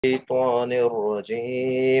الشيطان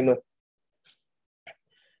الرجيم.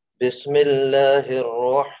 بسم الله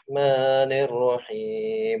الرحمن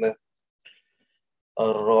الرحيم.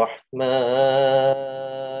 الرحمن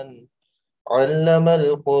علم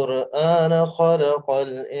القرآن خلق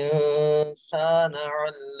الإنسان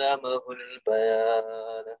علمه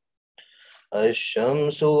البيان.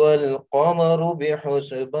 الشمس والقمر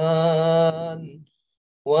بحسبان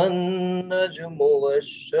والنجم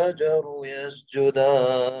والشجر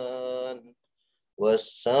يسجدان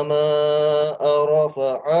والسماء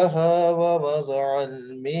رفعها ووضع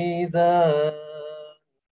الميزان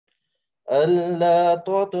ألا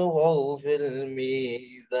تطغوا في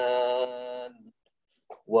الميزان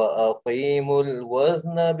وأقيموا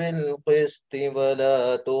الوزن بالقسط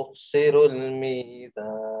ولا تخسروا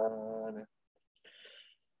الميزان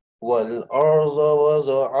والأرض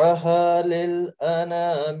وضعها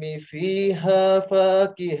للأنام فيها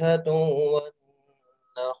فاكهة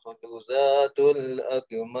والنخل ذات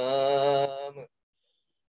الأكمام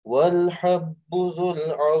والحب ذو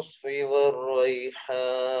العصف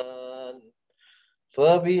والريحان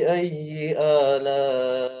فبأي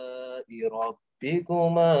آلاء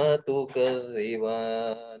ربكما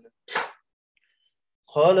تكذبان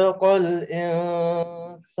خلق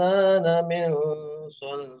الإنسان من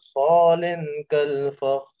صلصال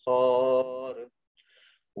كالفخار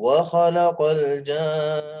وخلق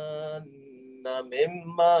الجان من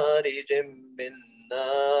مارج من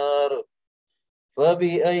نار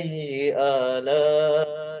فبأي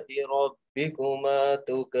آلاء ربكما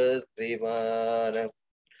تكذبان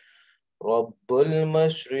رب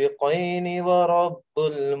المشرقين ورب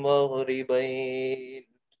المغربين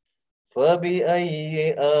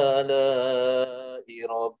فبأي آلاء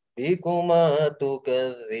ربكما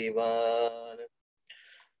تكذبان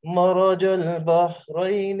مرج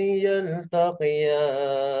البحرين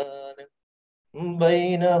يلتقيان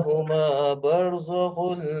بينهما برزخ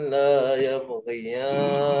لا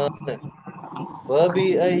يبغيان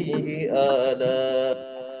فبأي آلاء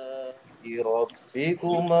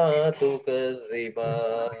ربكما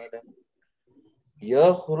تكذبان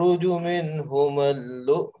يخرج منهما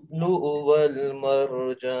اللؤلؤ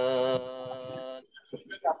والمرجان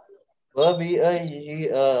فبأي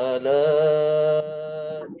آلاء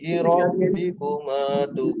ربكما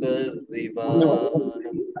تكذبان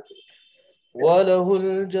وله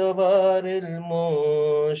الجوار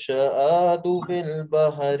المنشآت في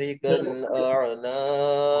البحر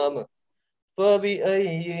كالأعلام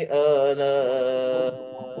فبأي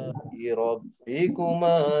آلاء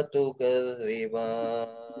ربكما تكذبان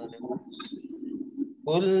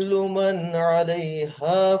كل من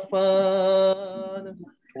عليها فان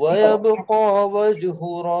ويبقى وجه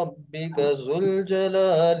ربك ذو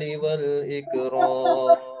الجلال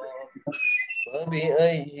والإكرام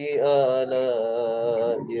فبأي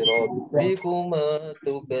آلاء ربكما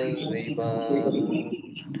تكذبان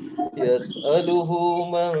يسأله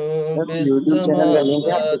من في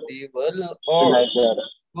السماوات والأرض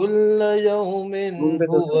كل يوم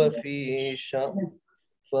هو في شأن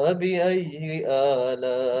فبأي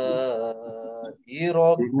آلاء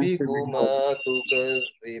ربكما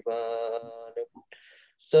تكذبان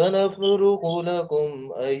سنفرغ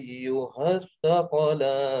لكم أيها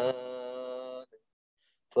الثقلان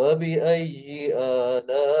فبأي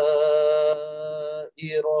آلاء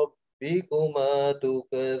ربكما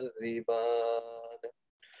تكذبان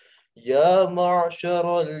يا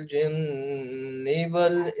معشر الجن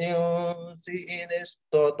والإنس إن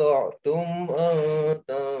استطعتم أن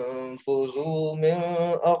تنفذوا من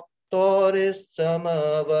أقطار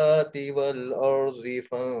السماوات والأرض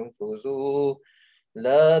فانفذوا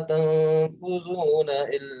لا تنفذون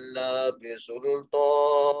إلا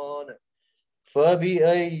بسلطان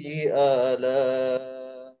فبأي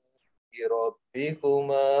آلاء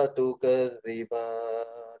ربكما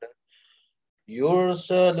تكذبان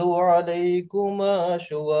يرسل عليكما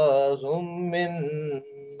شواظ من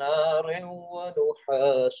نار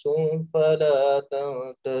ونحاس فلا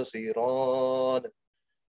تنتصران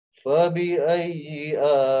فبأي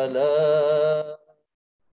آلاء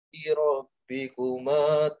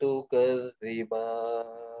ربكما تكذبان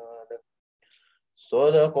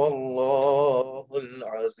صدق الله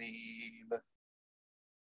العظيم.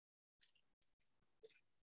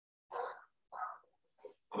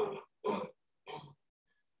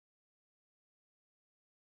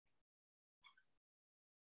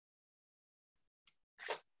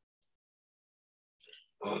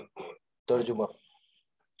 तर्जुमा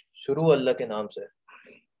शुरू अल्लाह के नाम से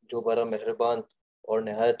जो बड़ा मेहरबान और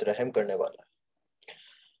निहायत रहम करने वाला है।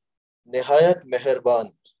 निहायत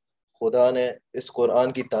मेहरबान खुदा ने इस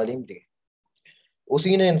कुरान की तालीम दी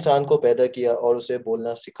उसी ने इंसान को पैदा किया और उसे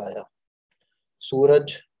बोलना सिखाया।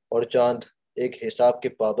 सूरज और चांद एक हिसाब के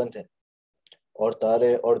पाबंद हैं, और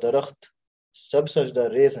तारे और दरख्त सब सजदा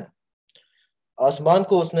रेज हैं। आसमान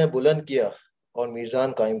को उसने बुलंद किया और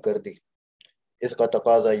मीज़ान कायम कर दी। इसका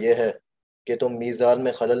तकाजा यह है कि तुम मीज़ान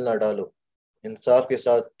में खलल ना डालो, इंसाफ के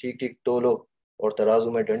साथ ठीक ठीक तोलो और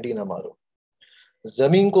तराजू में डंडी ना मारो।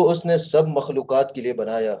 ज़मीन को उसने सब मखलूक़ात के लिए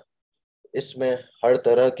बनाया। इसमें हर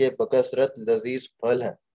तरह के बकसरत लजीज फल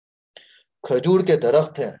हैं। खजूर के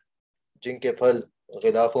दरख्त हैं जिनके फल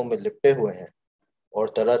गिलाफों में लिपटे हुए हैं,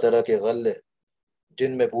 और तरह तरह के गल्ले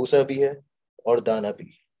जिनमें भूसा भी है और दाना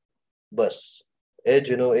भी। बस ए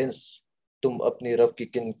जिनो इंस, तुम अपनी रब की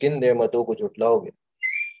किन किन नेमतों को झुटलाओगे।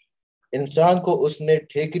 इंसान को उसने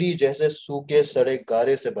ठेकरी जैसे सूखे सड़े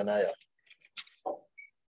गारे से बनाया,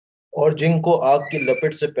 और जिनको आग की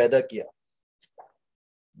लपट से पैदा किया।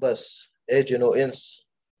 बस ए जिनो इंस,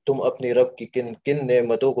 तुम अपनी रब की किन किन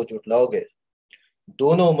नेमतों को झुटलाओगे।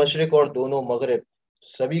 दोनों मशरिक और दोनों मगरिब,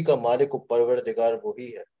 सभी का मालिक व परवरदिगार वही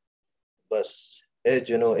है। बस ए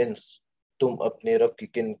जिनो इंस, तुम अपने रब की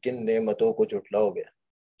किन किन नेमतों को झुटलाओगे।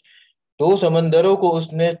 दो समंदरों को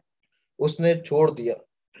उसने उसने छोड़ दिया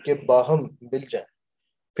कि बाहम मिल जाए,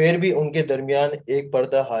 फिर भी उनके दरमियान एक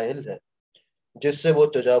पर्दा हाइल है जिससे वो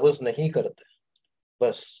तजावुज नहीं करते।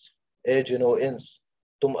 बस ए जिनो इंस,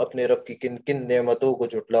 तुम अपने रब की किन किन नेमतों को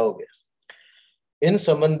झुटलाओगे। इन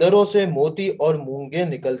समंदरों से मोती और मूंगे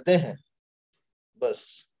निकलते हैं। बस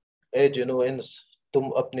ए जिनो इंस, तुम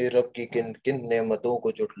अपने रब की किन किन नेमतों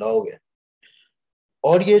को झुटलाओगे।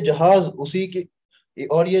 और ये जहाज उसी के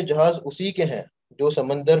और ये जहाज उसी के हैं जो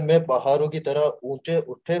समंदर में पहाड़ों की तरह ऊंचे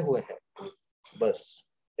उठे हुए हैं। बस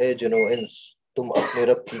ए जिनो इंस, तुम अपने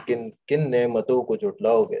रब की किन किन नेमतों को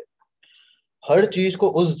झुटलाओगे। हर चीज को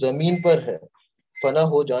उस जमीन पर है, फना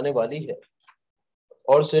हो जाने वाली है,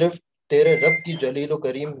 और सिर्फ तेरे रब की जलील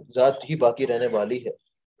करीम जात ही बाकी रहने वाली है।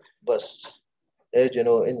 बस ए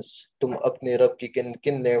जिनो इंस, तुम अपने रब की किन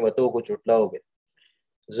किन नेमतों को झुटलाओगे।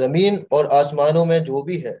 जमीन और आसमानों में जो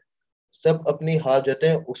भी है, सब अपनी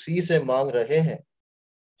हाजतें उसी से मांग रहे हैं।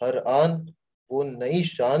 हर आन वो नई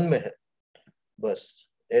शान में है। बस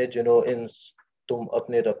ए जिनो इंस, तुम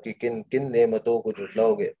अपने रब की किन किन नेमतों को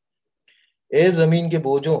झुटलाओगे। ए जमीन के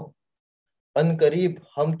बोझों, अनकरीब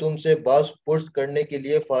हम तुमसे बास पुर्स करने के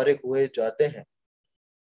लिए फारिग हुए जाते हैं।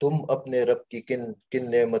 तुम अपने रब की किन किन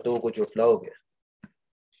नेमतों को झुटलाओगे।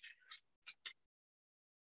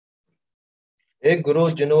 एक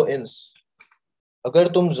गुरोह जिनो इंस, अगर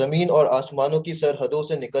तुम जमीन और आसमानों की सरहदों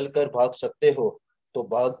से निकलकर भाग सकते हो तो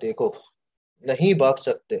भाग देखो। नहीं भाग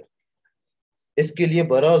सकते, इसके लिए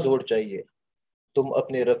बड़ा जोर चाहिए। तुम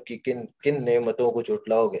अपने रब की किन किन नेमतों को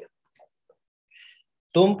झुटलाओगे।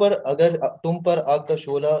 तुम पर आग का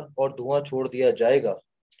शोला और धुआं छोड़ दिया जाएगा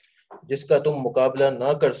जिसका तुम मुकाबला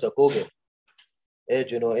ना कर सकोगे। ए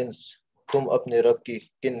जिनो इंस, तुम अपने रब की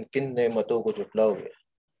किन किन नेमतों को झुटलाओगे।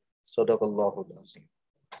 सदक़ल्लाहुल अज़ीम।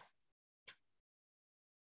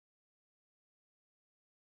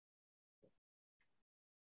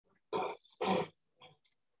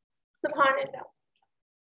 सुभान अल्लाह।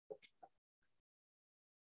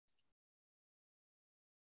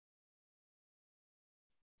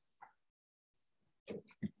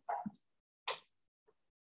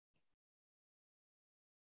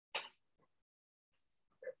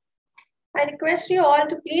 I request you all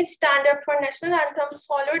to please stand up for national anthem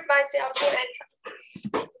followed by Ziauddin anthem.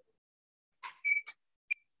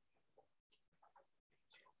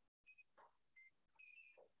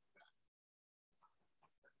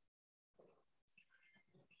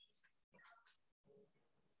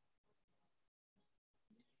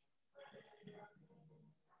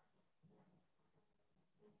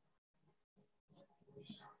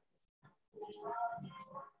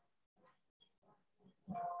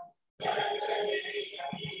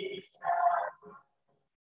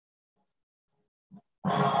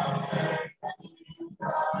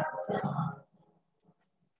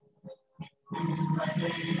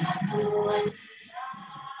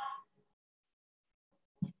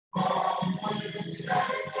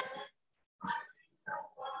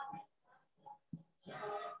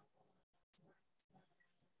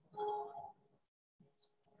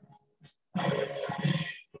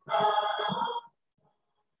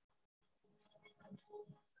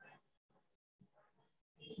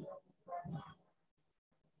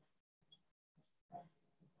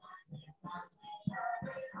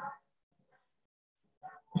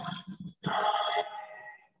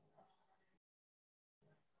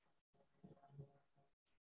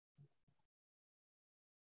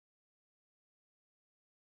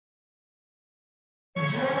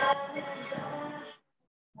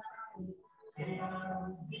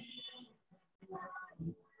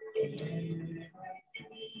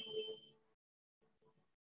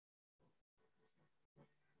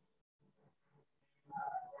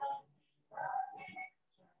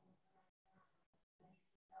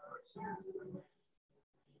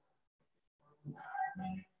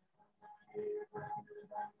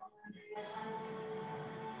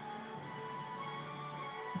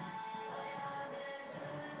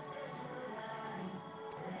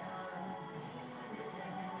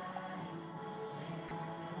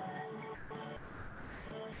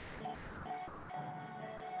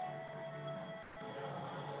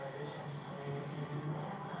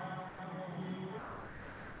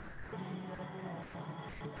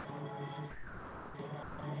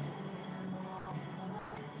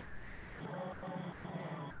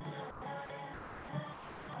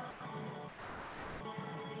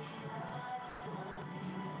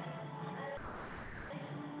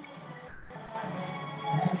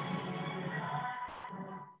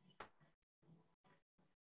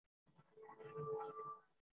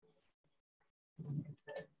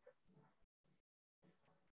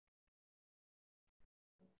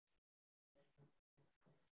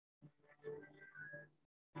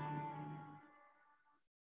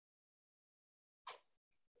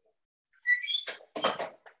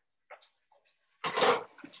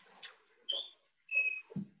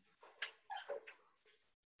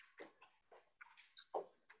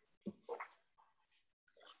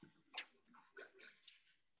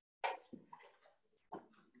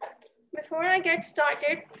 Before I get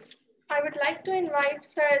started, I would like to invite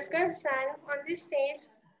Sir Asghar Hussain on the stage,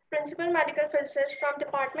 Principal Medical Physicist from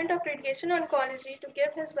Department of Radiation Oncology, to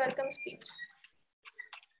give his welcome speech.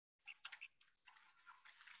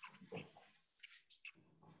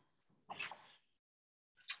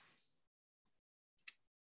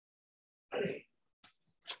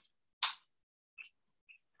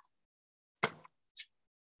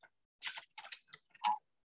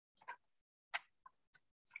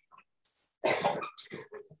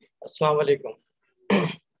 Assalamu alaikum.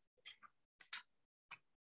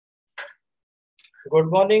 Good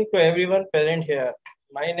morning to everyone present here.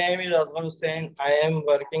 My name is Asghar Hussain. I am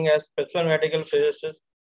working as Principal Medical Physicist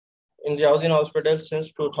in Ziauddin Hospital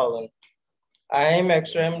since 2000. I am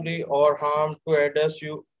extremely honored to address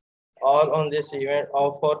you all on this event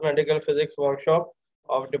of for medical physics workshop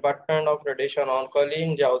of Department of Radiation Oncology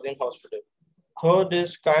in Ziauddin Hospital. So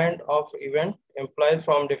this kind of event employees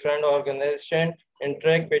from different organizations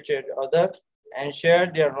interact with each other and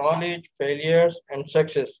share their knowledge, failures, and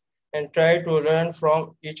success, and try to learn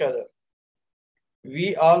from each other.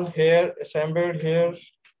 We all here assembled here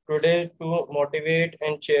today to motivate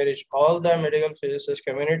and cherish all the medical physicists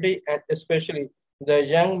community and especially the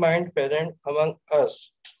young mind present among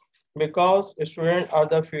us, because students are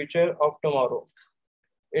the future of tomorrow.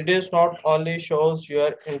 It is not only shows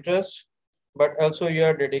your interest, but also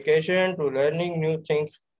your dedication to learning new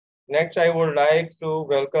things. Next, I would like to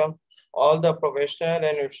welcome all the professionals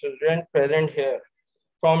and students present here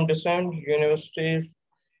from different universities,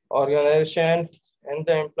 organizations, and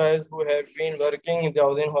the employees who have been working in the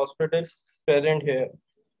Ziauddin Hospital present here.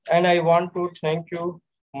 And I want to thank you,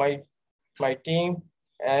 my team,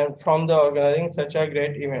 and from the organizing such a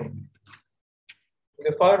great event.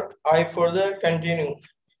 Before I further continue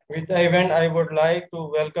with the event, I would like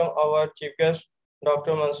to welcome our chief guest,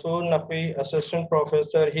 Dr. Mansoor Naqvi, Assistant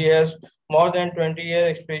Professor. He has more than 20-year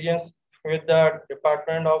experience with the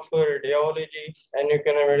Department of Radiology and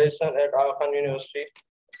Nuclear Medicine at Aachen University.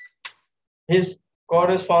 His core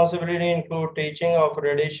responsibility include teaching of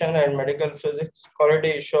radiation and medical physics,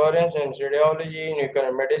 quality assurance in radiology,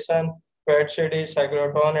 nuclear medicine, PET studies,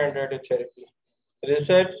 cyclotron, and radiotherapy.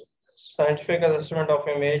 Research, scientific assessment of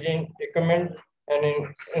imaging equipment, and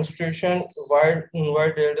in institution-wide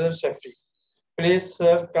data safety. Please,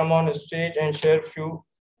 sir, come on stage and share few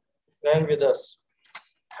lines with us.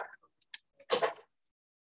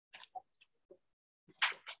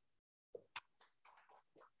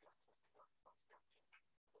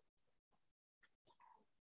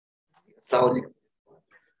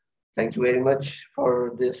 Thank you very much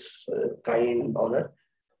for this kind honor.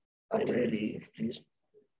 I'm really pleased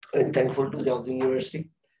and thankful to Ziauddin University.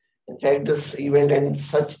 In fact, this event and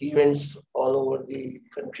such events all over the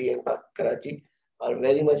country and Karachi are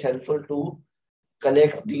very much helpful to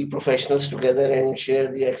connect the professionals together and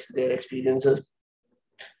share their experiences.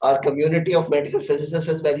 Our community of medical physicists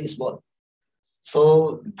is very small.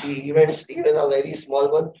 So the events, even a very small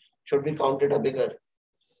one, should be counted a bigger.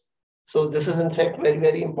 So this is in fact very,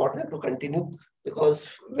 very important to continue because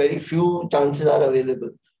very few chances are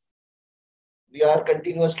available. We are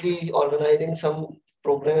continuously organizing some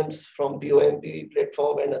programs from POMP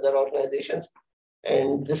platform and other organizations.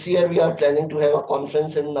 And this year we are planning to have a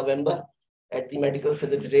conference in November at the Medical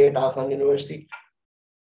Physics Day at Halcyon University.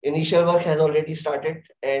 Initial work has already started,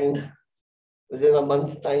 and within a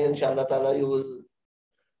month's time, inshallah ta'ala,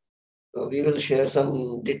 we will share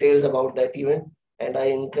some details about that event, and I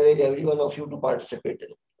encourage every one of you to participate in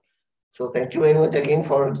it. So thank you very much again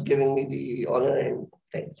for giving me the honor, and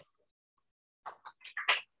thanks.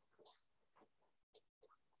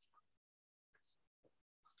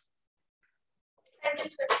 Thank you,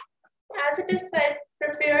 sir. As it is said,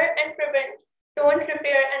 prepare and prevent, don't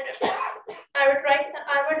repair and repair.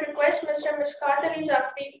 I would request Mr. Mishkat Ali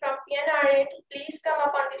Jafri from PNRA to please come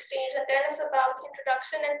up on the stage and tell us about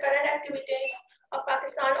introduction and current activities of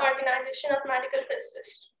Pakistan Organization of Medical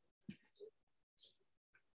Physicists.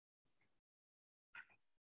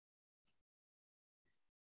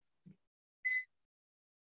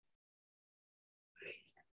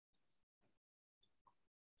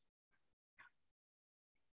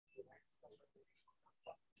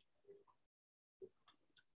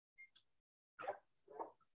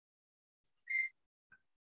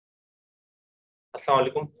 Assalamu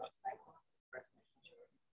alaikum.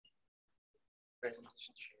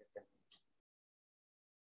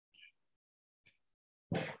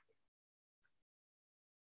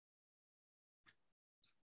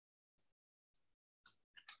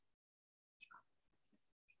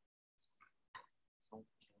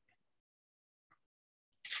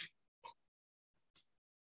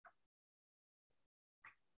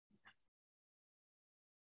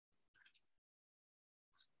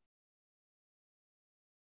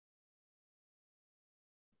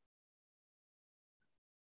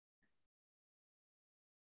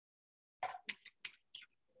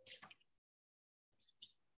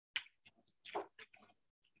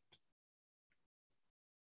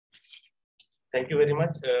 Thank you very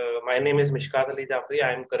much. My name is Mishkat Ali Jafri.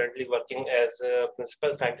 I am currently working as a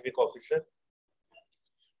Principal Scientific Officer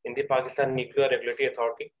in the Pakistan Nuclear Regulatory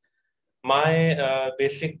Authority. My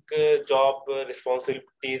basic job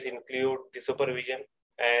responsibilities include the supervision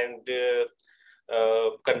and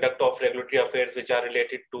conduct of regulatory affairs which are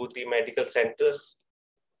related to the medical centers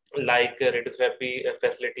like radiotherapy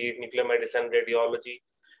facility, nuclear medicine, radiology,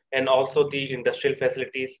 and also the industrial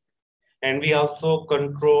facilities. And we also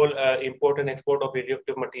control import and export of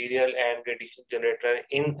radioactive material and radiation generator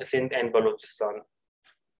in Sindh and Balochistan.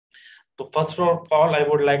 So first of all, I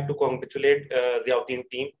would like to congratulate the Ziauddin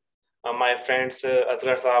team, my friends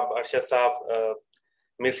Asghar Saab, Arshad Saab,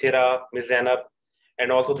 Miss Hira, Miss Zainab,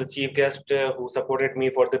 and also the chief guest who supported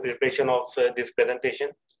me for the preparation of this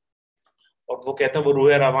presentation. और वो कहते हैं वो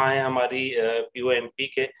रूह रवां है हमारी POMP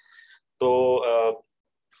के, तो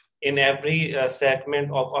in every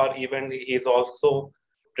segment of our event, he is also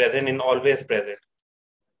present and always present.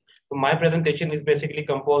 So my presentation is basically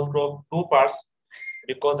composed of two parts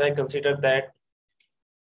because I consider that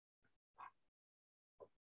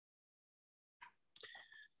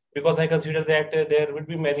there will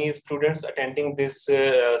be many students attending this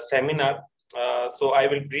seminar. So I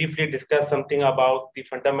will briefly discuss something about the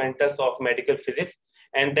fundamentals of medical physics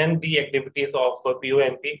and then the activities of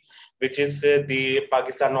POMP, which is the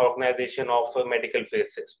Pakistan Organization of Medical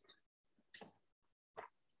Physicists.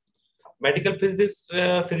 Medical physics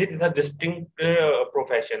is a distinct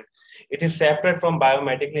profession. It is separate from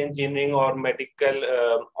biomedical engineering or medical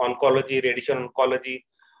oncology, radiation oncology,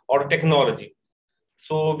 or technology.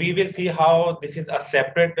 So we will see how this is a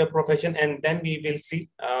separate profession, and then we will see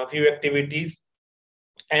a few activities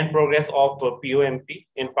and progress of POMP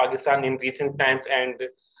in Pakistan in recent times and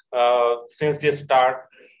since the start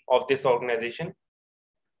of this organization.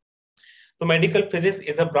 So medical physics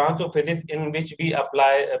is a branch of physics in which we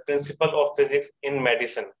apply a principle of physics in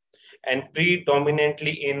medicine and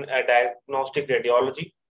predominantly in diagnostic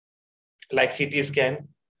radiology like CT scan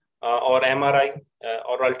or MRI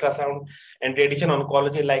or ultrasound, and radiation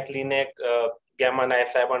oncology like LINAC, gamma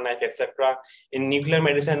knife, cyber knife, etc. In nuclear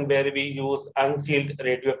medicine, where we use unsealed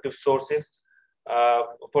radioactive sources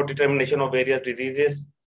for determination of various diseases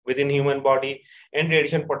within human body, and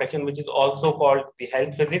radiation protection, which is also called the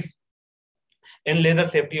health physics, and laser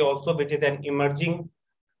safety also, which is an emerging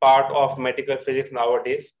part of medical physics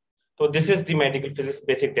nowadays. So this is the medical physics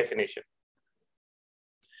basic definition.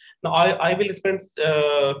 Now I will spend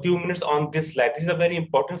a few minutes on this slide. This is a very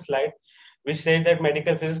important slide which says that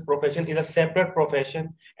medical physics profession is a separate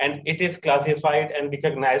profession and it is classified and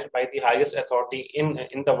recognized by the highest authority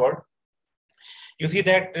in the world. You see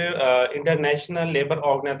that International Labour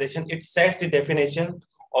Organization, it sets the definition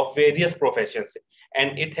of various professions,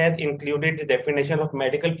 and it has included the definition of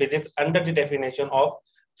medical physics under the definition of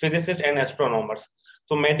physicists and astronomers.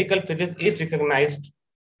 So medical physics is recognized.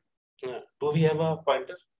 Do we have a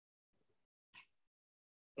pointer?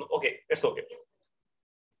 No, okay, it's okay.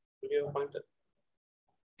 Do we have a pointer?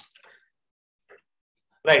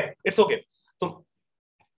 Right, it's okay. So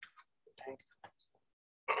thank you.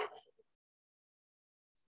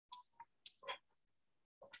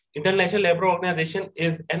 International Labour Organization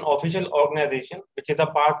is an official organization which is a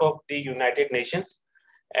part of the United Nations,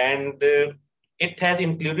 and it has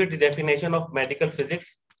included the definition of medical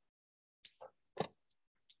physics.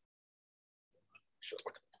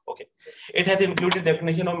 Okay, it has included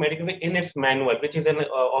definition of medical in its manual, which is an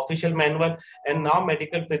official manual, and now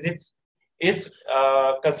medical physics is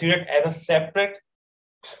considered as a separate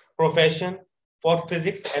profession for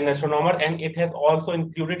physics and astronomer, and it has also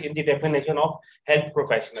included in the definition of health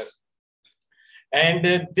professionals.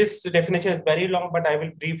 And this definition is very long, but I will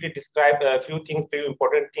briefly describe a few things, few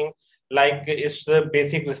important things, like its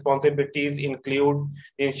basic responsibilities include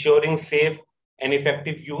ensuring safe and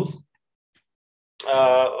effective use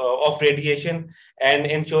of radiation and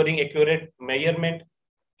ensuring accurate measurement,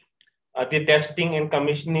 the testing and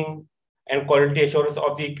commissioning and quality assurance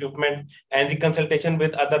of the equipment, and the consultation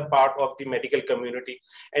with other part of the medical community.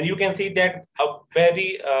 And you can see that a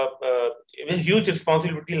very huge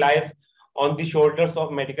responsibility lies on the shoulders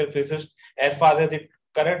of medical physicists as far as the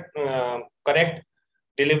correct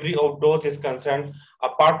delivery of dose is concerned.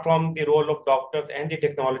 Apart from the role of doctors and the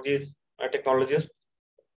technologists,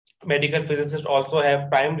 medical physicists also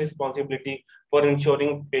have prime responsibility for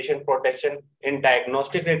ensuring patient protection in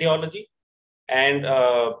diagnostic radiology and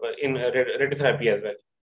in radiotherapy as well.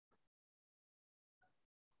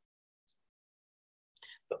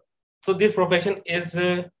 So this profession is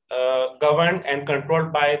governed and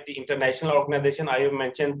controlled by the international organization. I have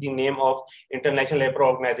mentioned the name of International Labour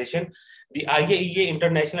Organization. The IAEA,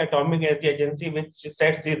 International Atomic Energy Agency, which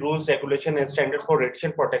sets the rules, regulation, and standards for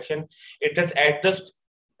radiation protection. It has addressed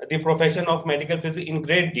the profession of medical physics in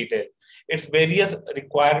great detail. Its various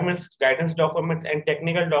requirements, guidance documents, and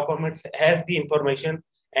technical documents has the information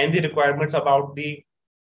and the requirements about the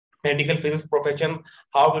medical physics profession,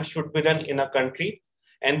 how it should be done in a country.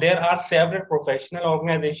 And there are several professional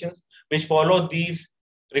organizations which follow these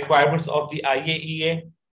requirements of the IAEA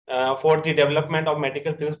for the development of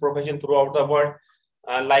medical physics profession throughout the world,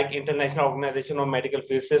 like International Organization of Medical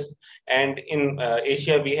Physicists, and in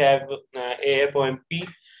Asia we have AFOMP.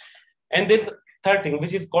 And this third thing,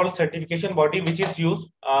 which is called certification body, which is used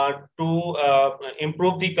to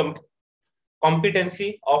improve the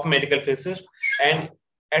competency of medical physicists. And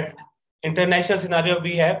at international scenario,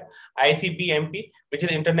 we have ICBMP, which is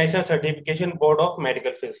International Certification Board of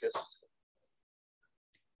Medical Physicists.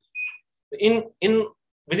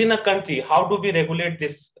 Within a country, how do we regulate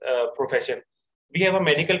this profession? We have a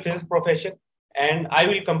medical physics profession, and I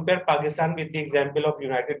will compare Pakistan with the example of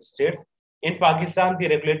United States. In Pakistan, the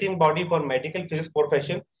regulating body for medical physics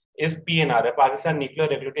profession is PNR, Pakistan Nuclear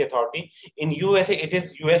Regulatory Authority. In USA, it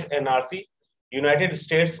is USNRC, United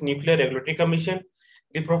States Nuclear Regulatory Commission.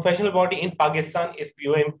 The professional body in Pakistan is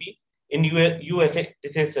POMP. In USA,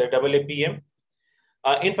 this is AAPM.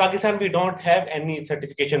 In Pakistan, we don't have any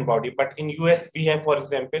certification body, but in US, we have, for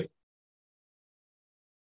example,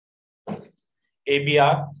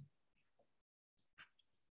 ABR.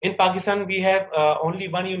 In Pakistan, we have only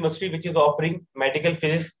one university which is offering medical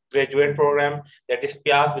physics graduate program, that is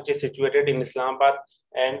PIAS, which is situated in Islamabad.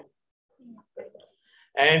 And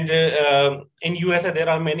in USA, there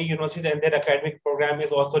are many universities, and their academic program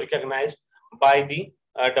is also recognized by the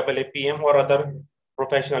AAPM or other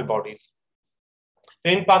professional bodies.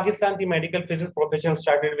 So in Pakistan, the medical physics profession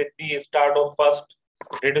started with the start of first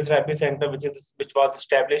radiotherapy center, which was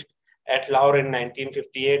established at Lahore in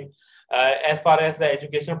 1958. As far as the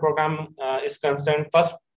education program is concerned,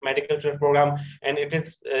 first medical physics program, and it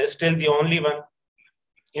is still the only one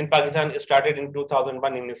in Pakistan, started in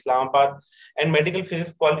 2001 in Islamabad. And medical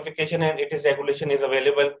physics qualification and its regulation is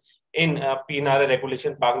available in PNRA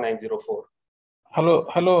regulation Pak 904.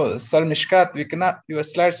 Hello, Sir Mishkat. We cannot. Your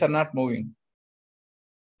slides are not moving.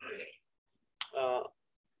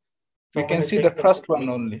 We can see the first one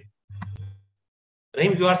only.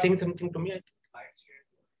 Rahim, you are saying something to me, I think.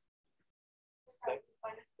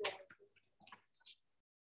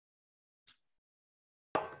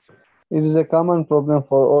 It is a common problem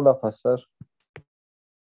for all of us, sir.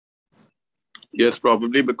 Yes,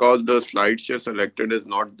 probably because the slide share selected is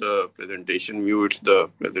not the presentation view, it's the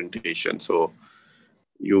presentation. So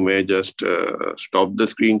you may just stop the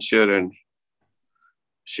screen share and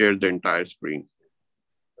share the entire screen.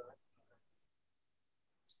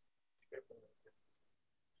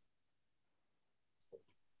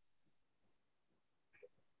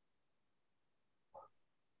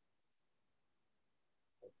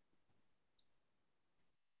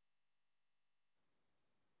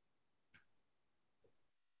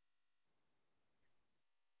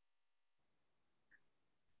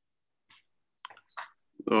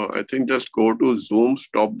 No, I think just go to Zoom,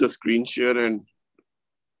 stop the screen share and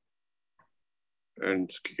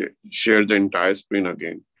share the entire screen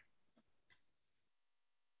again.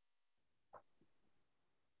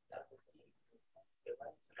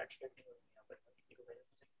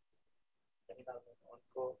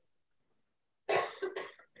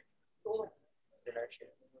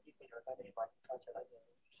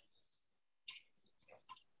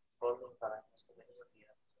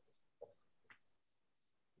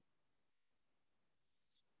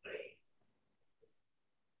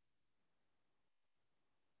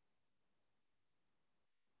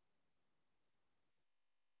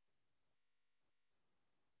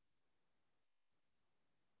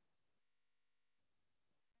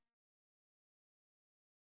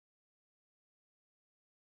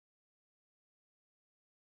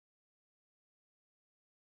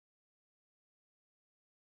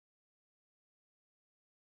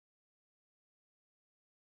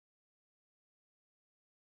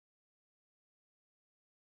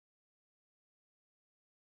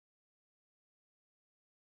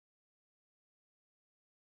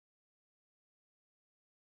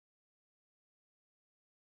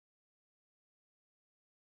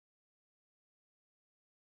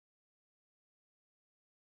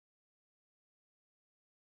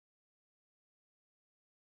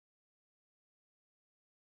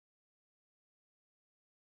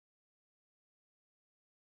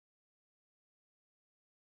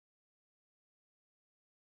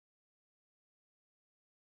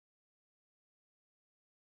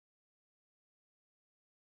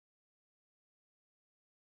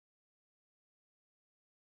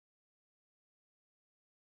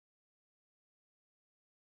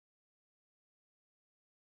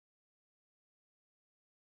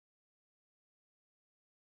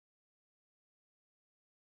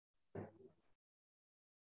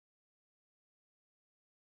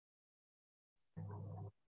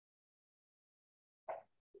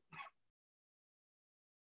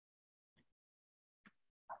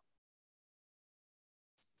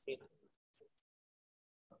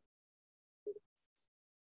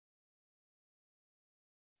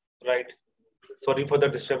 Right. Sorry for the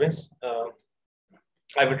disturbance.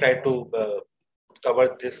 I will try to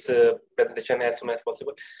cover this presentation as soon as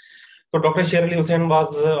possible. So Dr. Sherali Hussain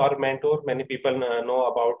was our mentor. Many people know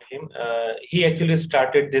about him. He actually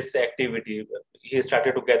started this activity. He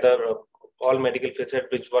started to gather all medical physicists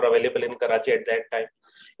which were available in Karachi at that time.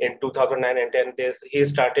 In 2009 and 10, he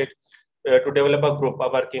started to develop a group, a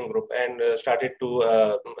working group, and started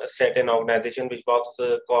to set an organization which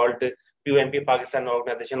was called POMP, Pakistan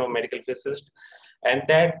Organization of Medical Physicists. And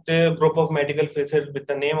that group of medical physicists with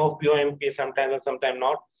the name of POMP, sometimes or sometimes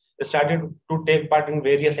not, started to take part in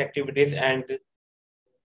various activities and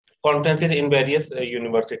conferences in various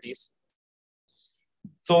universities.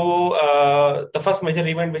 So the first major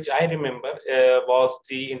event which I remember was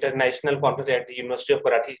the international conference at the University of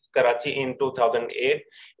Karachi in 2008,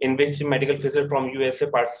 in which medical physicists from USA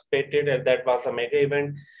participated, and that was a mega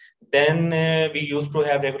event. Then we used to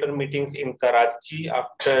have regular meetings in Karachi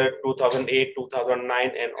after 2008,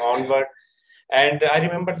 2009 and onward. And I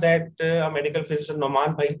remember that a medical physician,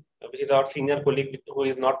 Noman Bhai, which is our senior colleague who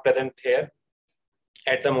is not present here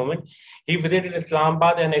at the moment, he visited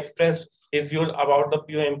Islamabad and expressed his views about the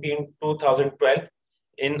POMP in 2012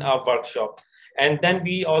 in a workshop. And then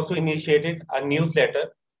we also initiated a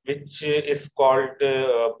newsletter, which is called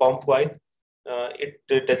POMP Wise.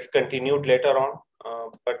 It discontinued later on,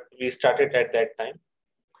 but we started at that time.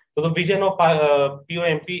 So the vision of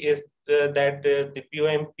POMP is that the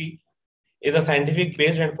POMP is a scientific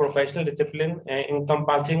based and professional discipline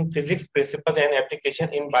encompassing physics principles and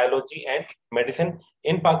application in biology and medicine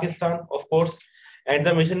in Pakistan, of course. And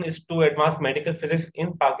the mission is to advance medical physics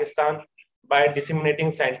in Pakistan by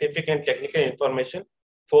disseminating scientific and technical information,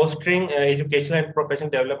 fostering educational and professional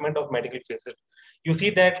development of medical physics. You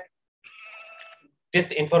see that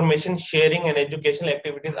this information sharing and educational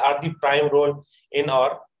activities are the prime role in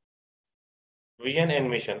our vision and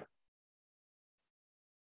mission.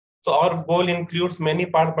 So our goal includes many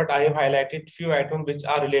parts, but I have highlighted few items which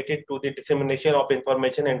are related to the dissemination of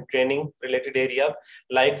information and training related areas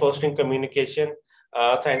like fostering communication,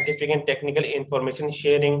 scientific and technical information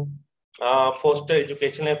sharing, foster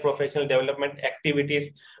educational and professional development activities,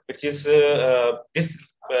 which is this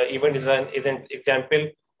event is an example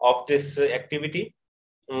of this activity.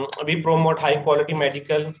 We promote high quality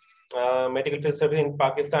medical service in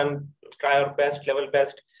Pakistan, try our best, level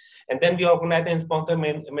best. And then we organize and sponsor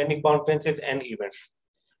many conferences and events.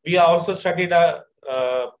 We also studied a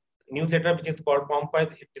newsletter which is called POMP.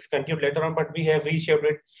 It is continued later on, but we have reshaped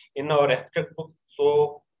it in our abstract book.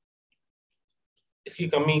 So इसकी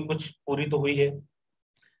कमी कुछ पूरी तो हुई है.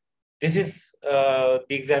 This is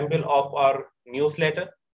the example of our newsletter,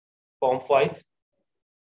 POMP Voice.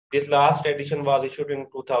 This last edition was issued in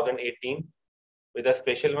 2018 with a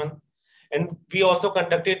special one. And we also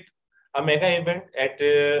conducted a mega event at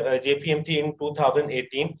JPMC in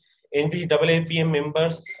 2018, in which AAPM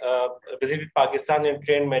members visited Pakistan and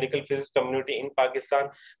trained medical physics community in Pakistan.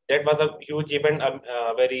 That was a huge event,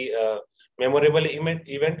 a very memorable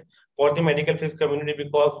event for the medical physics community,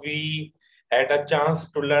 because we had a chance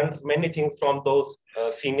to learn many things from those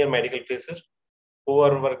senior medical physicists who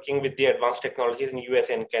are working with the advanced technologies in US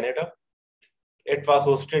and Canada. It was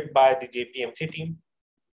hosted by the JPMC team.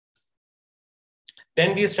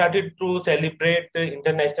 Then we started to celebrate the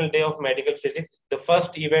International Day of Medical Physics. The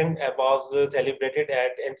first event was celebrated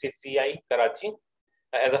at NCCI Karachi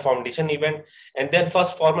as a foundation event. And then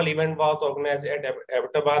first formal event was organized at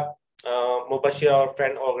Abbottabad. Mubashir, our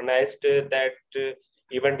friend, organized that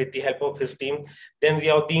event with the help of his team. Then the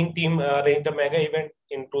Ziauddin team arranged a mega event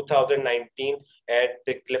in 2019 at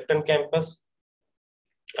the Clifton campus.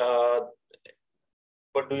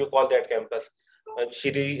 What do you call that campus?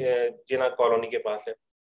 Shri Jinnah colony के पास है.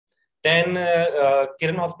 Then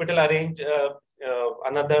Kiran Hospital arranged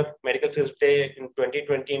another medical physics day in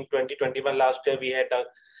 2020. In 2021, last year we had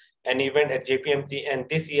an event at JPMC, and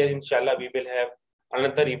this year, inshallah, we will have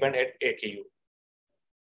another event at AKU.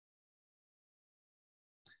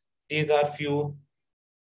 These are few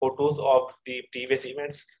photos of the previous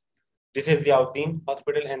events. This is Ziauddin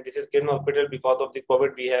Hospital, and this is Kiran Hospital. Because of the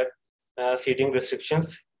COVID, we have seating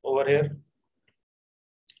restrictions over here.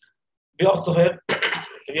 We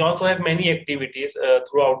also have many activities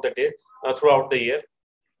throughout the day, throughout the year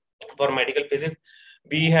for medical physics.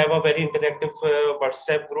 We have a very interactive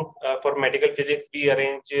WhatsApp group for medical physics. We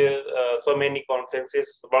arrange so many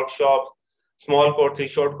conferences, workshops, small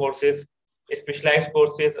courses, short courses, specialized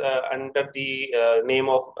courses under the name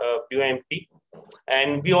of POMP.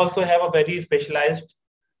 And we also have a very specialized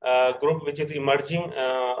group which is emerging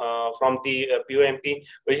from the POMP,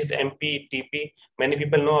 which is MPTP. Many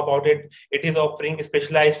people know about it. It is offering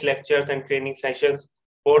specialized lectures and training sessions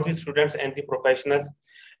for the students and the professionals.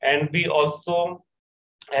 And we also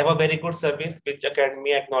have a very good service which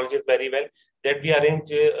Academy acknowledges very well, that we arrange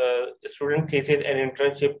student thesis and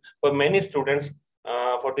internship for many students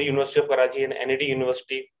for the University of Karachi and NED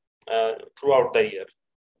University throughout the year.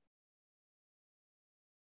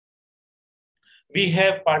 We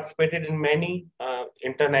have participated in many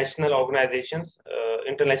international organizations,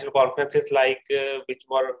 international conferences like which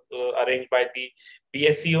were arranged by the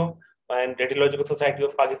PSCO and Radiological Society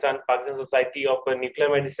of Pakistan, Pakistan Society of Nuclear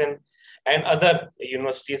Medicine, and other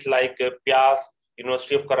universities like PIAS,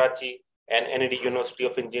 University of Karachi, and NED University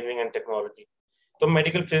of Engineering and Technology. So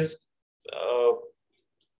medical physics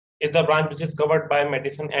is the branch which is covered by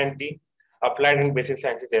medicine and the applied and basic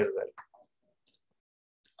sciences as well.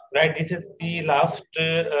 Right, this is the last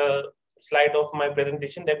slide of my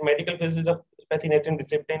presentation, that medical physics is a fascinating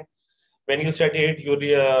discipline. When you study it, you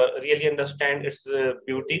really understand its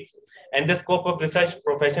beauty. And the scope of research,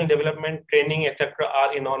 professional development, training, etc.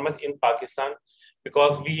 are enormous in Pakistan,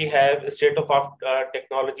 because we have state-of-art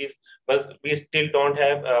technologies, but we still don't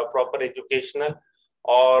have a proper educational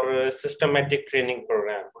or systematic training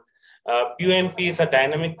program. POMP is a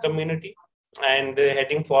dynamic community and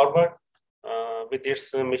heading forward with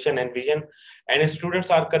its mission and vision, and students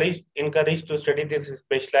are encouraged to study this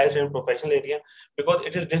specialized and professional area, because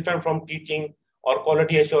it is different from teaching or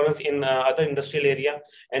quality assurance in other industrial area,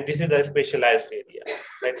 and this is a specialized area.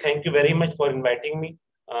 Right. Thank you very much for inviting me,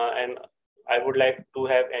 and I would like to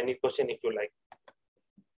have any question if you like.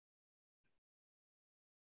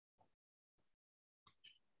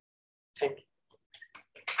 Thank you.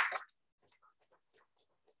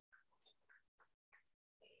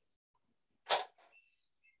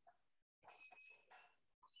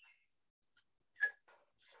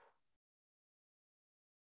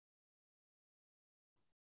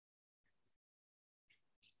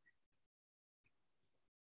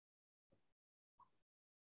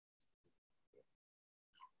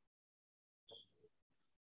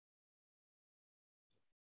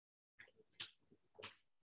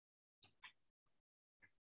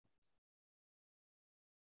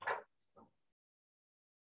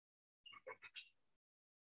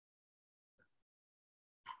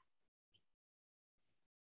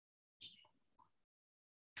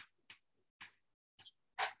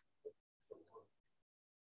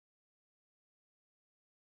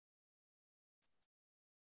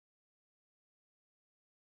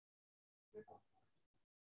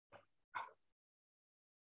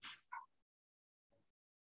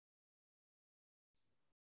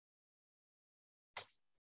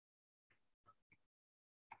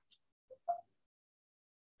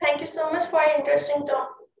 Thank you so much for your interesting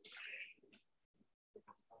talk.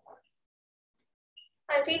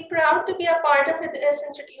 I feel proud to be a part of this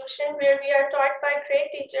institution where we are taught by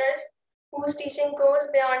great teachers whose teaching goes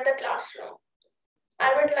beyond the classroom.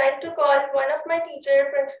 I would like to call one of my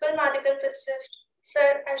teachers, Principal Medical Physicist,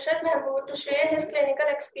 Sir Arshad to share his clinical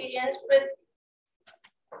experience with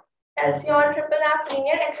Halcyon Triple F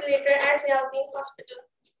Linear Accelerator at Ziauddin Hospital.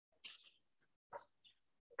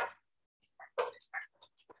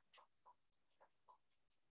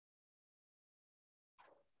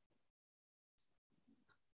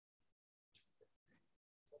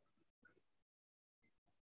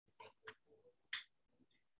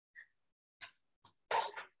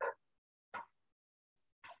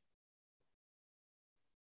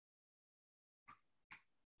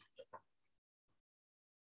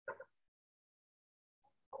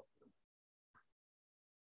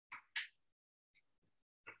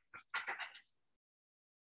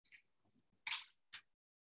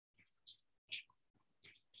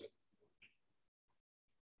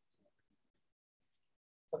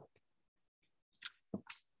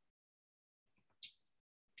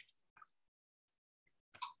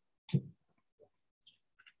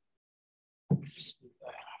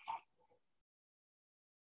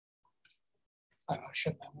 I'm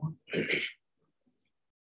Arshad,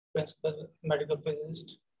 Principal Medical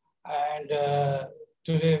Physicist, and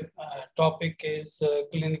today topic is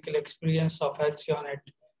clinical experience of Halcyon at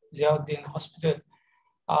Ziauddin Hospital.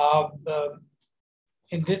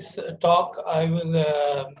 In this talk, I will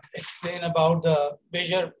explain about the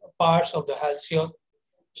major parts of the Halcyon.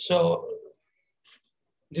 So,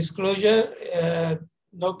 disclosure,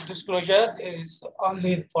 no disclosure is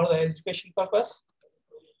only for the education purpose.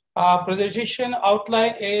 Presentation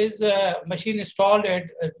outline is machine installed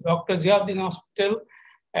at Dr. Ziauddin Hospital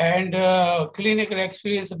and clinical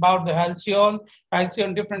experience about the Halcyon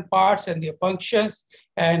different parts and their functions,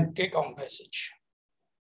 and take-home message.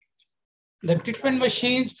 The treatment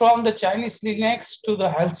machines from the Chinese Linux to the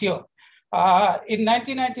Halcyon. In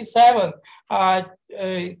 1997,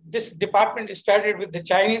 this department started with the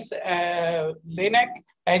Chinese Linux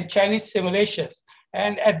and Chinese simulations.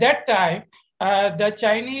 And at that time, the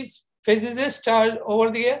Chinese physicists are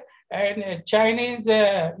over there, and Chinese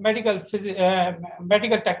medical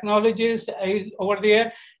technologists is over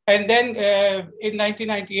there. And then in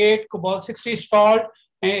 1998, Cobalt 60 installed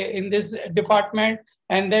in this department.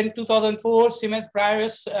 And then 2004, Siemens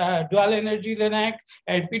Prius Dual Energy Linux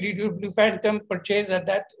and PDW Phantom purchased at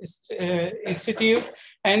that institute.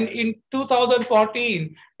 And in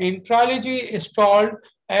 2014, Intralogy installed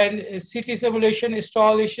and CT simulation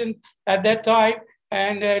installation at that time.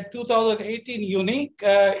 And 2018, Unique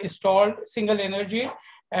installed single energy.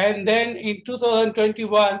 And then in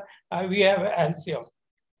 2021, we have Halcyon.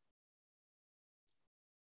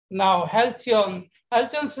 Now, Halcyon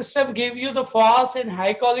system gave you the fast and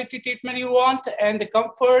high quality treatment you want, and the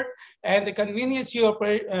comfort and the convenience your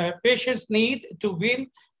patients need to win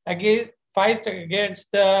fight against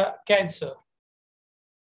the cancer.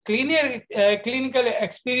 Clinical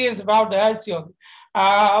experience about the Halcyon.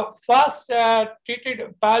 First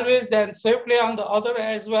treated pelvis, then swiftly on the other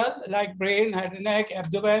as well, like brain, head and neck,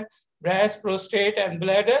 abdomen, breast, prostate, and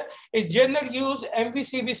bladder. In general use,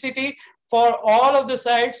 MVCBCT for all of the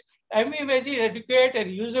sites. MV is adequate and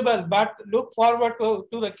usable, but look forward to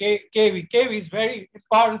the KV. KV is very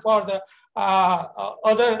important for the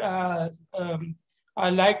other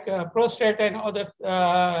like prostate and other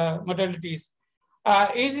modalities.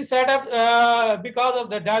 Easy setup because of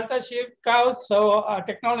the delta shape couch, so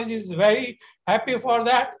technology is very happy for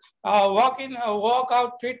that. Walk-in,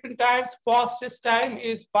 walk-out treatment times, fastest time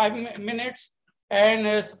is 5 minutes,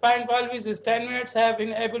 and spine pelvis is 10 minutes, have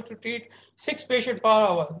been able to treat 6 patients per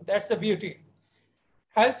hour. That's the beauty.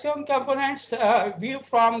 Halcyon components, view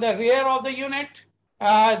from the rear of the unit.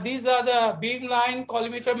 These are the beamline,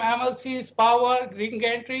 collimator, MLCs, power, ring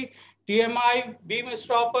gantry, DMI, beam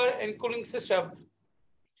stopper, and cooling system.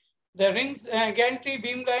 The rings, gantry,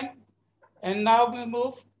 beamline, and now we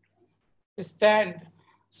move stand.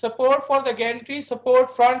 Support for the gantry,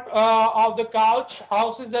 support front of the couch,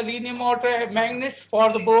 houses the linear motor magnet for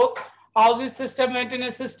the both, houses system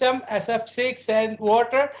maintenance system, SF6 and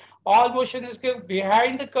water. All motion is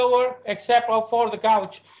behind the cover except for the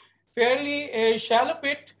couch. Fairly shallow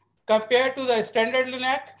pit compared to the standard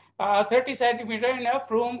Linux. 30 centimeter enough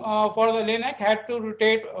room for the Linux, had to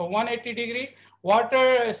rotate 180 degree.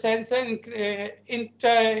 Water sensor in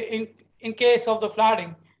case of the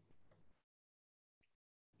flooding.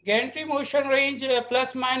 Gantry motion range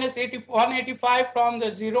plus minus 185 from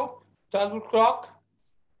the 0 12 o'clock.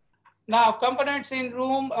 Now components in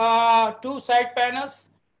room, 2 side panels,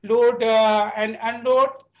 load and unload,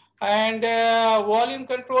 and volume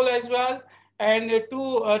control as well, and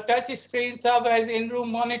two touch screens serve as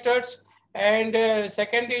in-room monitors, and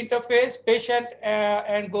secondary interface, patient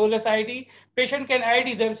and bolus ID. Patient can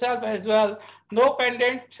ID themselves as well. No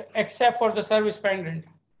pendant except for the service pendant.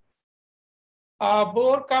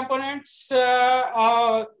 Bore components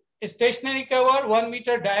are stationary cover, 1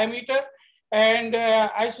 meter diameter, and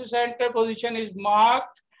isocenter position is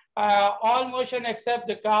marked. All motion except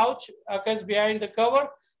the couch occurs behind the cover.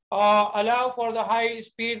 Allow for the high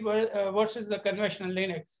speed versus the conventional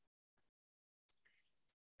Linux.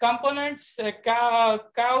 Components,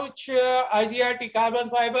 couch IGRT carbon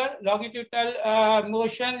fiber, longitudinal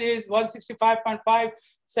motion is 165.5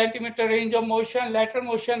 centimeter range of motion, lateral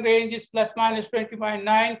motion range is plus minus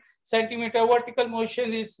 20.9 centimeter, vertical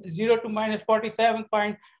motion is 0 to minus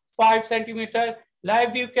 47.5 centimeter.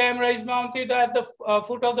 Live view camera is mounted at the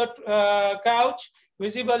foot of the couch,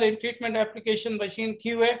 visible in treatment application machine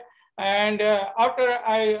QA. And outer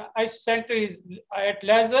isocenter is at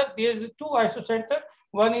laser. There is two isocenter.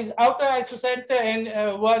 One is outer isocenter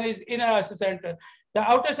and one is inner isocenter. The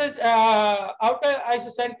outer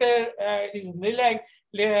isocenter is like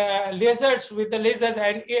lasers with the laser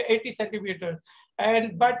and 80 centimeters.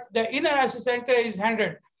 But the inner isocenter is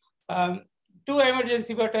 100. Two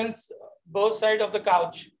emergency buttons, both sides of the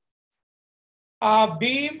couch.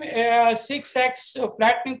 Beam 6x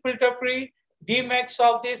flattening filter free. Dmax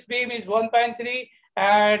of this beam is 1.3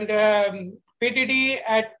 and PDD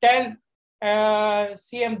at 10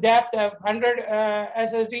 cm depth of 100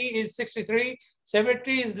 SSD is 63.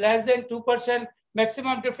 Symmetry is less than 2%.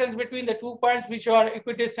 Maximum difference between the 2 points which are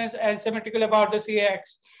equidistant and symmetrical about the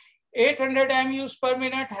CX. 800 MUs per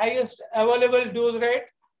minute, highest available dose rate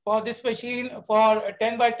for this machine for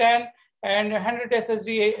 10 by 10 and 100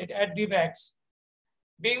 SSD at Dmax.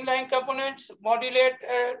 Beamline components,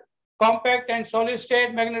 modulator, compact and solid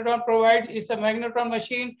state. Magnetron provide is a magnetron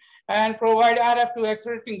machine and provide RF to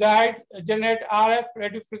accelerating guide, generate RF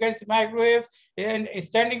radio frequency microwaves and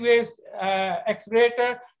standing waves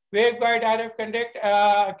accelerator. Waveguide RF conduct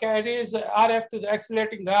carries RF to the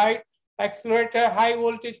accelerating guide. Accelerator high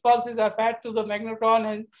voltage pulses are fed to the magnetron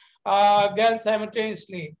and gun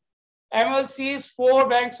simultaneously. MLCs, 4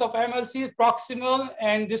 banks of MLCs, proximal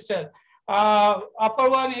and distal. Upper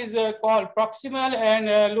one is called proximal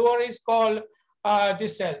and lower is called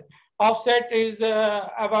distal. Offset is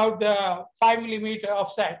about the 5 millimeter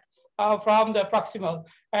offset from the proximal.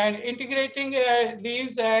 And integrating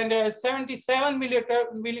leaves and 77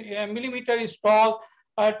 millimeter is tall,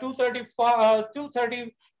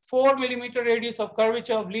 234 millimeter radius of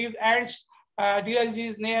curvature of leaf ends. DLG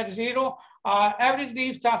is near 0. Average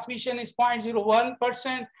leaf transmission is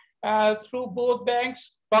 0.01% through both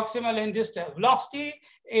banks, proximal and distal. Velocity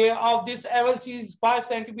of this MLC is 5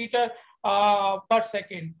 centimeter per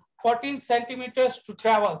second, 14 centimeters to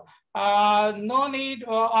travel. No need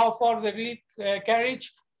for the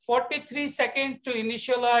carriage, 43 seconds to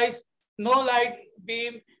initialize, no light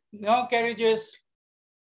beam, no carriages.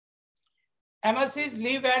 MLCs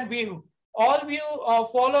leave and view. All view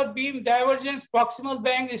followed beam divergence. Proximal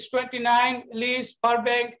bank is 29 leaves per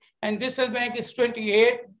bank and distal bank is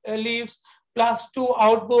 28 leaves plus 2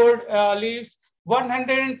 outboard leaves,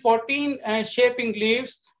 114 shaping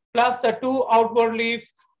leaves plus the 2 outboard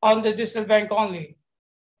leaves on the distal bank only.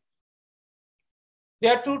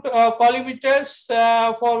 There are 2 collimators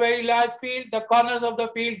for very large field. The corners of the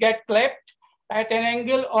field get clipped at an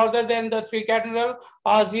angle other than the 3 cardinal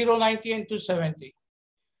are 0, 90 and 270.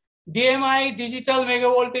 DMI, digital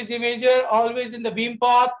megavoltage imager, always in the beam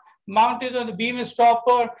path, mounted on the beam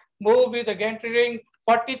stopper, move with the gantry ring,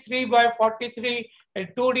 43 by 43,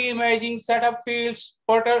 2D imaging setup fields.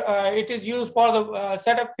 It is used for the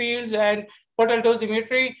setup fields and portal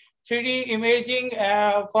dosimetry, 3D imaging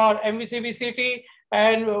for MVCBCT,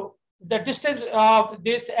 and the distance of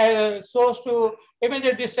this source to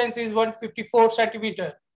imager distance is 154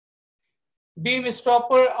 centimeter. Beam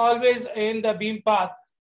stopper always in the beam path.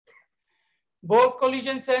 Bore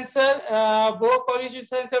collision sensor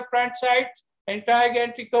front side, entire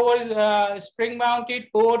gantry cover is spring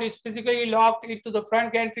mounted. Bore is physically locked into the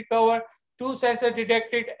front gantry cover. 2 sensors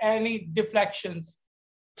detected any deflections.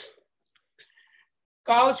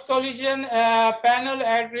 Couch collision panel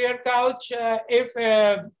at rear couch.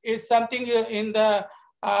 If something in the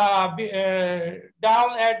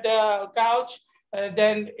down at the couch,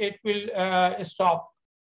 then it will stop.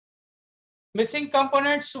 Missing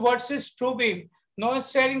components versus true beam. No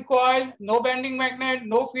steering coil, no bending magnet,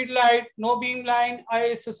 no feed light, no beam line,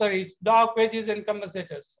 eye accessories, dog wedges and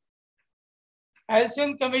compensators.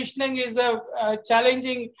 Halcyon commissioning is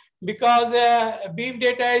challenging because beam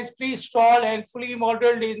data is pre-installed and fully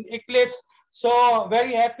modeled in Eclipse. So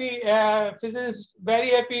very happy, physicists very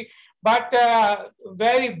happy, but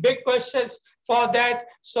very big questions for that.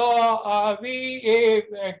 So we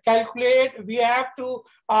calculate, we have to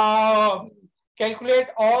calculate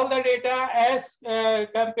all the data as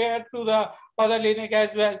compared to the other Linux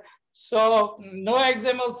as well. So no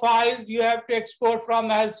XML files, you have to export from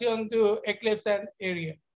Halcyon to Eclipse and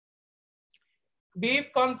Area. Beam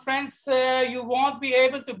conference, you won't be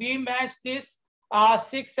able to beam match this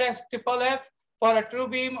 6F triple F for a true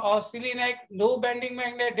beam or Selenec, no bending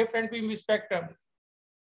magnet, different beam spectrum.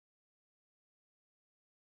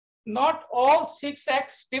 Not all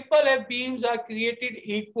 6X triple F beams are created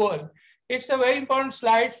equal. It's a very important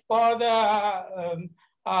slide for the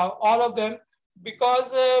all of them,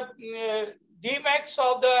 because Dmax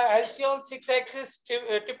of the Halcyon 6X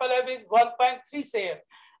triple F is 1.37,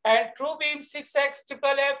 and true beam 6X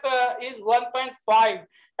triple F is 1.5,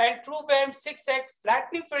 and true beam 6X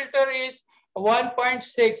flattening filter is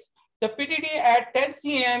 1.6. The PDD at 10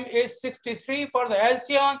 cm is 63 for the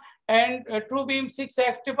Halcyon, and true beam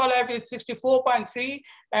 6X triple F is 64.3,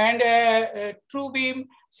 and true beam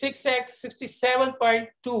 6X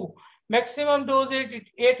 67.2. Maximum dosage is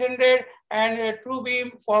 800, and true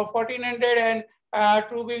beam for 1400, and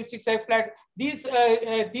true beam 6X flat. These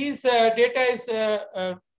data is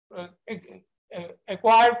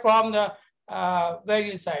acquired from the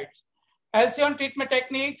various sites. Halcyon treatment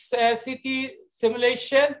techniques, CT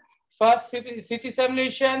simulation, first CT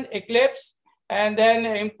simulation, Eclipse, and then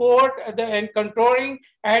import and contouring,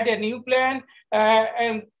 add a new plan.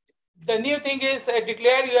 And the new thing is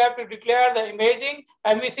you have to declare the imaging,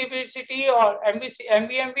 MVCPCT or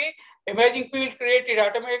MVMV, imaging field created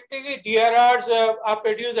automatically. DRRs are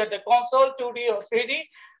produced at the console, 2D or 3D,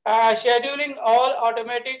 scheduling all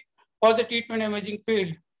automatic for the treatment imaging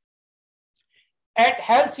field. At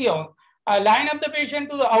Halcyon, line up the patient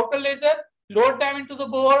to the outer laser, load them into the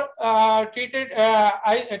bore, treatment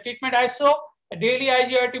ISO, daily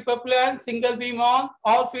IGRT per plan, single beam on,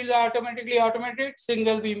 all fields are automatically automated,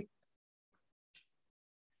 single beam.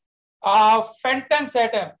 Phantom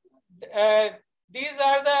setup. These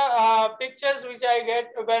are the pictures which I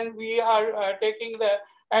get when we are taking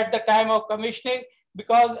at the time of commissioning,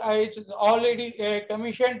 because it's already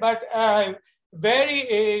commissioned, but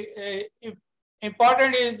very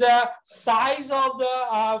important is the size of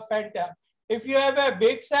the Phantom. If you have a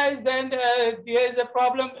big size, then there is a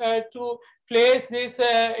problem to place this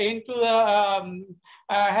into the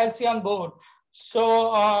Halcyon board.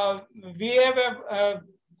 So we have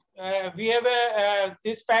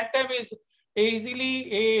this Phantom is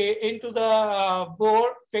easily into the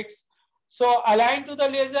board fixed. So align to the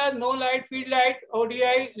laser, no light, field light,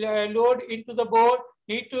 ODI load into the board,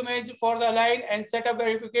 need to image for the line and setup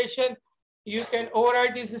verification. You can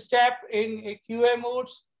override this step in QA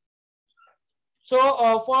modes.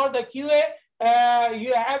 So for the QA,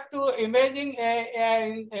 you have to imaging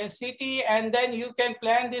a CT, and then you can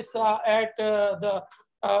plan this at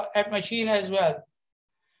machine as well.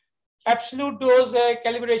 Absolute dose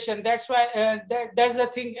calibration. That's why that's the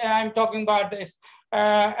thing I'm talking about this.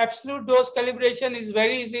 Absolute dose calibration is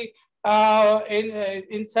very easy.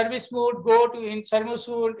 In service mode, go to in service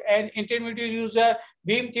mode and intermediate user,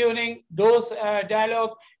 beam tuning, dose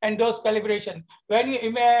dialog, and dose calibration. When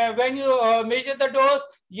you measure the dose,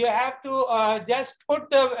 you have to just put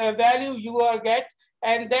the value you will get,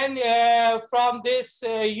 and then from this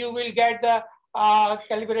you will get the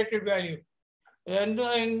calibrated value. You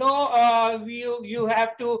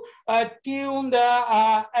have to tune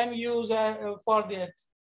the MUs for that.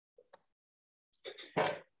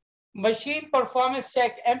 Machine performance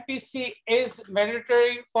check, MPC, is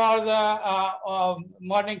mandatory for the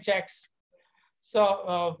morning checks.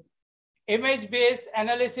 So image-based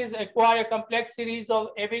analysis acquire a complex series of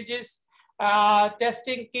images,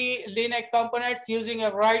 testing key linear components using a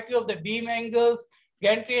variety of the beam angles,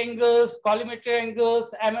 gantry angles, collimator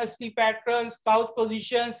angles, MSD patterns, couch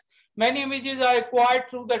positions. Many images are acquired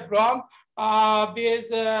through the drum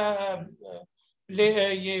based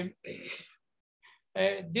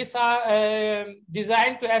these are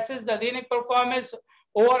designed to assess the linear performance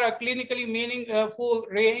over a clinically meaningful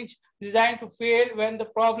range, designed to fail when the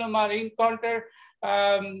problem are encountered.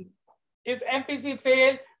 If MPC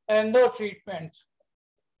fail, no treatment.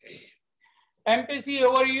 MPC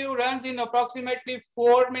overview runs in approximately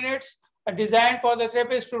 4 minutes, designed for the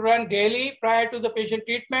therapist to run daily prior to the patient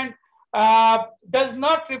treatment. Does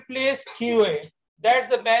not replace QA. That's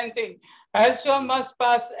the main thing. Halcyon must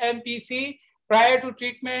pass MPC. prior to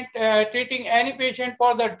treatment, treating any patient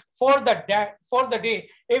for the day.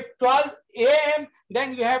 If 12 a.m.,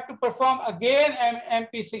 then you have to perform again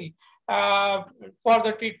MPC for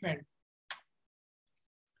the treatment.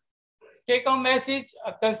 Take-home message: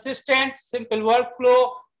 a consistent, simple workflow,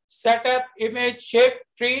 setup, image, shift,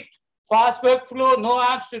 treat, fast workflow, no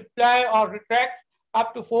arms to apply or retract,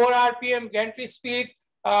 up to 4 RPM, gantry speed,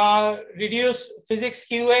 reduce physics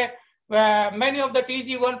QA. Many of the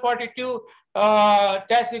TG142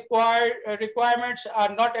 test requirements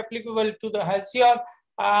are not applicable to the Halcyon.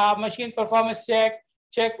 Machine performance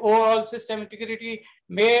check overall system integrity,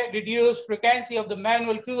 may reduce frequency of the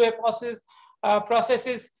manual QA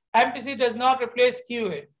processes. MPC does not replace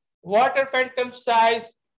QA. Water phantom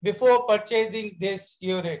size before purchasing this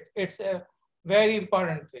unit. It's a very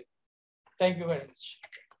important thing. Thank you very much.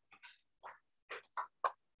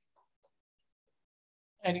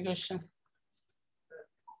 Any question?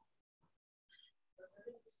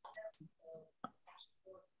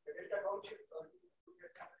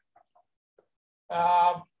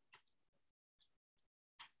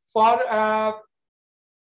 For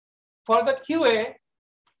the QA,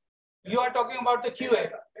 you are talking about the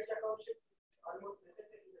QA.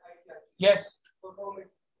 Yes.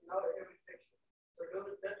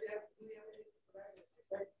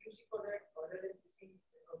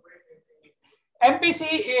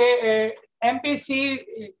 MPC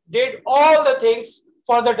did all the things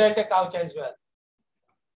for the Delta couch as well.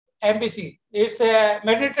 MPC, it's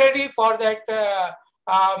mandatory for that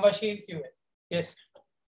machine QA. Yes.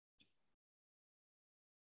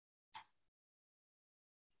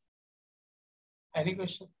 Any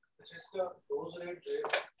question?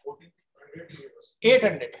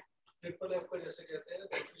 800.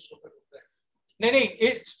 नहीं,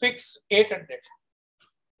 it's fixed 800.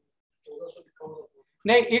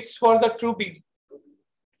 नहीं, it's for the true beam.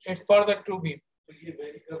 It's for the true beam.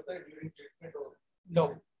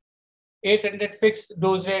 No. 800 fixed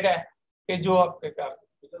dose rate है कि जो आपके काम.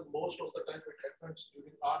 Because most of the time it happens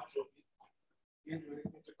during our job. ये जो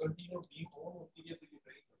continue beam on होती है तो ये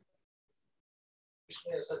very good.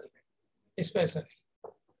 इसमें ऐसा नहीं है. इसमें ऐसा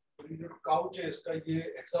नहीं. जो couch है इसका ये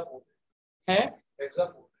example है.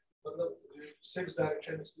 Example मतलब 6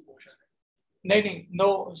 direction इसकी motion है. नहीं, no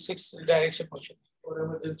 6 direction motion. और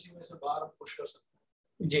emergency में से बाहर हम push कर सकते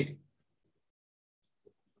हैं. जी.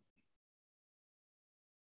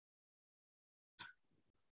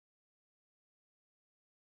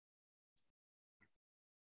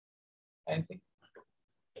 Anything?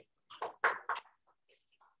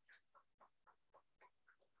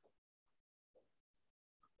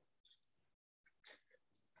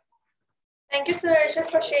 Thank you, Sir Arshad,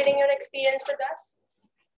 for sharing your experience with us.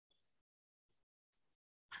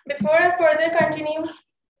 Before I further continue,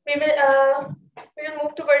 we will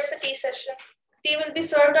move towards the tea session. Tea will be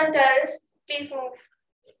served on terrace. Please move.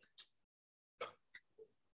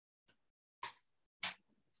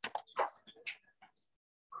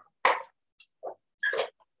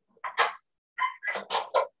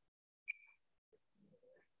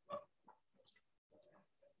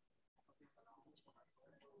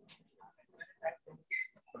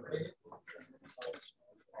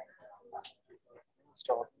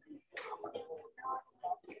 Stop.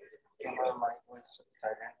 Camera mic was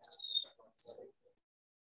silent.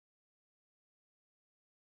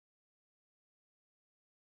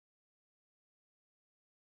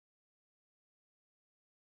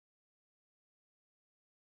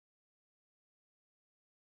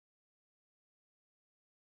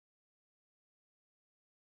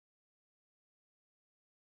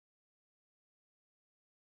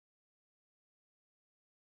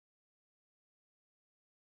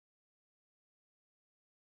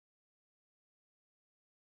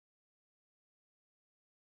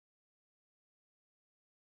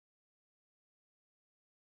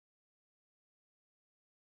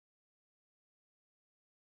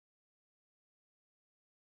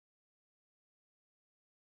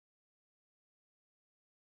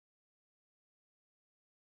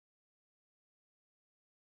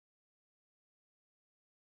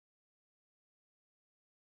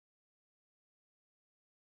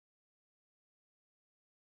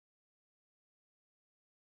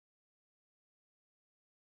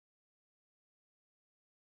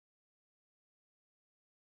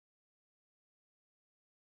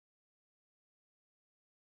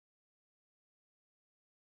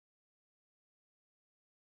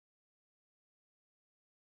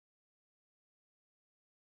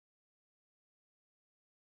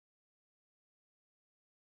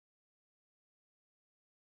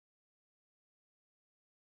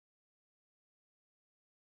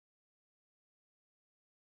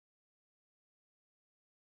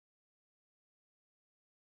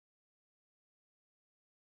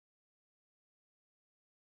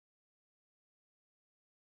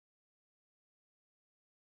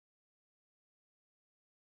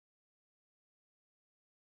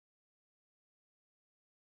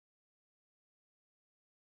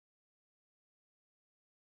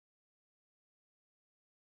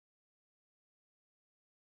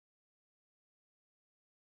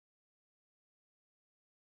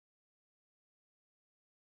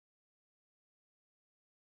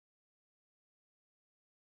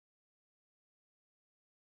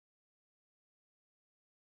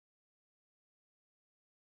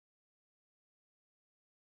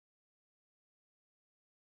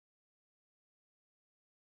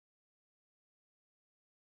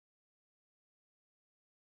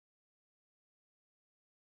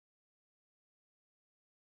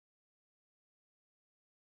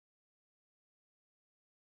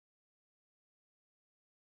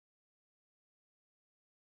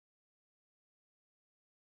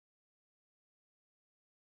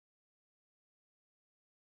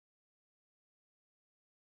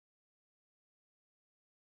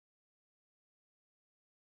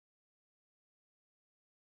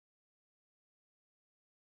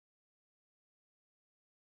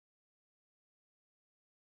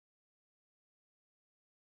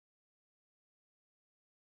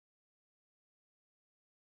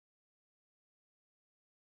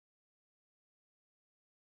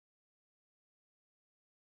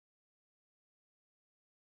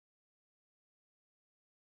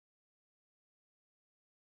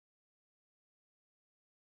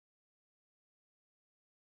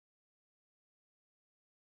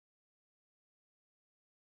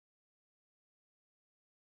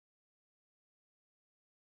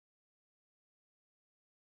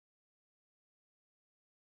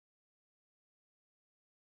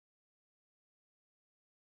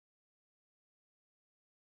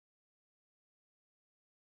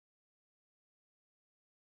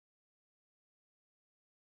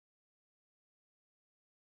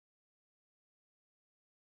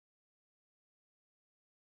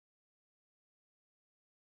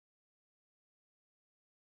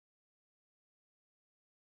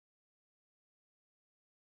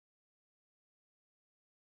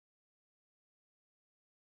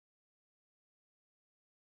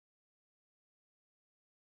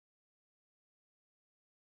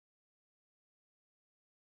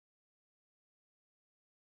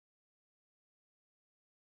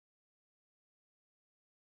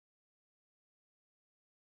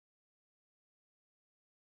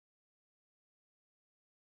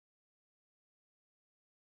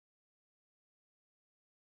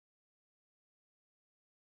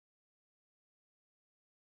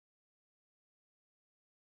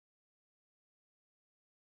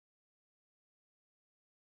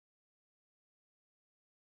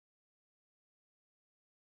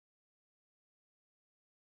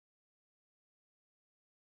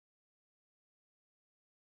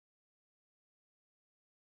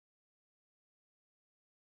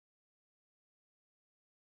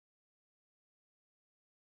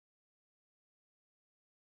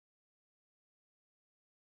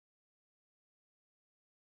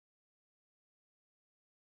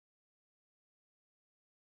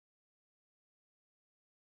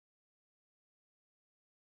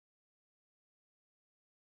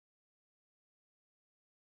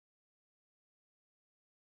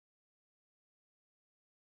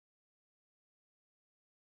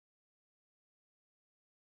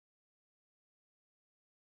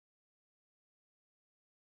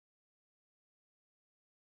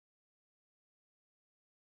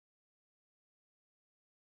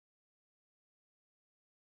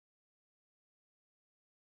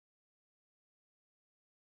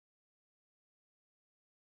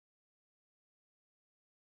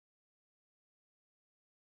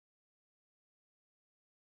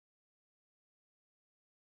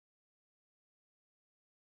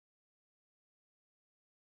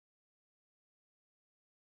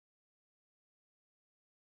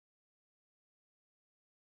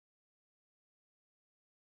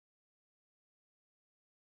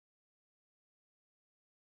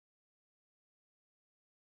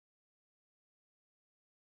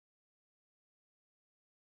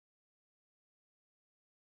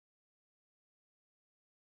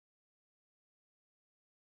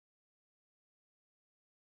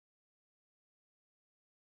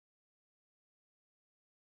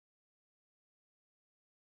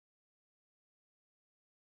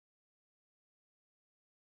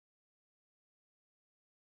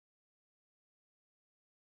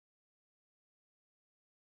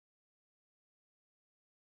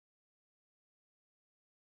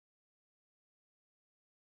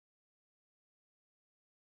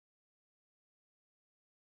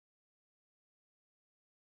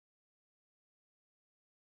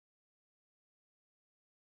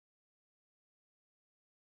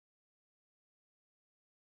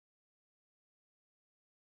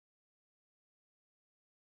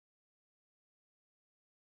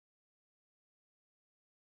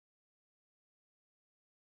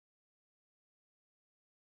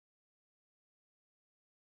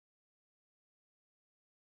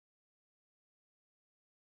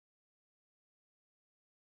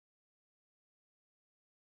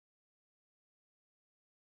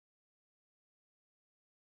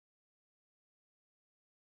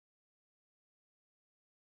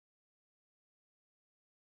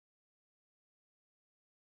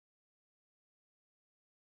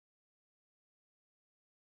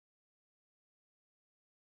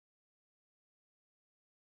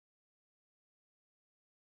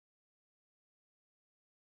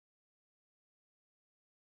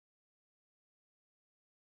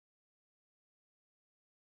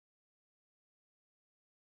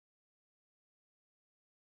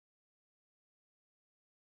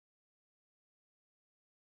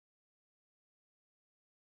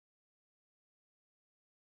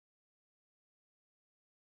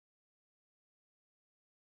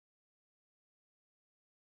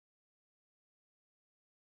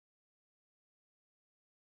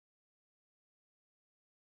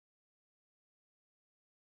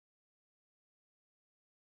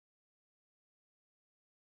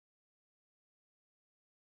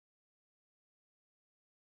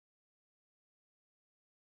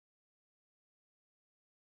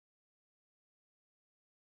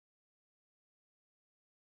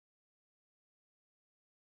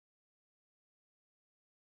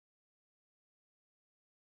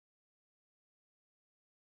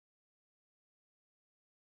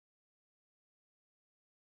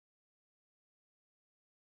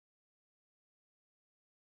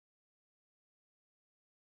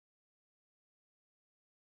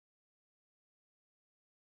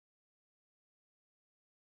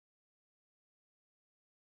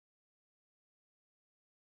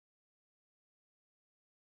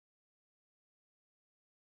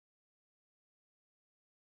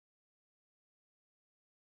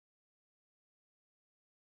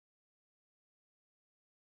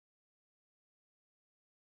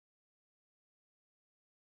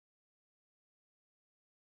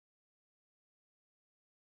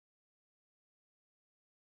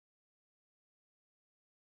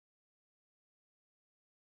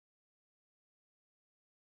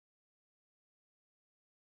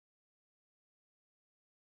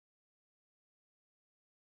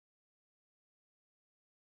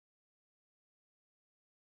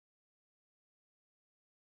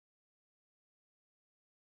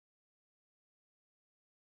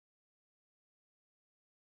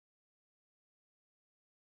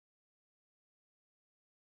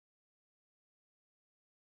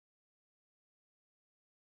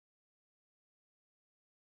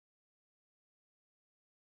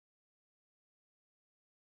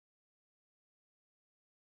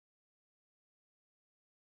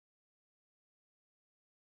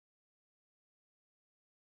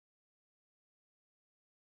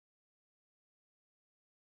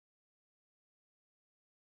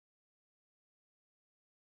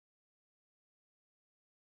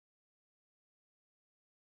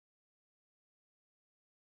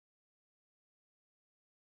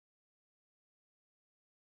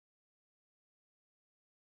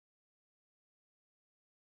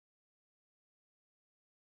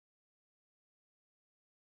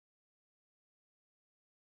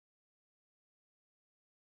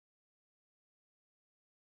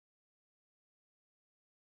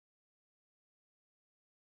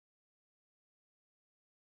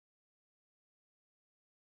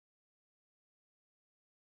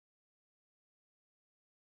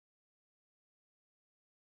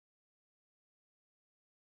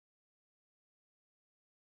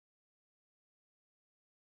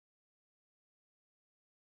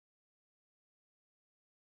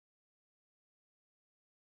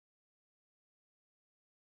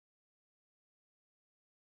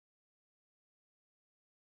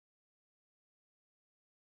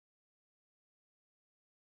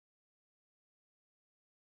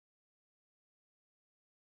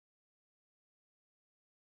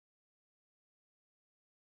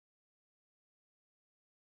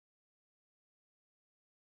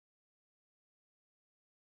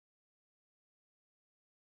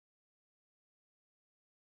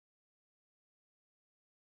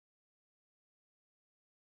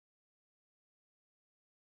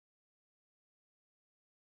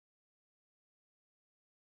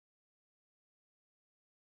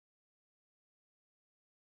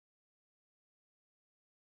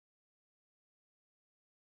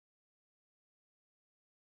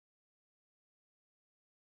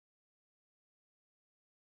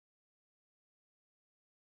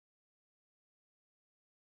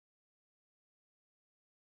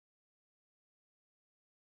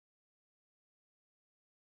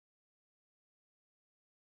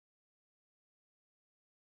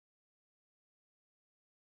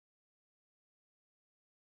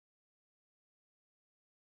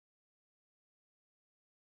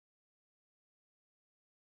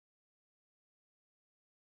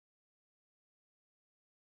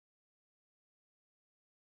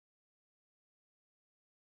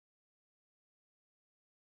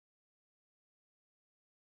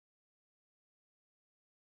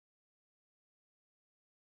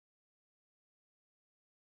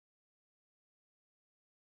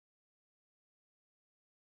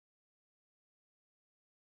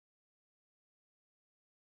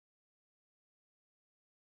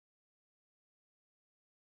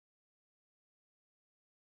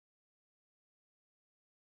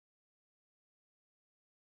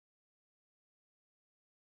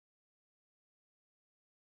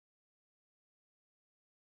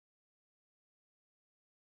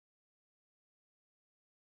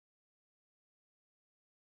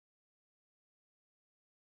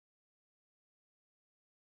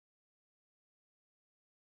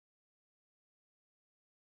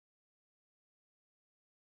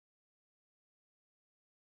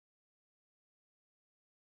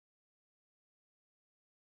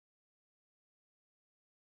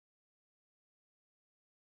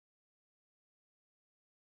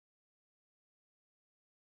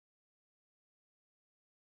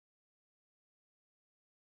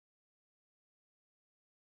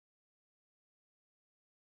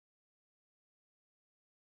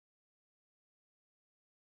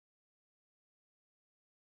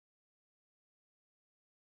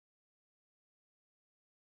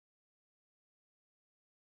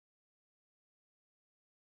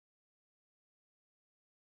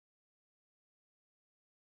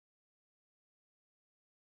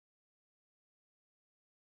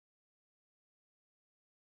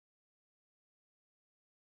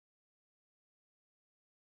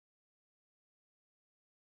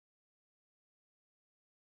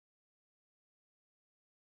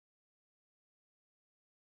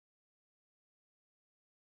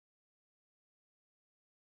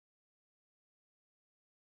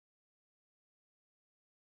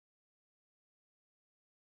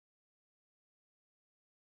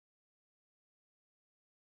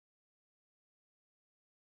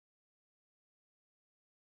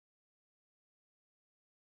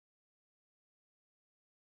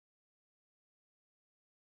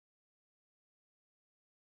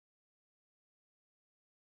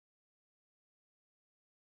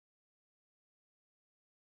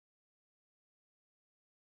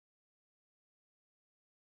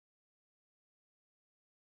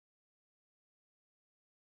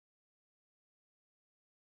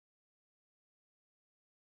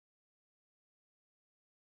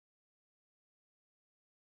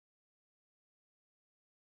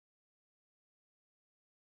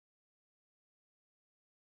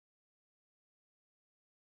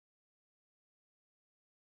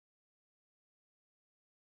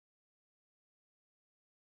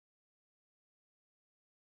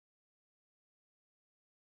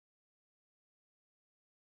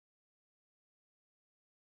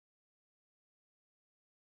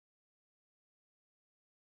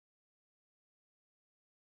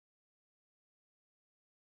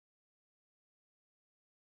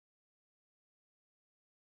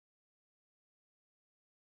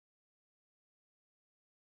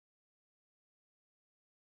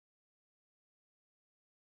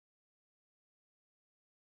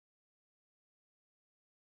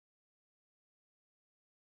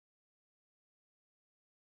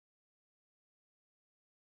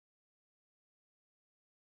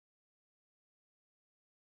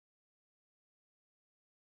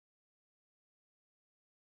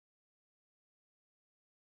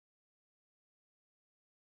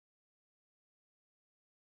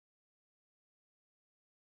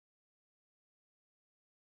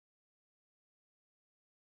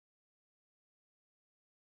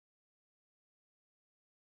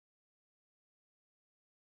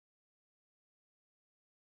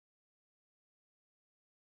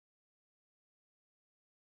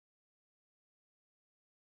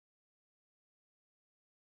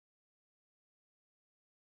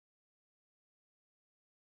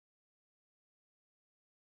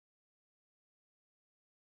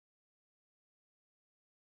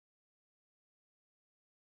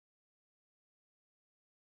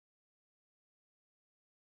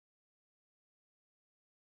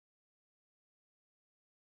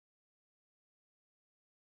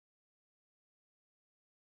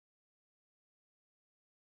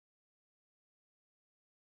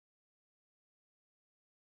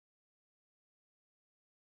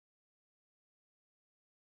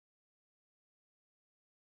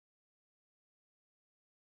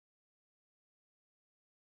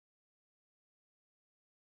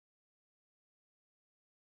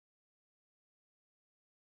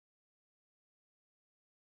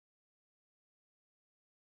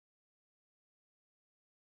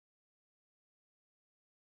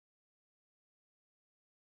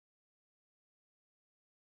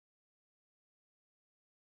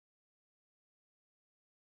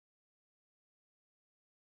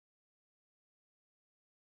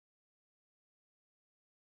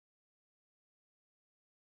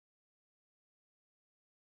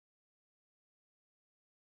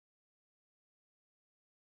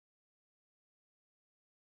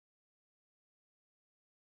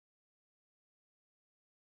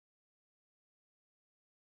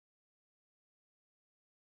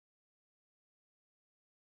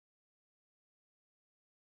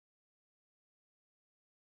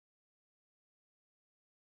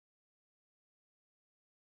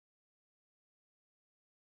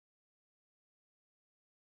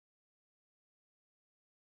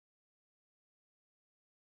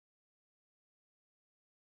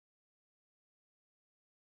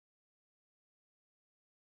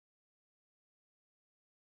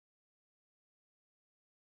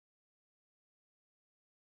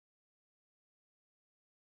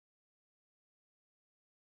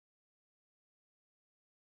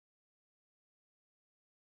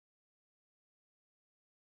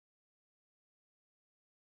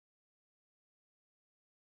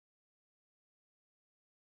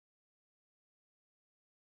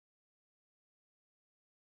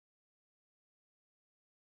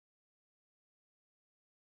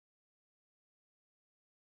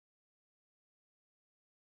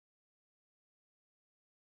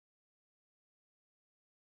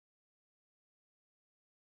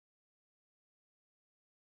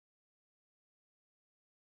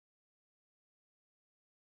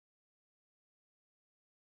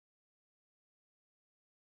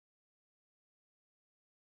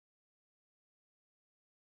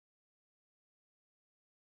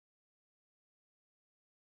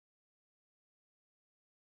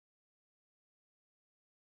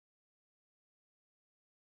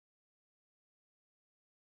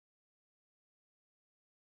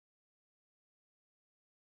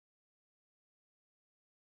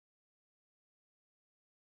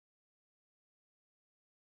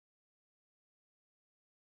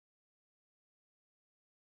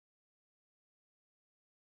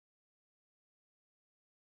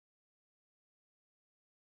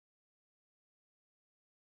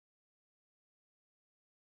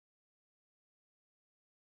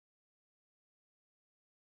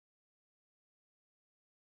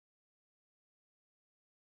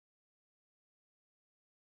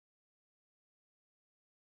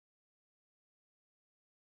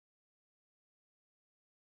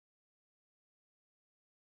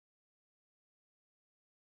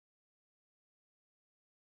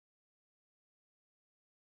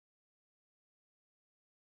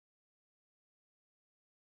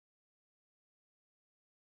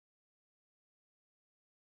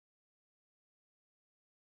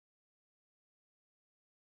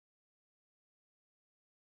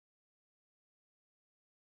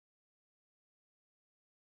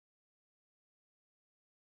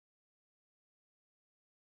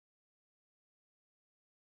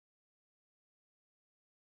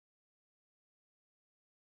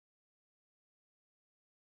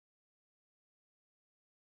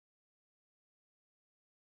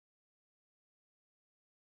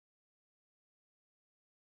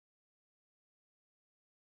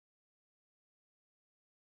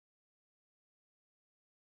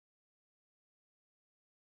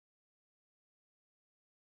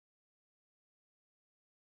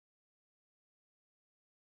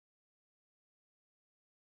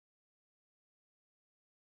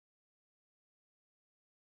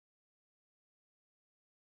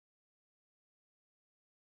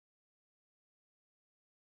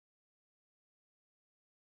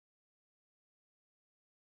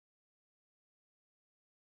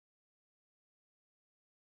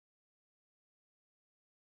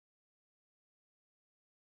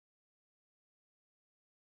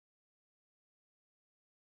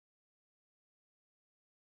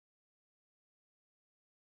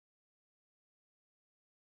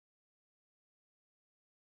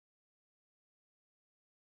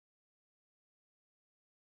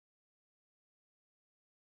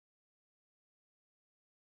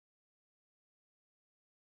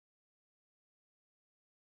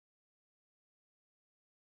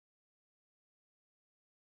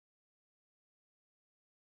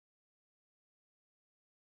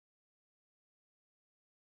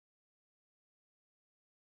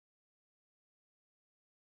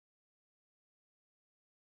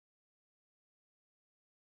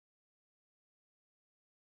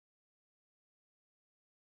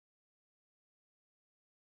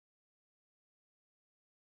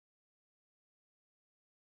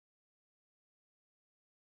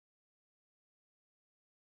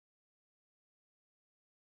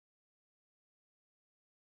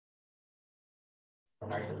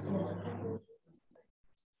 Now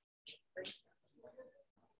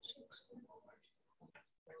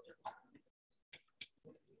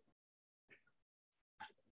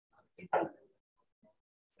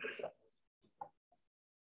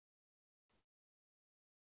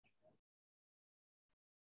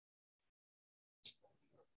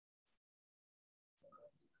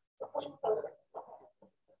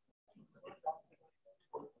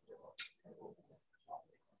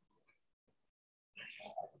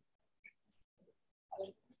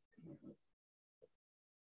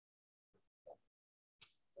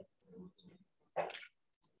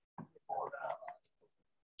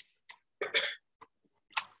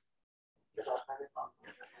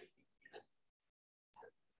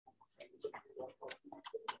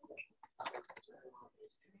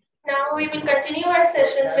we will continue our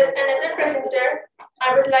session with another presenter.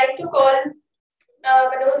 I would like to call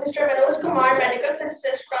Mr. Manoj Kumar, medical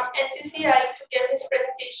physicist from NCCI, to give his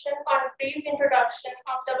presentation on brief introduction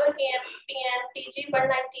of PMP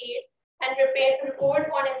TG198 and report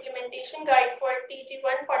on implementation guide for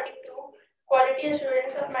TG142, quality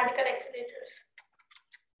assurance of medical accelerators.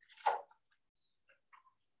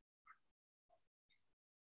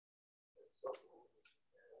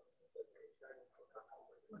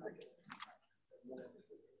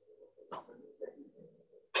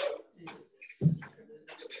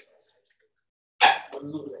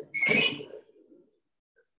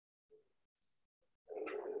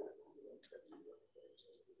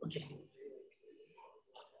 Okay.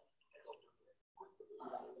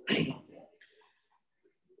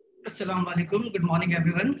 Assalamu alaikum. Good morning,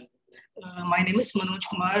 everyone. My name is Manoj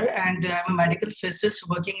Kumar, and I'm a medical physicist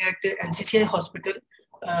working at NCCI Hospital.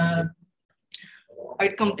 I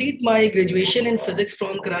complete my graduation in physics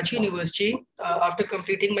from Karachi University. After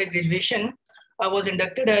completing my graduation, I was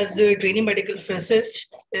inducted as a trainee medical physicist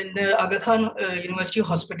in Aga Khan University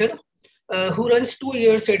Hospital, who runs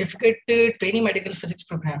 2-year certificate trainee medical physics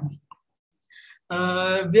program,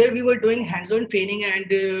 where we were doing hands-on training and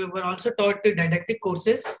were also taught didactic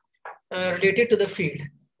courses related to the field.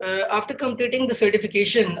 After completing the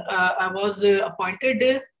certification, I was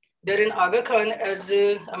appointed there in Aga Khan as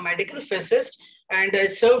a medical physicist, and I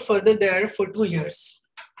served further there for 2 years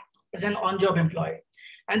as an on-job employee.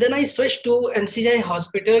 And then I switched to NCCI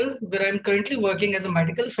Hospital, where I'm currently working as a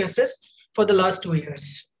medical physicist for the last 2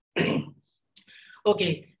 years.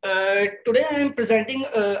 Okay, today I am presenting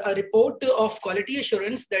a report of quality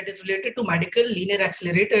assurance that is related to medical linear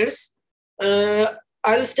accelerators.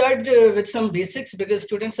 I'll start with some basics because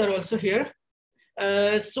students are also here.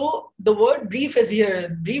 So the word brief is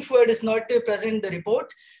here. Brief word is not present in the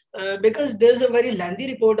report because there's a very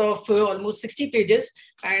lengthy report of almost 60 pages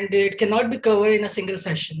and it cannot be covered in a single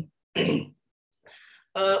session.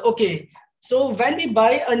 Okay, so when we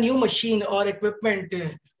buy a new machine or equipment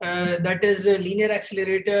that is a linear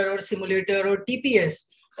accelerator or simulator or TPS,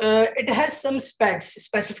 it has some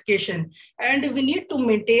specification, and we need to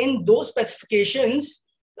maintain those specifications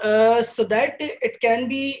so that it can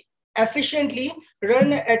be efficiently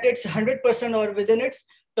run at its 100% or within its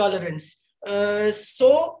tolerance.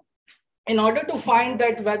 So in order to find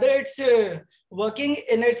that whether it's working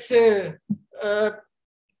in its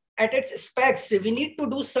at its specs, we need to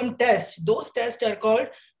do some tests. Those tests are called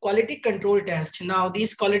quality control tests. Now,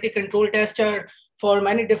 these quality control tests are for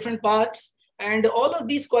many different parts, and all of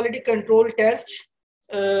these quality control tests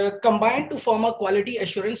combine to form a quality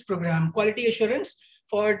assurance program, quality assurance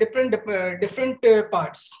for different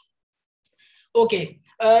parts. Okay,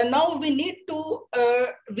 now we need to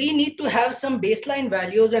have some baseline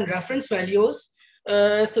values and reference values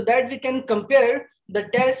so that we can compare the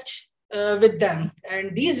test with them.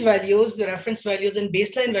 And these values, the reference values and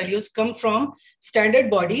baseline values, come from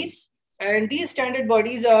standard bodies. And these standard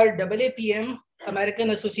bodies are AAPM, American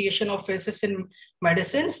Association of Physicists in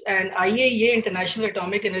Medicines, and IAEA, International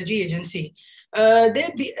Atomic Energy Agency.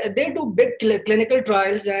 They do big clinical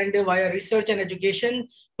trials, and via research and education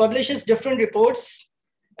publishes different reports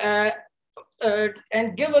and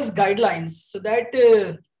give us guidelines so that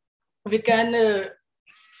we can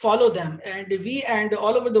follow them. And we and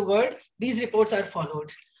all over the world, these reports are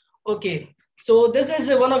followed. Okay, so this is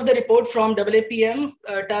one of the report from AAPM,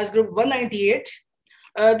 task group 198.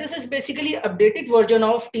 This is basically updated version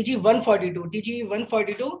of TG142.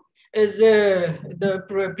 TG142 is the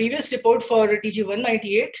previous report for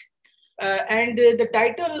TG198. And the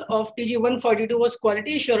title of TG142 was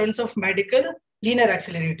Quality Assurance of Medical Linear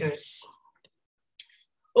Accelerators.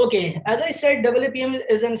 Okay, as I said, AAPM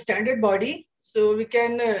is a standard body. So we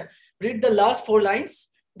can read the last 4 lines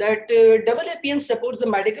that AAPM supports the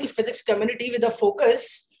medical physics community with a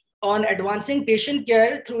focus on advancing patient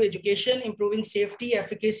care through education, improving safety,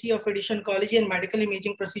 efficacy of radiation oncology and medical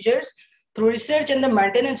imaging procedures through research and the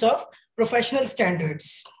maintenance of professional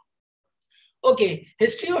standards. Okay,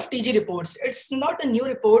 history of TG reports. It's not a new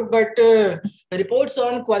report, but reports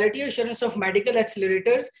on quality assurance of medical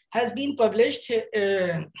accelerators has been published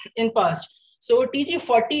in past. So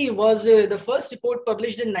TG40 was the first report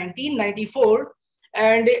published in 1994,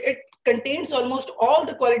 and it contains almost all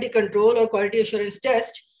the quality control or quality assurance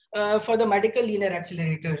tests for the medical linear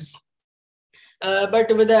accelerators.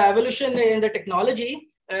 But with the evolution in the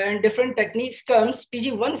technology and different techniques comes,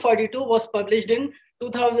 TG142 was published in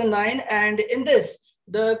 2009, and in this,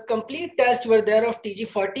 the complete tests were there of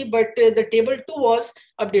TG40, but the table 2 was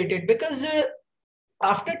updated because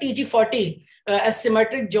after TG40,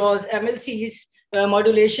 asymmetric jaws, MLCs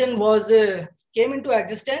modulation was came into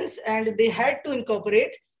existence, and they had to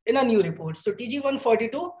incorporate in a new report. So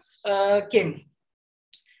TG142 came.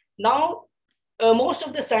 Now, most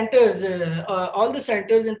of the centers, all the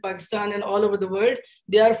centers in Pakistan and all over the world,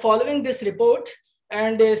 they are following this report,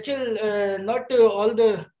 and still not all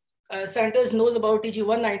the centers knows about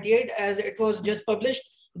TG198 as it was just published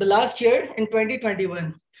the last year in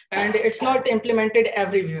 2021, and it's not implemented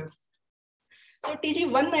everywhere. So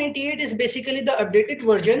TG198 is basically the updated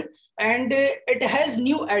version, and it has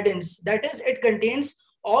new add-ins. That is, it contains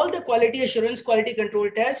all the quality assurance, quality control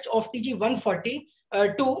test of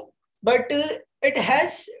TG142, but it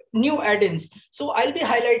has new add-ins. So I'll be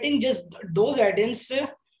highlighting just those add-ins in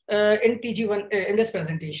TG1 in this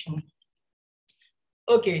presentation.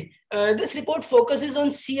 Okay, this report focuses on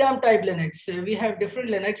CM type Linux. We have different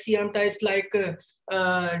Linux CM types like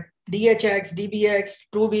DHX, DBX,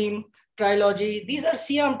 TrueBeam, Trilogy. These are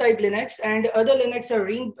CM type Linux, and other Linux are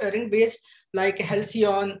ring-based like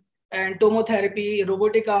Halcyon and tomotherapy,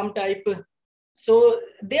 robotic arm type. So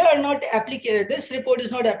they are not applicable. This report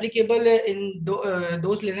is not applicable in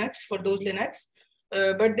those Linux, for those Linux.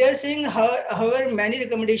 But they're saying, however, many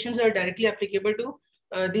recommendations are directly applicable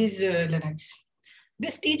to these Linux.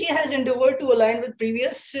 This TG has endeavored to align with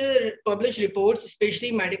previous published reports,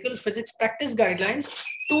 especially medical physics practice guidelines,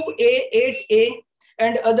 2A, 8A,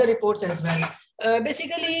 and other reports as well.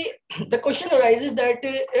 Basically, the question arises that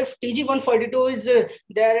if TG142 is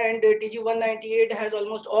there and TG198 has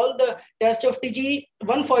almost all the tests of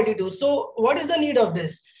TG142, so what is the need of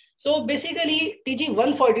this? So basically,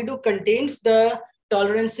 TG142 contains the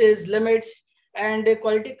tolerances, limits, and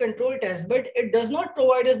quality control tests, but it does not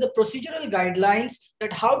provide us the procedural guidelines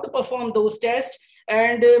that how to perform those tests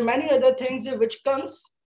and many other things which comes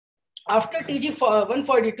after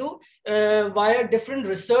TG142 via different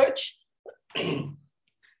research.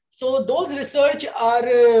 So those research are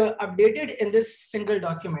updated in this single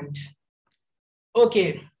document.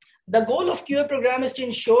 Okay, the goal of QA program is to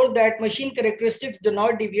ensure that machine characteristics do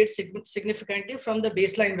not deviate significantly from the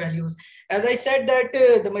baseline values. As I said that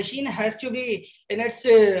the machine has to be in its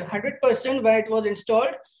 100% when it was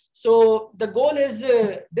installed. So the goal is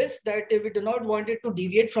this, that we do not want it to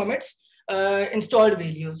deviate from its installed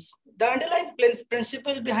values. The underlying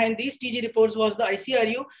principle behind these TG reports was the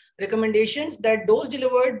ICRU recommendations that dose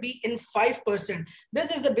delivered be in 5%. This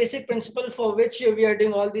is the basic principle for which we are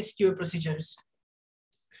doing all these QA procedures.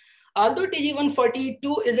 Although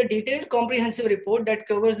TG142 is a detailed comprehensive report that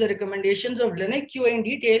covers the recommendations of Linux QA in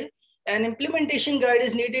detail, an implementation guide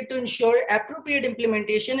is needed to ensure appropriate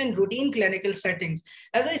implementation in routine clinical settings.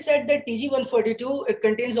 As I said that TG142, it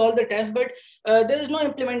contains all the tests, but there is no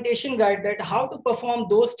implementation guide that how to perform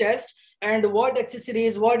those tests and what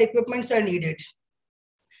accessories, what equipments are needed.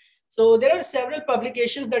 So there are several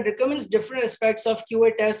publications that recommends different aspects of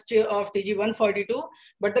QA test of TG142,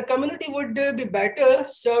 but the community would be better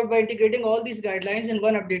served by integrating all these guidelines in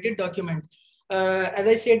one updated document. As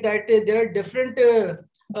I said that there are different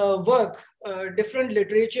work, different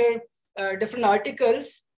literature, different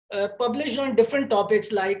articles published on different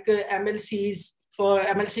topics like MLCs for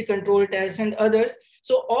MLC control tests and others.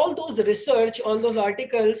 So all those research, all those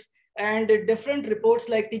articles and different reports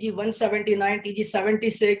like TG179,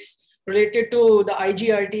 TG76 related to the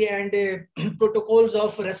IGRT and protocols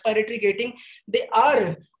of respiratory gating, they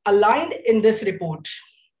are aligned in this report.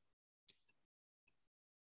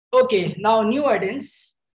 Okay, now new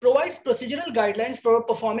add-ins provides procedural guidelines for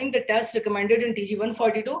performing the tests recommended in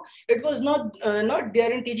TG142. It was not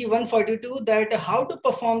there in TG142 that how to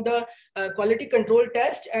perform the quality control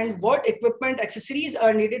test and what equipment accessories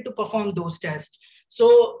are needed to perform those tests.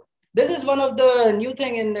 So this is one of the new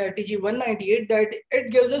thing in TG198 that it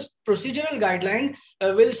gives us procedural guideline.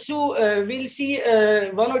 We'll see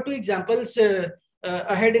one or two examples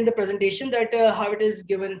ahead in the presentation that how it is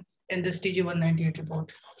given in this TG198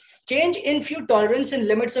 report. Change in few tolerance and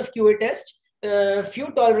limits of QA test. Few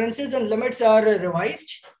tolerances and limits are revised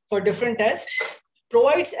for different tests.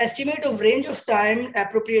 Provides estimate of range of time,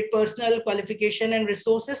 appropriate personnel, qualification, and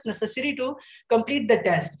resources necessary to complete the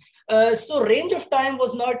test. So range of time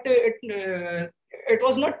was not, it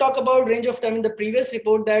was not talk about range of time in the previous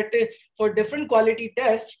report that for different quality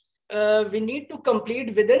tests, we need to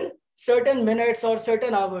complete within certain minutes or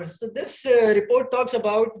certain hours. So this report talks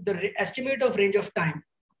about the estimate of range of time.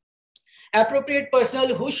 Appropriate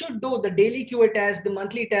personnel who should do the daily QA test, the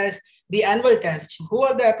monthly test, the annual test. Who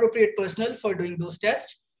are the appropriate personnel for doing those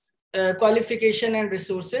tests? Qualification and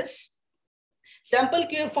resources. Sample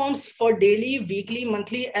QA forms for daily, weekly,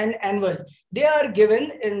 monthly, and annual. They are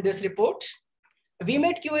given in this report.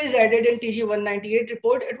 VMAT QA is added in TG 198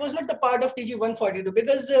 report. It was not the part of TG 142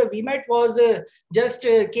 because VMAT was just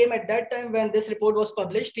came at that time when this report was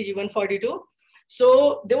published, TG 142.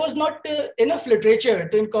 So there was not enough literature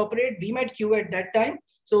to incorporate VMAT QA at that time.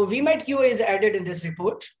 So VMAT QA is added in this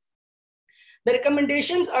report. The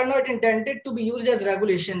recommendations are not intended to be used as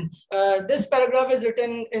regulation. This paragraph is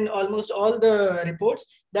written in almost all the reports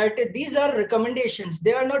that these are recommendations.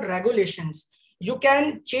 They are not regulations. You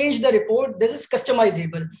can change the report. This is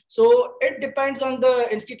customizable. So it depends on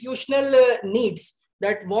the institutional needs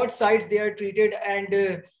that what sites they are treated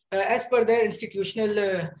and as per their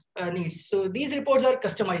institutional needs. So these reports are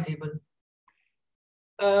customizable.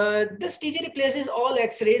 This TG replaces all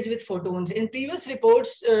X-rays with photons. In previous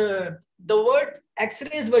reports, the word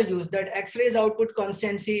X-rays were used, that X-rays output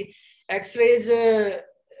constancy, X-rays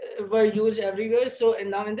were used everywhere. So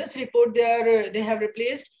and now in this report, they have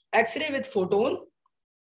replaced X-ray with photon.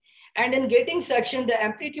 And in gating section, the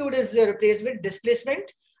amplitude is replaced with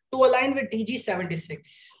displacement to align with DG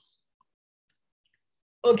 76.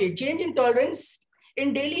 Okay, change in tolerance.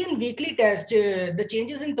 In daily and weekly test, the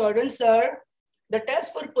changes in tolerance are the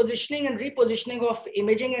test for positioning and repositioning of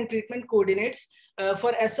imaging and treatment coordinates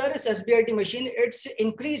for SRS SBRT machine, it's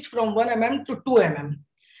increased from 1 mm to 2 mm.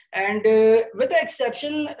 And with the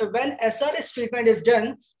exception when SRS treatment is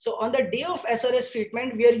done, so on the day of SRS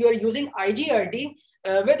treatment where you are using IGRT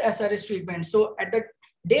with SRS treatment, so at the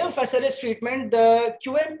day of SRS treatment, the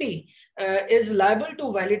QMP is liable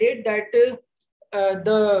to validate that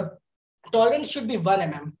the tolerance should be 1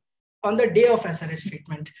 mm on the day of SRS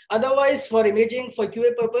treatment. Otherwise, for imaging for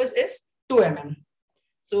QA purpose is 2 mm.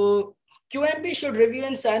 So QMP should review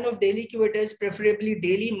and sign off daily QA test, preferably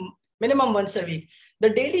daily, minimum once a week. The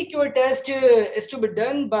daily QA test is to be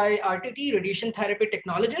done by RTT, radiation therapy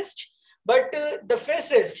technologist, but the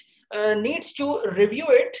physicist needs to review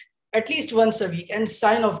it at least once a week and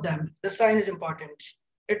sign off them. The sign is important.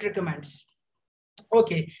 It recommends.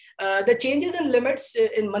 Okay, the changes and limits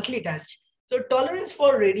in monthly test. So tolerance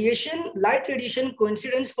for radiation, light radiation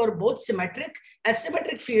coincidence for both symmetric and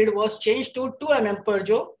asymmetric field was changed to 2 mm per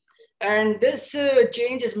Jo. And this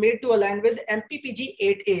change is made to align with MPPG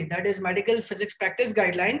 8A, that is Medical Physics Practice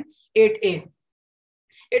Guideline 8A.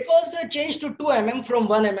 It was changed to 2 mm from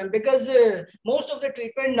 1 mm because most of the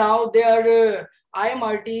treatment now they are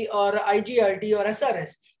IMRT or IGRT or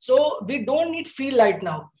SRS. So we don't need field light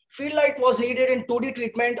now. Field light was needed in 2D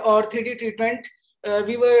treatment or 3D treatment.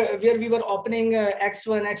 We were opening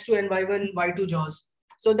X1, X2, and Y1, Y2 jaws.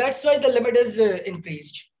 So that's why the limit is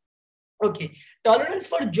increased. Okay, tolerance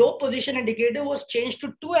for jaw position indicator was changed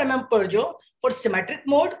to 2 mm per jaw for symmetric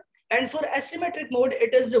mode, and for asymmetric mode,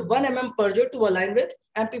 it is 1 mm per jaw to align with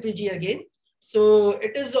MPPG again. So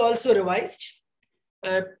it is also revised.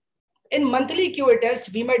 In monthly QA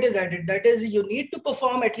test, VMAT is added. That is, you need to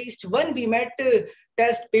perform at least one VMAT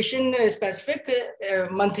test patient specific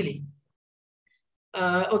monthly.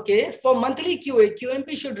 Okay, for monthly QA,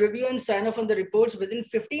 QMP should review and sign off on the reports within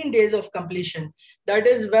 15 days of completion. That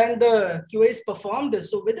is when the QA is performed.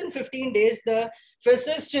 So within 15 days, the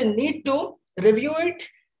physicist need to review it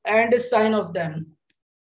and sign off them.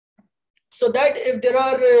 So that if there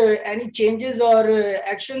are any changes or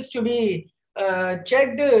actions to be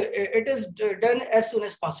checked, it is done as soon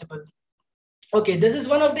as possible. Okay, this is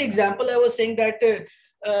one of the example I was saying that the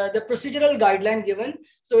procedural guideline given.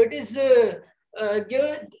 So it is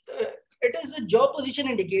it is a jaw position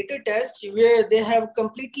indicator test where they have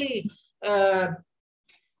completely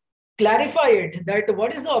clarified that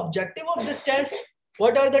what is the objective of this test,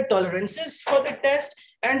 what are the tolerances for the test,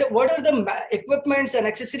 and what are the equipments and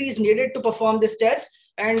accessories needed to perform this test,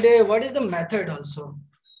 and what is the method also.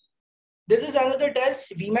 This is another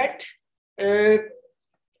test, VMAT.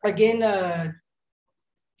 Again,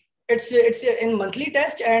 it's in monthly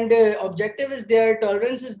test, and objective is there,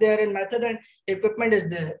 tolerance is there, and method and equipment is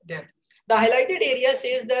there. The highlighted area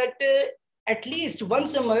says that at least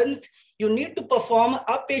once a month you need to perform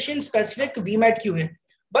a patient-specific VMAT QA.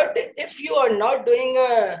 But if you are not doing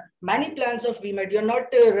many plans of VMAT, you're not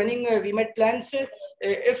running VMAT plans,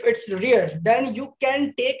 if it's rare, then you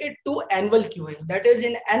can take it to annual QA. That is,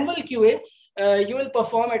 in annual QA, you will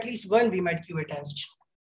perform at least one VMAT QA test.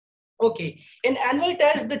 Okay, in annual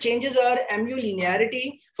test, the changes are MU linearity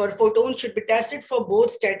for photons should be tested for both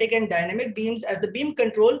static and dynamic beams, as the beam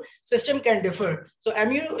control system can differ. So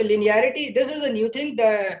MU linearity, this is a new thing.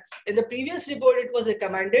 In the previous report, it was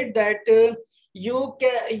recommended that you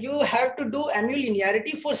have to do MU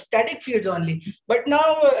linearity for static fields only. But now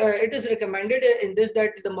it is recommended in this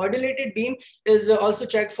that the modulated beam is also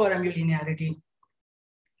checked for MU linearity.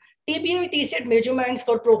 TBA T-set measurements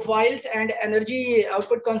for profiles and energy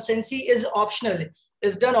output constancy is optional,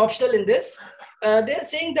 is done optional in this. They're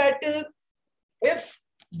saying that if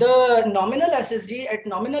the nominal SSD, at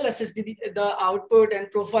nominal SSD, the output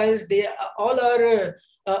and profiles, they all are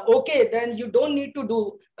okay, then you don't need to do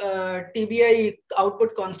TBI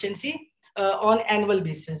output constancy on annual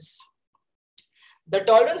basis. The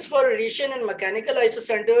tolerance for radiation and mechanical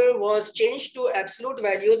isocenter was changed to absolute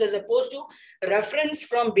values as opposed to reference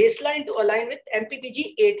from baseline to align with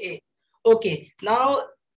MPPG 8A. Okay, now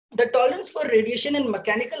the tolerance for radiation and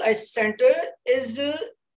mechanical isocenter is,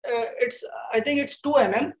 I think it's 2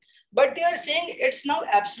 mm, but they are saying it's now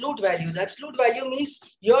absolute values. Absolute value means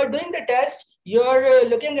you're doing the test, you're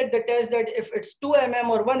looking at the test that if it's 2 mm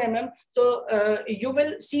or 1 mm, so you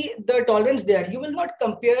will see the tolerance there. You will not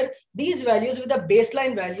compare these values with the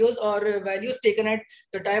baseline values or values taken at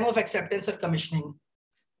the time of acceptance or commissioning.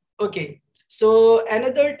 Okay, so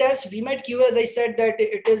another test, VMAT QA, as I said that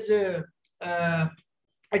it is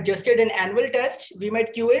adjusted in annual test.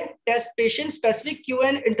 VMAT QA, test patient-specific QA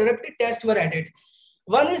and interrupted test were added.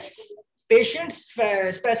 One is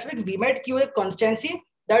patient-specific VMAT QA constancy.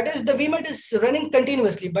 That is, the VMAT is running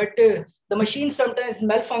continuously, but the machine sometimes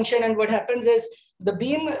malfunction, and what happens is the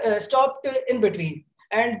beam stopped in between.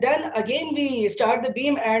 And then again, we start the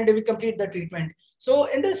beam and we complete the treatment. So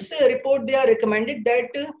in this report, they are recommended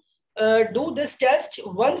that do this test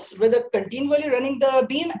once with a continually running the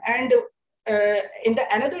beam, and in the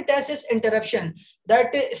another test is interruption,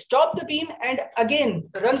 that stop the beam and again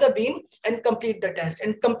run the beam and complete the test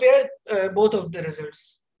and compare both of the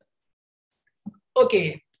results.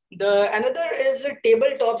 Okay, the another is a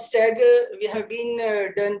tabletop sag. We have been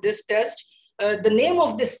done this test. The name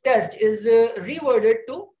of this test is reworded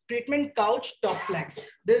to treatment couch top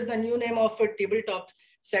flex. This is the new name of a tabletop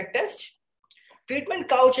sag test. Treatment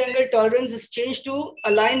couch angle tolerance is changed to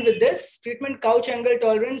align with this. Treatment couch angle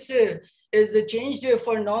tolerance is changed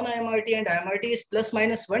for non-IMRT and IMRT is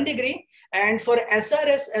 ±1 degree, and for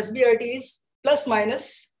SRS, SBRT is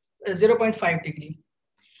 ±0.5 degree.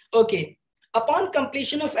 Okay. Upon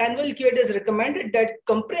completion of annual QA, it is recommended that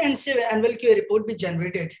comprehensive annual QA report be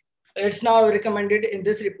generated. It's now recommended in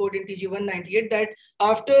this report in TG 198 that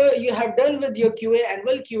after you have done with your QA,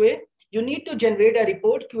 annual QA, you need to generate a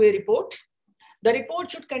report, QA report. The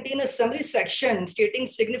report should contain a summary section stating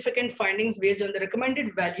significant findings based on the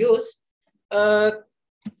recommended values.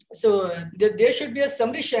 So there should be a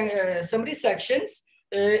summary sections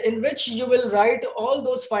in which you will write all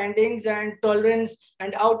those findings and tolerance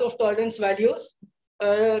and out of tolerance values,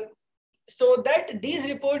 so that these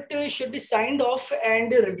reports should be signed off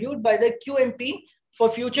and reviewed by the QMP for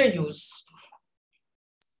future use.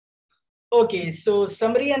 Okay, so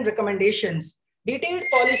summary and recommendations. Detailed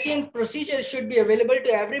policy and procedures should be available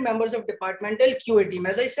to every members of departmental QA team.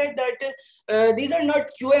 As I said that these are not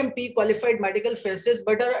QMP qualified medical physicists,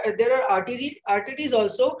 but there are RTTs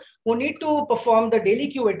also who need to perform the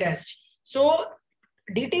daily QA test. So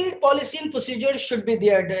detailed policy and procedures should be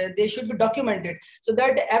there. They should be documented so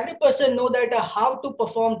that every person know that how to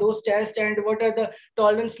perform those tests and what are the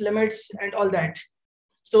tolerance limits and all that.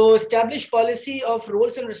 So establish policy of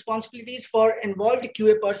roles and responsibilities for involved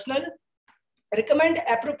QA personnel. Recommend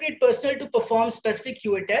appropriate personnel to perform specific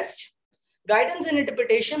QA tests. Guidance and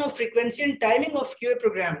interpretation of frequency and timing of QA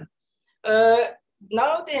program.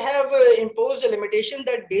 Now they have imposed a limitation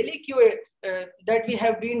that daily QA that we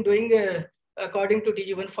have been doing according to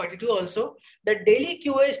DG 142 also, that daily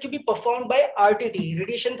QA is to be performed by RTT,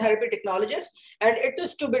 radiation therapy technologists, and it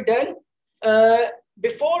is to be done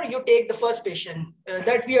before you take the first patient,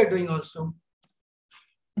 that we are doing also.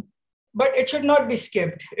 But it should not be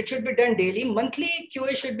skipped. It should be done daily. Monthly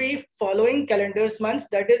QA should be following calendars months.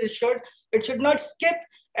 That is, it should not skip,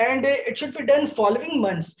 and it should be done following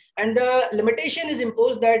months. And the limitation is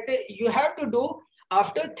imposed that you have to do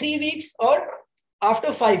after 3 weeks or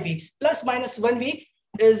after 5 weeks. Plus minus 1 week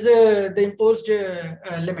is the imposed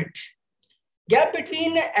limit. Gap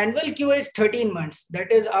between annual QA is 13 months.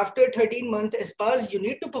 That is, after 13 months is passed, you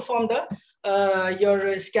need to perform the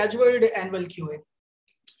your scheduled annual QA.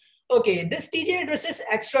 Okay, this TG addresses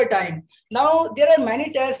extra time. Now, there are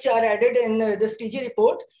many tests are added in this TG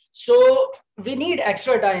report. So we need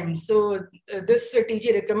extra time. So this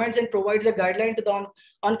TG recommends and provides a guideline to the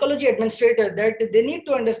oncology administrator that they need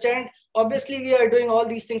to understand, obviously we are doing all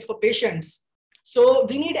these things for patients. So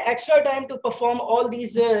we need extra time to perform all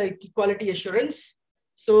these quality assurance.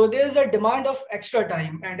 So there is a demand of extra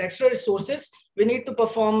time and extra resources. We need to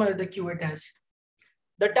perform the QA test.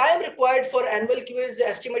 The time required for annual QA is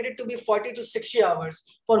estimated to be 40 to 60 hours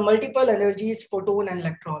for multiple energies, photon and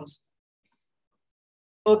electrons.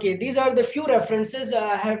 Okay, these are the few references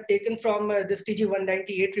I have taken from this TG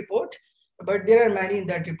 198 report, but there are many in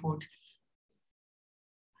that report.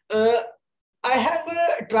 I have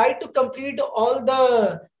tried to complete all the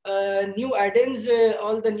new add-ins,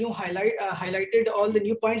 all the new highlighted all the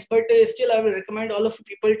new points, but still I will recommend all of you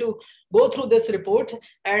people to go through this report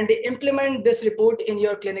and implement this report in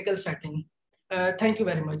your clinical setting. Thank you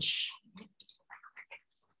very much.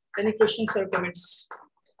 Any questions or comments?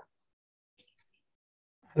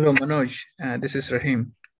 Hello, Manoj. This is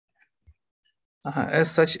Rahim.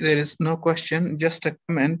 As such, there is no question, just a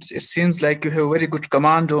comment. It seems like you have very good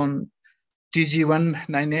command on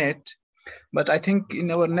TG198, but I think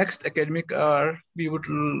in our next academic hour, we would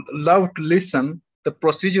love to listen the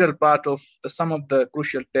procedural part of some of the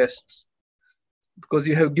crucial tests, because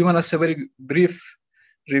you have given us a very brief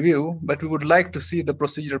review, but we would like to see the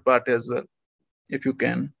procedural part as well, if you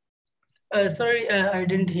can. Sorry, I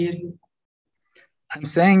didn't hear you. I'm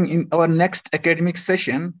saying in our next academic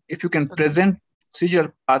session, if you can present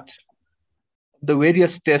procedural part, the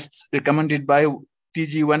various tests recommended by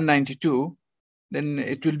TG192, then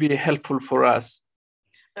it will be helpful for us.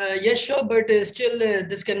 Yes, sure, but still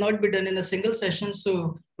this cannot be done in a single session.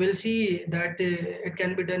 So we'll see that it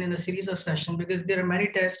can be done in a series of sessions because there are many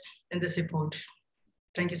tests in this report.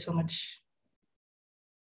 Thank you so much.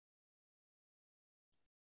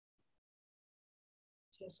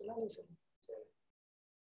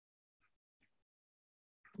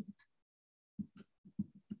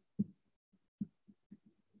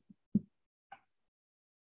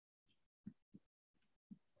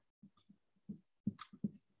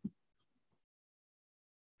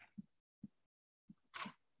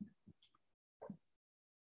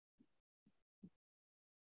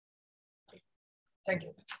 Thank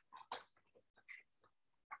you.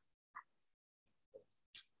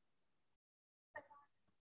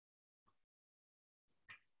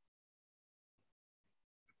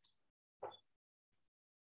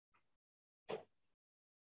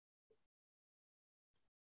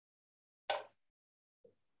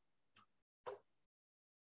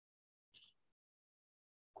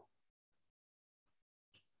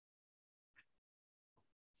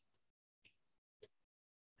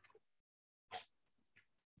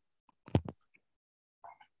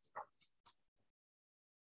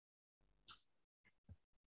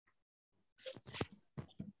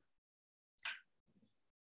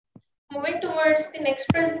 Moving towards the next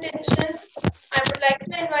presentation, I would like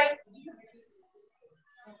to invite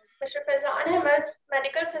Mr. Fayzan Ahmed,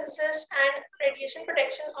 Medical Physicist and Radiation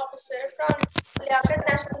Protection Officer from Liaquat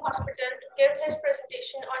National Hospital, to give his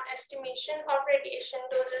presentation on estimation of radiation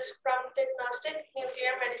doses from diagnostic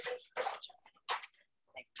nuclear medicine procedure.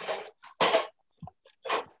 Thank you.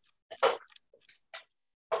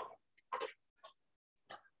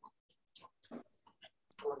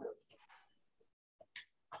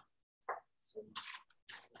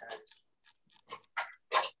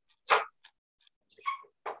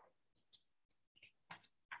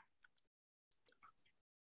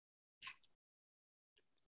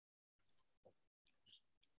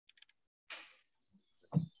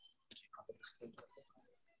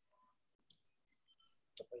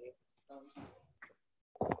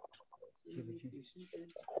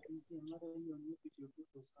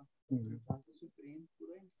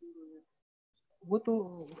 वो तो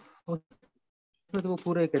उसमें तो वो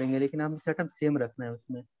पूरा ही करेंगे, लेकिन हम setup same रखना है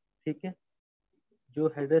उसमें, ठीक है। जो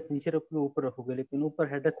हेडरेस नीचे रखोगे ऊपर रखोगे, लेकिन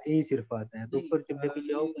ऊपर हेडरेस ए सिर्फ आता है, तो ऊपर जब लेके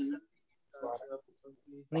जाओगे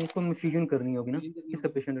नहीं, इसको फ्यूजन करनी होगी ना। इसका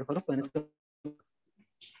पेशेंट रखो तो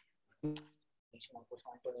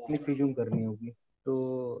फ्यूजन करनी होगी, तो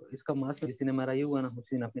इसका मास्क जिस दिन हमारा ये हुआ ना,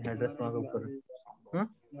 उसी दिन अपने हेडरेस वहाँ के ऊपर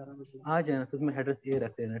आ जाए ना, तो उसमें हेडरेस ए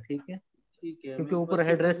रख देना, ठीक है। क्योंकि ऊपर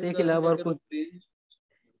हेडरेस ए के अलावा और कोई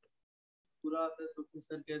पूरा आता है, तो फिर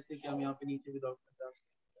सर कहते हैं कि हम यहाँ पे नीचे भी डॉक्टर जा सकते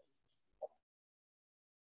हैं।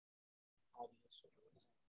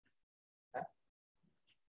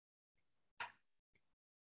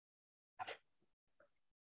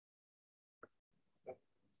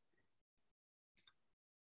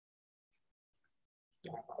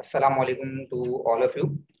 Assalamu alaikum to all of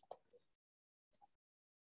you.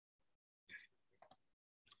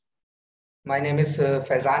 My name is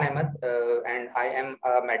Fayzan Ahmed, and I am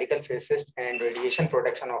a medical physicist and radiation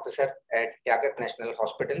protection officer at Yagat National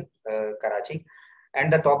Hospital, Karachi.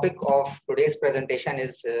 And the topic of today's presentation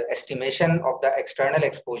is estimation of the external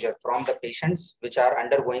exposure from the patients which are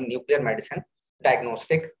undergoing nuclear medicine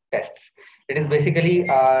diagnostic tests. It is basically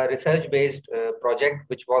a research-based project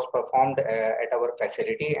which was performed at our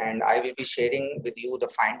facility, and I will be sharing with you the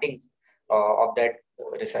findings of that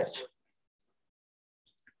research.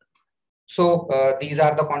 So these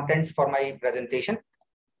are the contents for my presentation.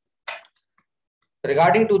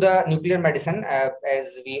 Regarding to the nuclear medicine,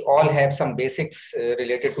 as we all have some basics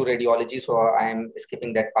related to radiology, so I am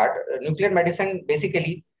skipping that part. Nuclear medicine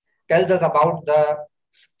basically tells us about the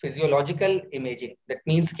physiological imaging. That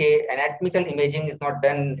means that anatomical imaging is not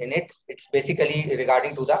done in it. It's basically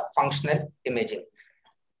regarding to the functional imaging.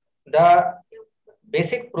 The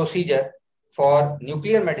basic procedure for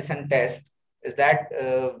nuclear medicine test is that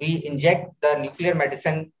we inject the nuclear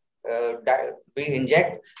medicine.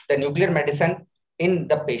 In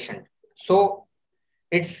the patient. So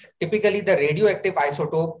it's typically the radioactive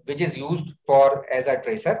isotope which is used for as a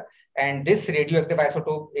tracer, and this radioactive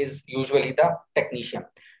isotope is usually the technetium.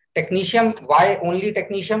 Technetium, why only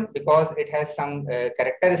technetium? Because it has some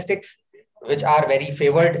characteristics which are very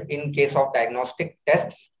favored in case of diagnostic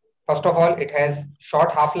tests. First of all, it has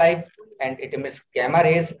short half-life and it emits gamma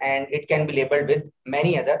rays, and it can be labeled with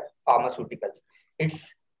many other pharmaceuticals.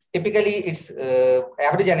 Typically, its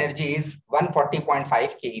average energy is 140.5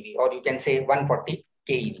 keV, or you can say 140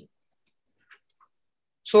 keV.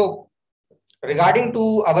 So, regarding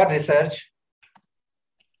to our research,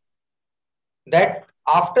 that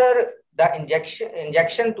after the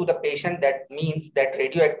injection to the patient, that means that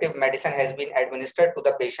radioactive medicine has been administered to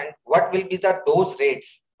the patient, what will be the dose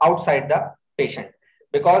rates outside the patient?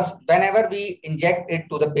 Because whenever we inject it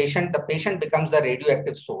to the patient becomes the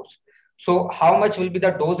radioactive source. So how much will be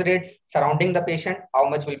the dose rates surrounding the patient? How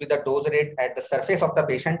much will be the dose rate at the surface of the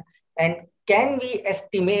patient? And can we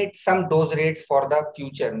estimate some dose rates for the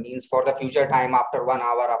future, means for the future time after 1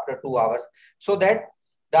 hour, after 2 hours, so that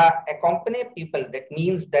the accompanied people, that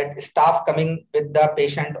means that staff coming with the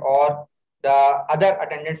patient or the other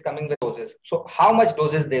attendants coming with doses. So how much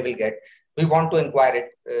doses they will get? We want to inquire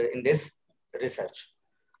it in this research.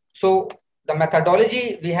 So the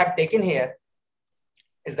methodology we have taken here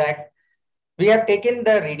is that we have taken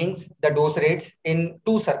the readings, the dose rates in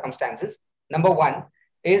two circumstances. Number one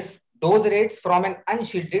is dose rates from an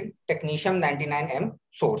unshielded technetium-99m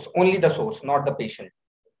source, only the source, not the patient.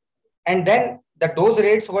 And then the dose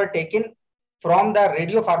rates were taken from the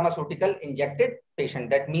radiopharmaceutical injected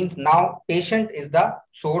patient. That means now patient is the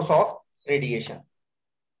source of radiation.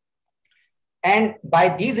 And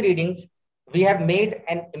by these readings, we have made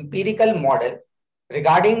an empirical model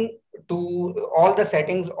regarding to all the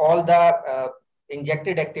settings, all the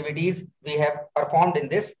injected activities we have performed in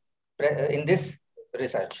this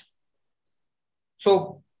research.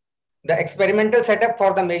 So the experimental setup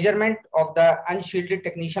for the measurement of the unshielded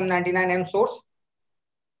technetium-99m source,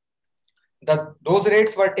 those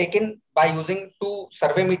rates were taken by using two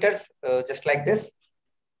survey meters, just like this.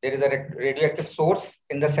 There is a radioactive source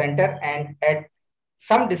in the center, and at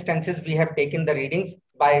some distances we have taken the readings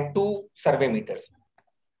by two survey meters.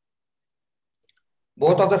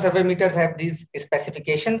 Both of the survey meters have these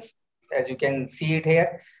specifications, as you can see it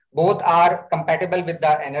here. Both are compatible with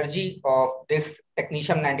the energy of this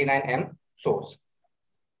technetium-99m source.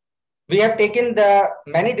 We have taken the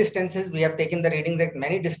many distances, we have taken the readings at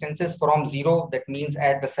many distances from zero, that means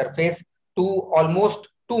at the surface, to almost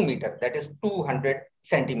 2 meters, that is 200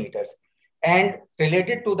 centimeters. And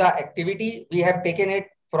related to the activity, we have taken it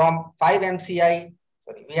from 5 MCI,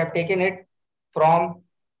 we have taken it from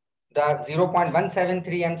the 0.173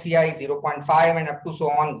 MCI, 0.5 and up to so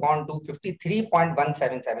on, gone to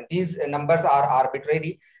 53.177. These numbers are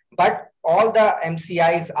arbitrary, but all the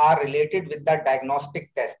MCIs are related with the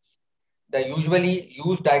diagnostic tests. The usually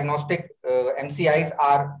used diagnostic MCIs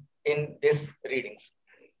are in these readings.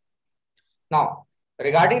 Now,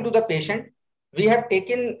 regarding to the patient, we have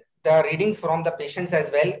taken the readings from the patients as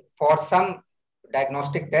well for some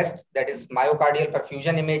diagnostic tests, that is myocardial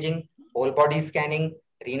perfusion imaging, whole body scanning,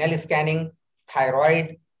 renal scanning,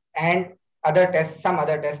 thyroid, and other tests, some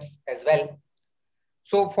other tests as well.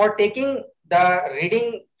 So for taking the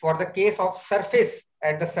reading for the case of surface,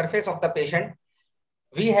 at the surface of the patient,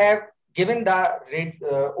 we have given the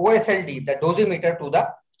OSLD, the dosimeter, to the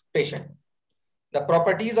patient. The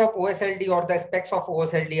properties of OSLD or the specs of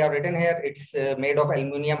OSLD are written here. It's made of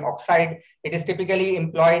aluminum oxide. It is typically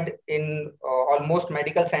employed in almost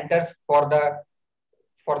medical centers for the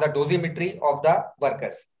dosimetry of the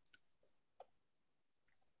workers.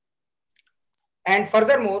 And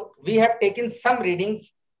furthermore, we have taken some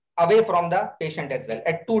readings away from the patient as well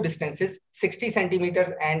at two distances, 60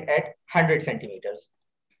 centimeters and at 100 centimeters.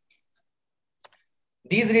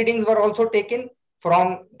 These readings were also taken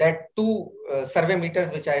from that two survey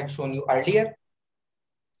meters which I have shown you earlier.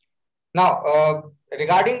 Now,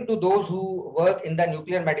 regarding to those who work in the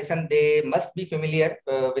nuclear medicine, they must be familiar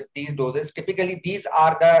with these doses. Typically, these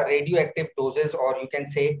are the radioactive doses, or you can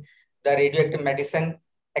say the radioactive medicine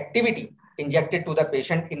activity injected to the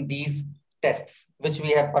patient in these tests, which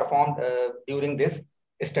we have performed during this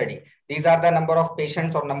study. These are the number of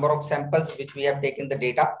patients or number of samples which we have taken the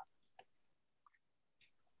data.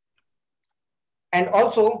 And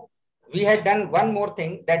also, we had done one more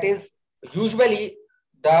thing, that is usually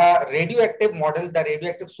the radioactive model, the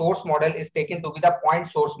radioactive source model is taken to be the point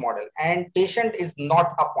source model, and patient is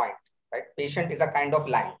not a point, right? Patient is a kind of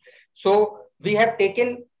line. So we have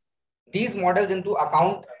taken these models into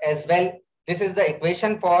account as well. This is the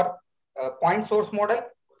equation for point source model,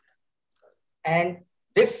 and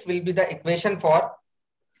this will be the equation for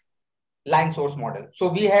line source model. So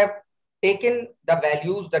we have taken the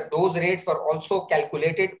values, the dose rates were also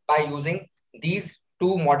calculated by using these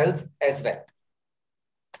two models as well.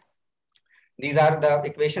 These are the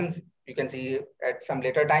equations you can see at some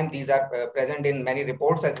later time. These are present in many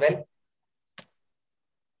reports as well.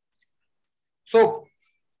 So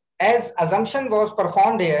as assumption was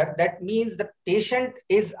performed here, that means the patient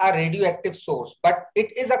is a radioactive source, but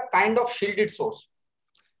it is a kind of shielded source.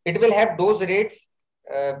 It will have dose rates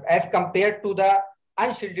as compared to the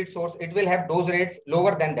unshielded source, it will have dose rates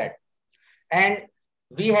lower than that. And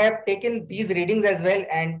we have taken these readings as well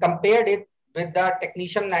and compared it with the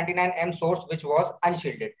technetium-99m source, which was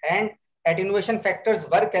unshielded, and attenuation factors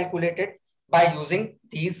were calculated by using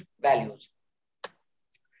these values.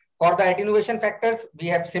 For the attenuation factors, we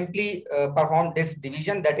have simply performed this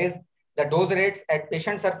division, that is the dose rates at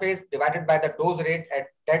patient surface divided by the dose rate at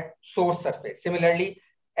that source surface. Similarly,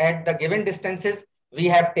 at the given distances, we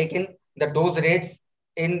have taken the dose rates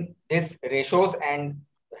in these ratios, and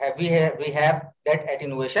we have that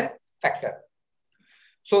attenuation factor.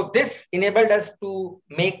 So this enabled us to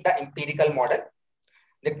make the empirical model.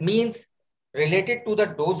 That means related to the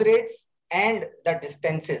dose rates and the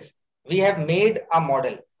distances, we have made a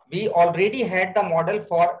model. We already had the model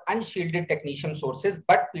for unshielded technetium sources,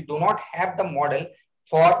 but we do not have the model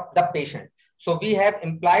for the patient. So we have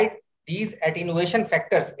implied these attenuation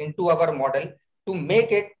factors into our model to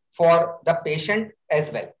make it for the patient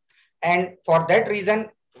as well. And for that reason,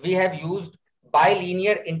 we have used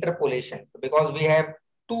bilinear interpolation, because we have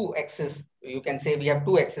two axes. You can say we have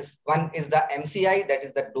two axes. One is the MCI, that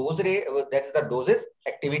is the dose rate, that is the doses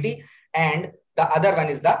activity, and the other one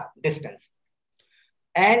is the distance.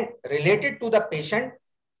 And related to the patient,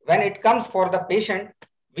 when it comes for the patient,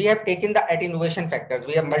 we have taken the attenuation factors.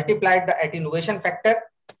 We have multiplied the attenuation factor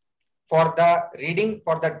for the reading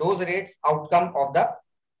for the dose rates outcome of the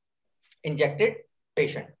injected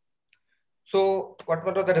patient. So what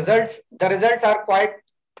were the results? The results are quite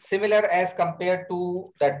similar as compared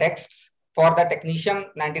to the texts for the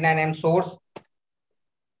technetium-99m source.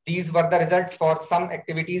 These were the results for some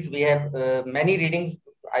activities. We have many readings.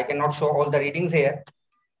 I cannot show all the readings here.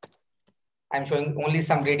 I'm showing only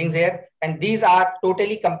some readings here. And these are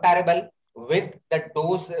totally comparable with the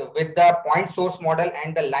dose, with the point source model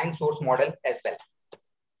and the line source model as well.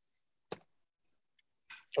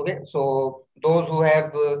 Okay, so those who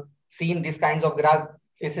have seen these kinds of graphs,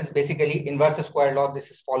 this is basically inverse square law. This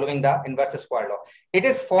is following the inverse square law. It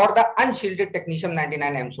is for the unshielded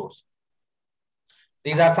technetium-99m source.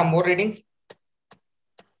 These are some more readings.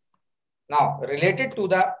 Now, related to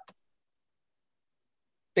the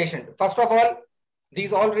patient. First of all,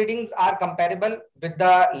 these all readings are comparable with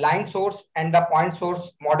the line source and the point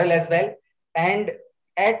source model as well. And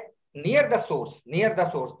at near the source,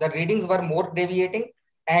 the readings were more deviating.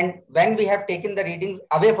 And when we have taken the readings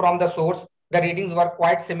away from the source, the readings were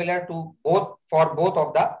quite similar to both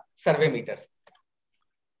of the survey meters.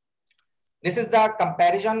 This is the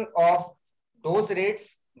comparison of dose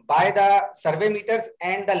rates by the survey meters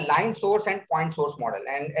and the line source and point source model.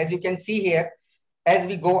 And as you can see here, as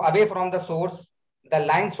we go away from the source, the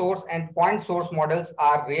line source and point source models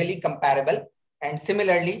are really comparable. And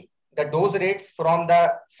similarly, the dose rates from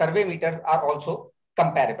the survey meters are also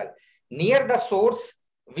comparable. Near the source,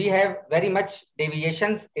 we have very much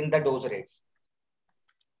deviations in the dose rates.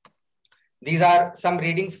 These are some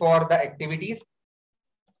readings for the activities.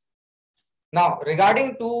 Now,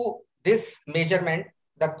 regarding to this measurement,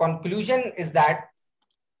 the conclusion is that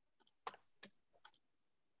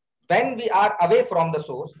when we are away from the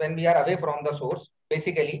source,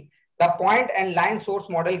 basically the point and line source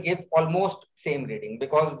model give almost same reading,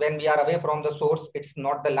 because when we are away from the source, it's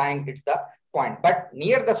not the line, it's the point. But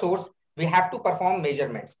near the source, we have to perform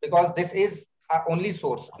measurements because this is our only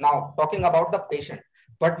source. Now, talking about the patient,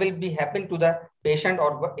 what will be happen to the patient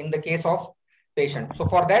or in the case of patient? So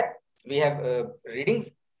for that, we have readings.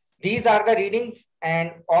 These are the readings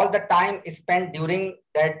and all the time is spent during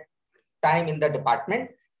that time in the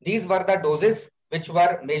department. These were the doses which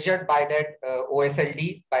were measured by that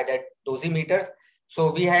OSLD, by that dosimeters.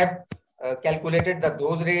 So we have calculated the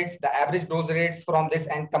dose rates, the average dose rates from this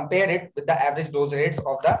and compare it with the average dose rates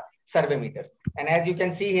of the survey meters. And as you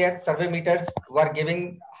can see here, survey meters were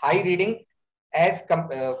giving high reading as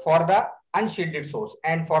for the unshielded source.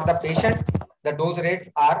 And for the patient, the dose rates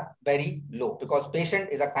are very low because patient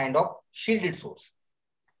is a kind of shielded source.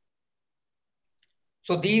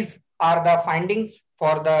 So these are the findings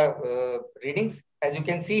for the readings. As you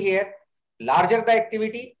can see here, larger the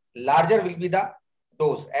activity, larger will be the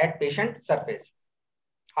dose at patient surface.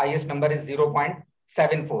 Highest number is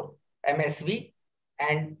 0.74 MSV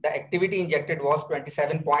and the activity injected was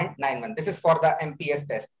 27.91. This is for the MPS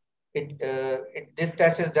test. This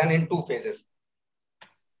test is done in 2 phases.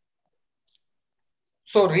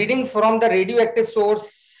 So readings from the radioactive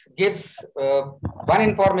source gives one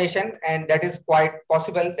information, and that is quite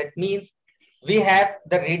possible. That means we have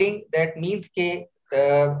the reading, that means the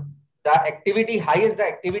activity, highest the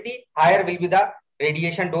activity, higher will be the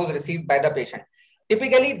radiation dose received by the patient.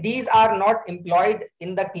 Typically, these are not employed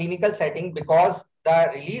in the clinical setting because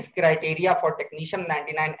the release criteria for technetium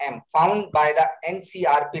 99M found by the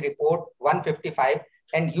NCRP report 155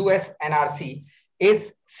 and US NRC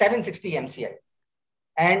is 760 MCI.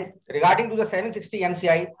 And regarding to the 760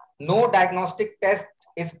 MCI, no diagnostic test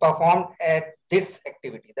is performed at this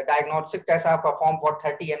activity. The diagnostic tests are performed for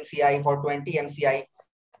 30 MCI, for 20 MCI.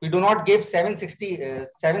 We do not give 760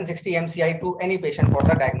 MCI to any patient for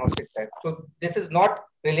the diagnostic test. So this is not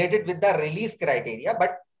related with the release criteria,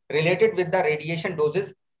 but related with the radiation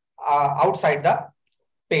doses outside the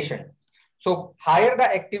patient. So higher the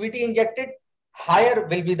activity injected, higher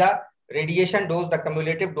will be the radiation dose, the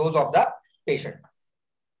cumulative dose of the patient.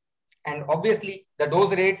 And obviously the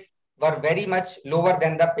dose rates were very much lower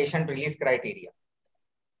than the patient release criteria.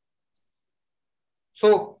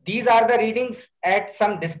 So these are the readings at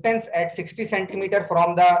some distance at 60 centimeter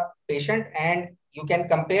from the patient, and you can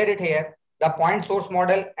compare it here, the point source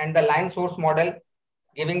model and the line source model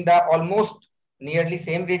giving the almost nearly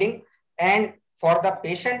same reading. And for the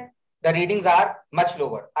patient, the readings are much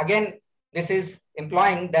lower. Again, this is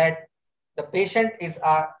implying that the patient is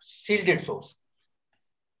a shielded source.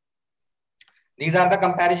 These are the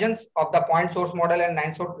comparisons of the point source model and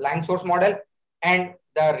line source model and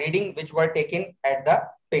the reading which were taken at the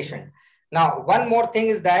patient. Now, one more thing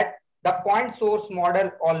is that the point source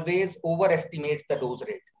model always overestimates the dose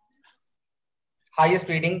rate. Highest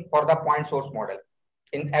reading for the point source model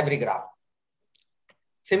in every graph.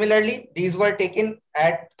 Similarly, these were taken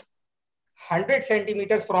at 100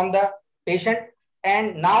 centimeters from the patient,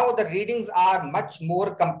 and now the readings are much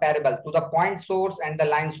more comparable to the point source and the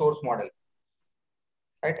line source model.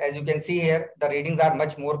 Right? As you can see here, the readings are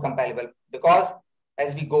much more comparable because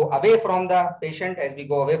as we go away from the patient, as we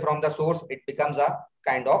go away from the source, it becomes a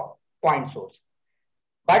kind of point source.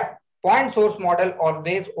 But point source model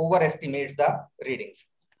always overestimates the readings.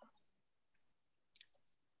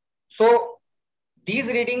 So these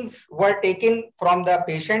readings were taken from the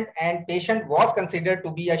patient, and patient was considered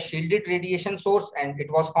to be a shielded radiation source, and it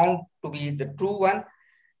was found to be the true one.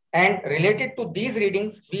 And related to these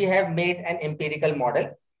readings, we have made an empirical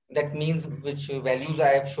model. That means which values I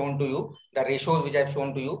have shown to you, the ratios which I have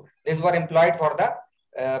shown to you, these were employed for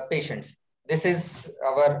the patients. This is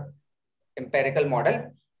our empirical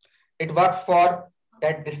model. It works for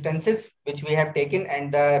that distances which we have taken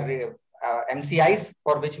and the MCIs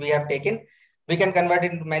for which we have taken. We can convert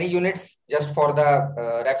it into many units. Just for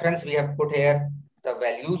the reference, we have put here the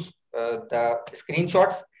values, the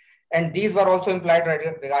screenshots. And these were also implied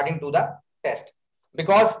regarding to the test.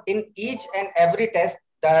 Because in each and every test,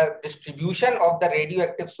 the distribution of the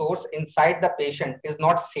radioactive source inside the patient is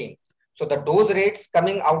not same. So the dose rates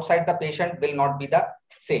coming outside the patient will not be the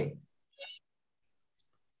same.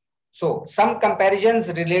 So some comparisons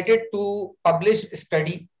related to published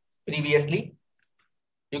study previously.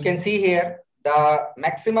 You can see here the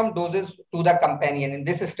maximum doses to the companion. In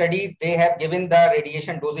this study, they have given the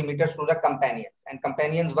radiation dosimeters to the companions, and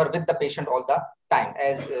companions were with the patient all the time,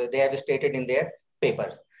 as they have stated in their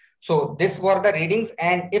papers. So these were the readings,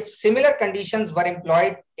 and if similar conditions were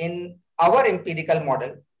employed in our empirical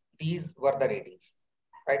model, these were the readings,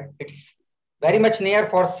 right? It's very much near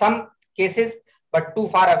for some cases, but too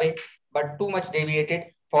far away, but too much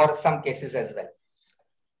deviated for some cases as well.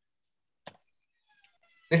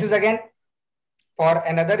 This is again for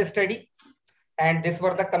another study, and these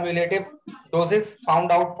were the cumulative doses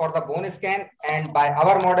found out for the bone scan, and by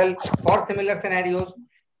our model for similar scenarios,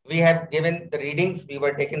 we have given the readings, we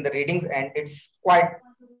were taking the readings, and it's quite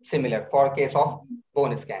similar for case of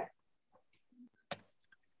bone scan.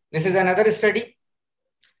 This is another study.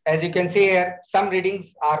 As you can see here, some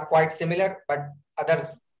readings are quite similar, but others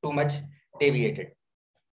too much deviated.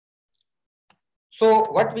 So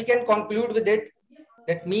what we can conclude with it,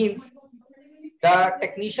 that means the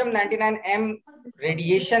technetium-99m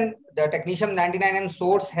radiation, the technetium-99m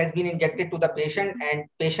source has been injected to the patient, and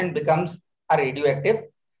patient becomes a radioactive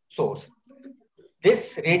source.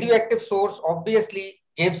 This radioactive source obviously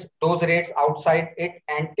gives dose rates outside it,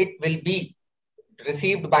 and it will be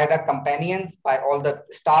received by the companions, by all the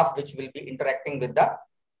staff which will be interacting with the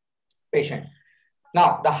patient.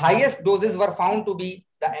 Now, the highest doses were found to be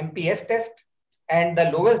the MPS test, and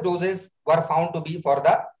the lowest doses were found to be for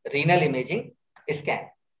the renal imaging scan.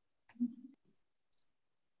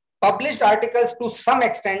 Published articles, to some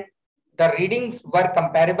extent, the readings were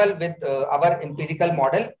comparable with our empirical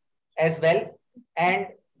model as well, and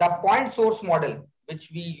the point source model,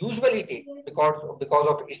 which we usually take because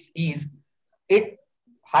of its ease, it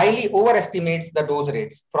highly overestimates the dose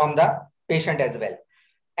rates from the patient as well.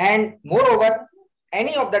 And moreover,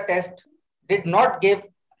 any of the tests did not give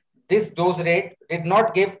this dose rate, did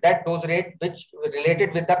not give that dose rate which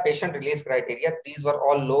related with the patient release criteria. These were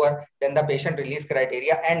all lower than the patient release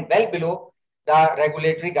criteria and well below the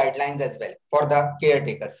regulatory guidelines as well for the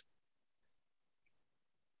caretakers.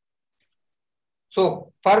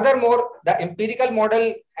 So furthermore, the empirical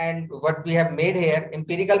model and what we have made here,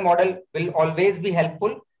 empirical model will always be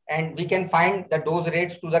helpful, and we can find the dose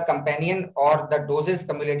rates to the companion or the doses,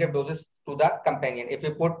 cumulative doses to the companion if we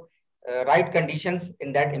put right conditions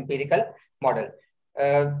in that empirical model.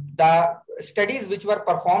 The studies which were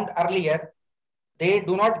performed earlier, they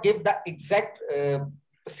do not give the exact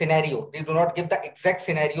scenario. They do not give the exact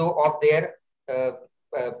scenario of their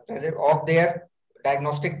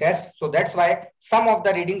diagnostic test. So that's why some of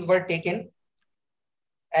the readings were taken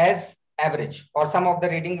as average, or some of the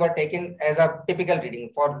readings were taken as a typical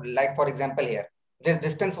reading. For example here, this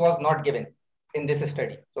distance was not given in this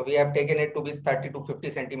study. So we have taken it to be 30 to 50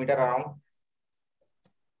 centimeter around.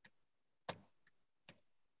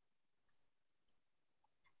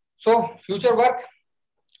 So future work,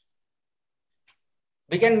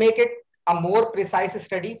 we can make it a more precise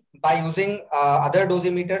study by using other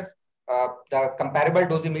dosimeters, the comparable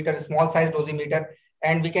dosimeter, small size dosimeter,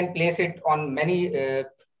 and we can place it on many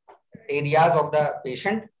areas of the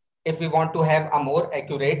patient if we want to have a more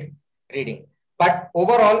accurate reading. But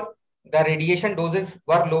overall, the radiation doses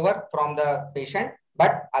were lower from the patient,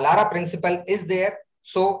 but ALARA principle is there.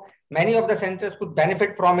 So many of the centers could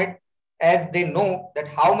benefit from it, as they know that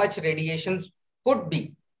how much radiations could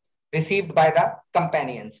be received by the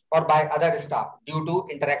companions or by other staff due to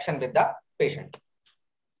interaction with the patient.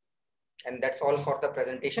 And that's all for the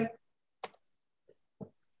presentation.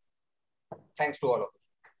 Thanks to all of you.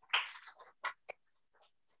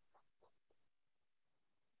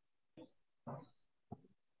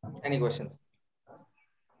 Any questions?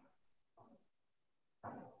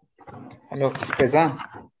 Hello, Fayzan.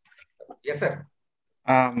 Yes, sir.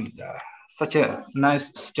 Such a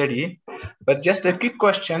nice study, but just a quick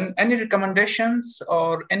question. Any recommendations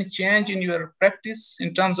or any change in your practice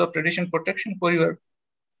in terms of radiation protection for your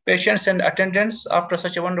patients and attendants after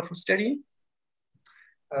such a wonderful study?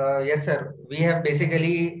 Yes, sir. We have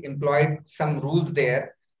basically employed some rules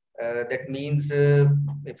there. That means,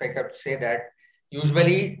 if I could say that,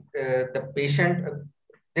 usually the patient,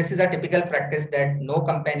 this is a typical practice that no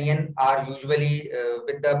companion are usually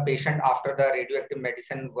with the patient after the radioactive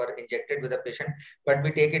medicine were injected with the patient, but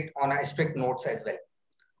we take it on a strict notes as well.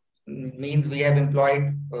 Means we have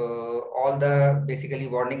employed all the basically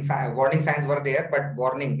warning signs were there, but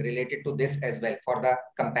warning related to this as well for the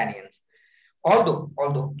companions. Although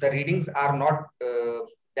the readings are not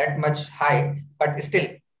that much high, but still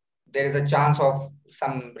there is a chance of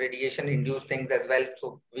some radiation induced things as well.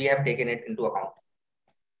 So we have taken it into account.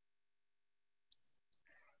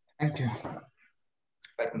 Thank you.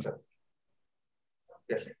 Welcome, sir.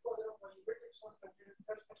 Yes.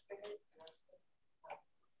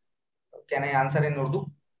 Can I answer in Urdu?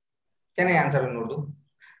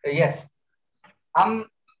 Yes.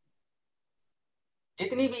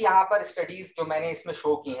 जितनी भी यहाँ पर studies जो मैंने इसमें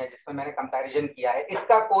show की हैं, जिसमें मैंने कंपैरिजन किया है,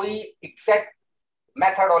 इसका कोई एग्जैक्ट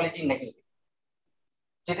मेथडोलॉजी नहीं है।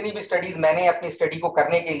 जितनी भी स्टडीज मैंने अपनी स्टडी को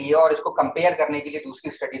करने के लिए और इसको कंपेयर करने के लिए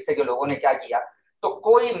दूसरी स्टडीज से जो लोगों ने क्या किया, तो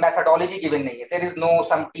कोई मेथडोलॉजी गिवन नहीं है. There is know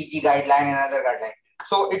some TG guideline and other guideline.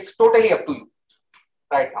 So it's totally up to you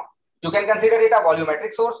right now. You can consider it a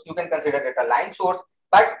volumetric source, you can consider it a line source,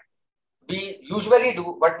 but we usually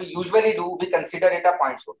do, we consider it a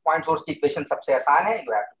point source. Point source की equation सबसे आसान है,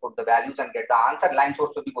 you have to put the values and get the answer. Line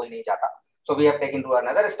source तो भी कोई नहीं जाता. So we have taken to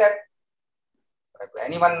another step.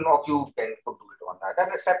 Any one of you can do it on the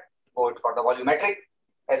other step, go it for the volumetric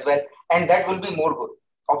as well, and that will be more good,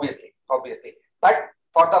 obviously. But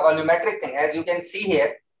for the volumetric thing, as you can see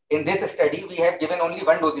here, in this study, we have given only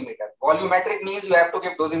one dosimeter. Volumetric means you have to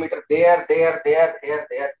give dosimeter there,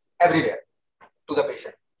 everywhere to the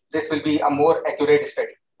patient. This will be a more accurate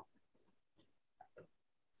study.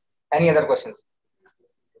 Any other questions?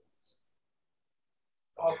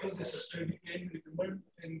 After this study, can you recommend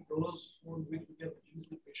any dose on which we can use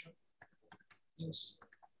the patient?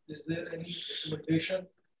 Is there any recommendation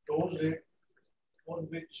dose rate on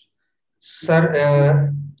which? Sir,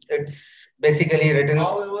 it's basically written.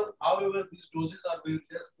 However, these doses are very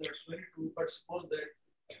less. That's very true. But suppose that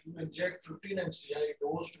you inject 15 MCI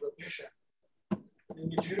dose to a patient,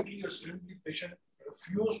 immediately or suddenly patient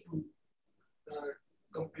refuse to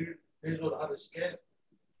complete his or her scan.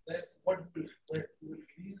 Then what will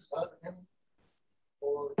release him,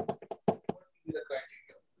 or what will be the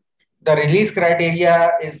criteria? The release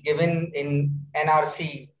criteria is given in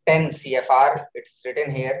NRC 10 CFR. It's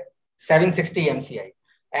written here. 760 MCI,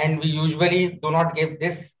 and we usually do not give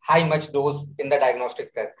this high much dose in the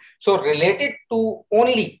diagnostic test. So related to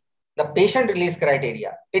only the patient release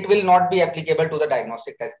criteria, it will not be applicable to the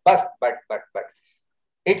diagnostic test. But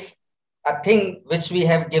it's a thing which we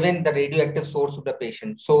have given the radioactive source to the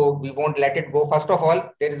patient. So we won't let it go. First of all,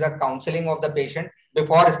 there is a counseling of the patient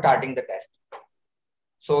before starting the test.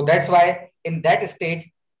 So that's why in that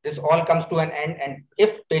stage, this all comes to an end. And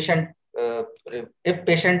if patient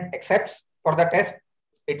accepts for the test,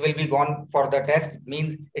 it will be gone for the test,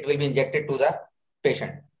 means it will be injected to the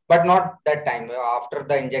patient, but not that time. After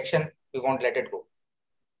the injection, we won't let it go.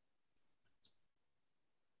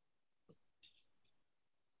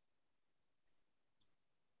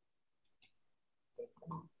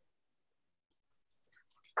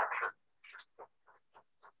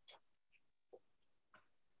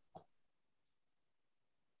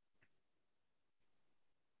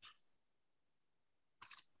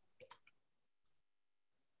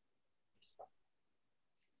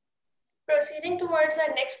 Proceeding towards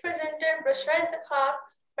our next presenter, Bushra,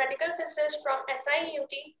 medical physicist from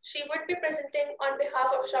SIUT. She would be presenting on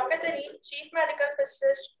behalf of Shaukat Ali, Chief Medical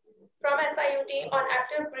Physicist from SIUT on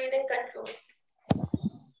active breathing control.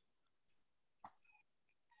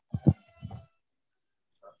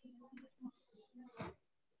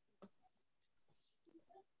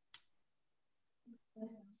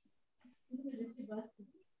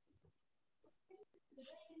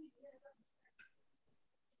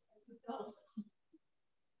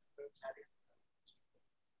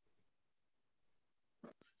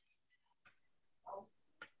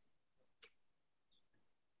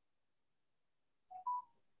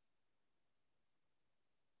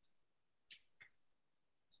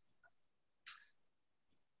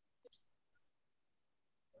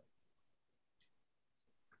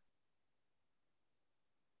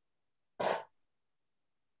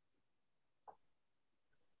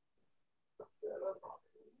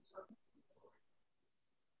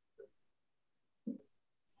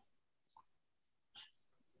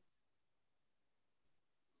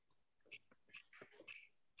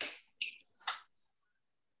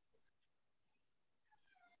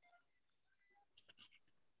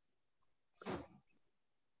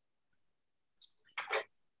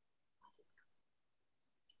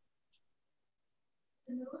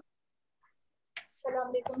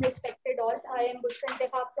 Assalamu alaikum, respected all. I am Bushra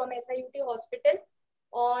from SIUT Hospital.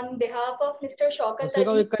 On behalf of Mr. Shaukat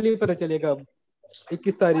Ali,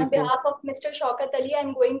 on behalf of Mr. Shaukat Ali, I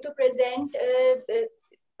am going to present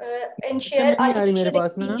and share artificial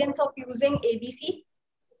experience of using ABC.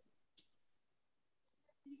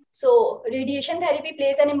 So, radiation therapy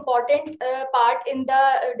plays an important part in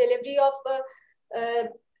the delivery of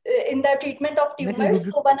in the treatment of tumors.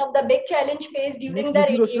 So one of the big challenge faced during the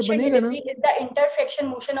radiation delivery is the interfraction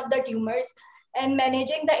motion of the tumors, and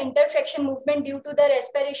managing the interfraction movement due to the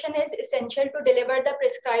respiration is essential to deliver the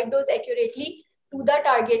prescribed dose accurately to the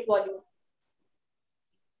target volume.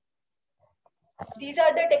 These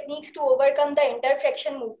are the techniques to overcome the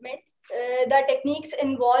interfraction movement. The techniques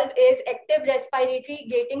involved is active respiratory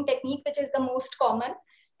gating technique, which is the most common.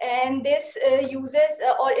 And this uses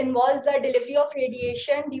or involves the delivery of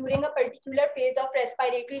radiation during a particular phase of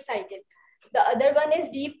respiratory cycle. The other one is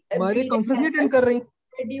deep breathing method.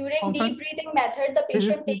 During deep breathing method, the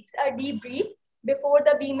patient takes a deep breath before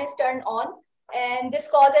the beam is turned on. And this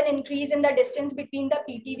causes an increase in the distance between the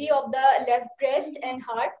PTV of the left breast and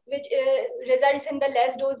heart, which results in the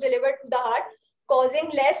less dose delivered to the heart, causing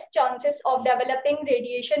less chances of developing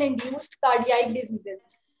radiation-induced cardiac diseases.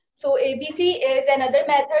 So ABC is another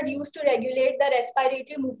method used to regulate the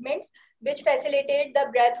respiratory movements, which facilitate the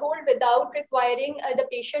breath hold without requiring the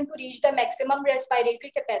patient to reach the maximum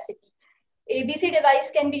respiratory capacity. ABC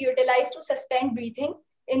device can be utilized to suspend breathing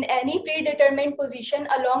in any predetermined position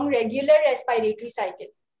along regular respiratory cycle.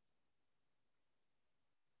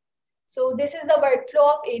 So this is the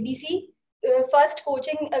workflow of ABC. First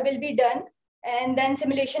coaching will be done, and then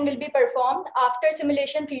simulation will be performed. After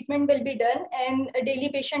simulation, treatment will be done, and a daily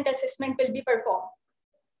patient assessment will be performed.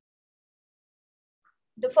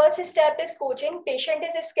 The first step is coaching. Patient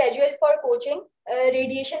is scheduled for coaching.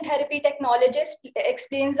 Radiation therapy technologist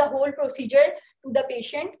explains the whole procedure to the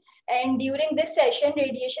patient. And during this session,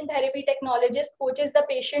 radiation therapy technologist coaches the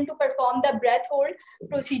patient to perform the breath hold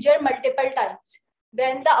procedure multiple times.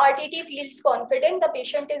 When the RTT feels confident, the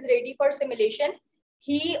patient is ready for simulation.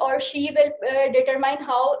 He or she will determine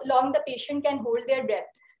how long the patient can hold their breath.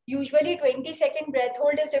 Usually 20-second breath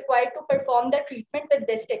hold is required to perform the treatment with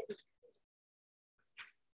this technique.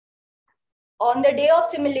 On the day of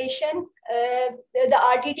simulation, the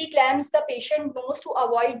RTT clamps the patient nose to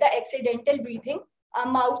avoid the accidental breathing. A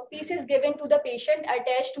mouthpiece is given to the patient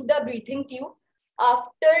attached to the breathing tube.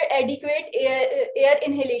 After adequate air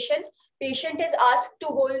inhalation, patient is asked to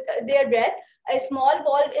hold their breath. A small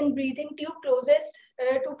valve in breathing tube closes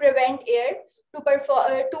to prevent air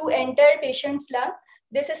to enter patient's lung.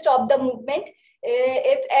 This stops the movement.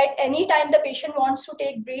 If at any time the patient wants to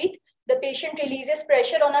take breath, the patient releases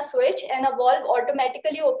pressure on a switch and a valve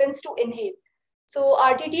automatically opens to inhale. So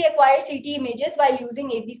RTT acquires CT images while using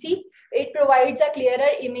ABC. It provides a clearer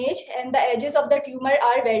image and the edges of the tumor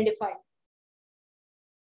are well defined.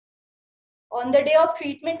 On the day of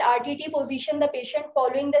treatment, RTT position the patient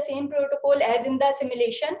following the same protocol as in the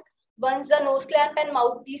simulation. Once the nose clamp and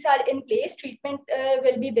mouthpiece are in place, treatment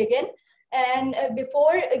will be begin. And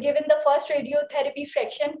before given the first radiotherapy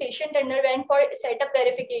fraction, patient underwent for setup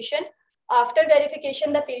verification. After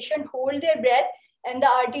verification, the patient hold their breath and the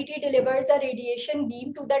RTT delivers a radiation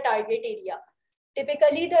beam to the target area.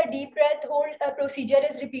 Typically, the deep breath hold procedure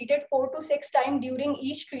is repeated 4 to 6 times during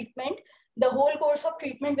each treatment. The whole course of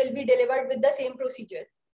treatment will be delivered with the same procedure.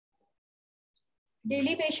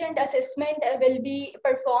 Daily patient assessment will be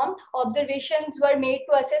performed. Observations were made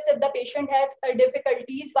to assess if the patient has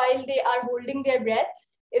difficulties while they are holding their breath,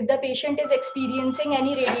 if the patient is experiencing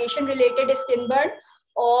any radiation-related skin burn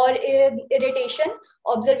or irritation.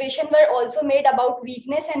 Observations were also made about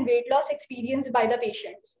weakness and weight loss experienced by the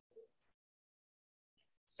patients.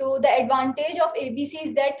 So the advantage of ABC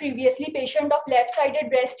is that previously patients of left-sided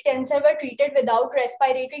breast cancer were treated without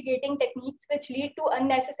respiratory gating techniques, which lead to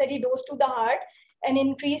unnecessary dose to the heart and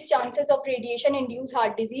increased chances of radiation-induced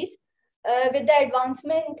heart disease. With the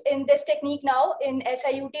advancement in this technique now in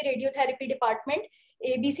SIUT radiotherapy department,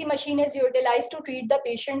 ABC machine is utilized to treat the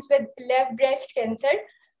patients with left breast cancer.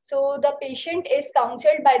 So the patient is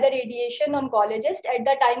counseled by the radiation oncologist at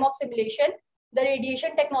the time of simulation. The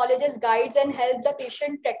radiation technologist guides and helps the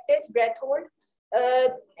patient practice breath hold,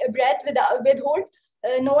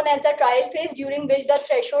 known as the trial phase, during which the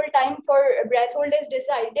threshold time for breath hold is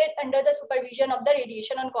decided under the supervision of the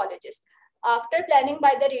radiation oncologist. After planning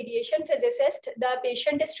by the radiation physicist, the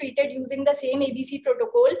patient is treated using the same ABC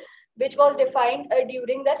protocol, which was defined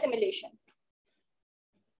during the simulation.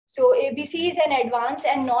 So ABC is an advanced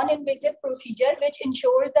and non-invasive procedure which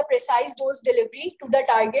ensures the precise dose delivery to the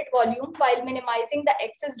target volume while minimizing the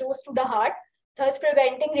excess dose to the heart, thus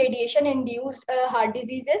preventing radiation-induced heart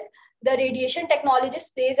diseases. The radiation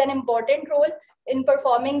technologist plays an important role in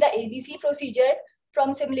performing the ABC procedure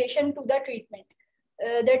from simulation to the treatment.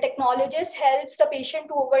 The technologist helps the patient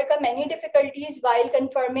to overcome many difficulties while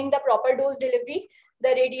confirming the proper dose delivery.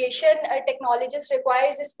 The radiation technologist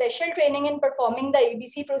requires a special training in performing the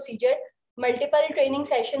ABC procedure. Multiple training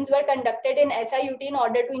sessions were conducted in SIUT in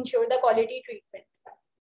order to ensure the quality treatment.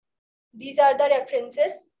 These are the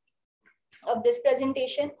references of this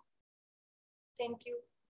presentation. Thank you.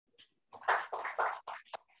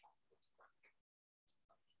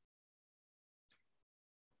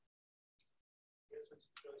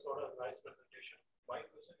 Sort of nice presentation. My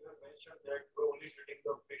question, you have mentioned that we're only treating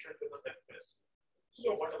the patient with the left breast. So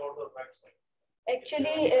yes. what about the right side?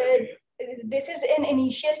 Actually, this is an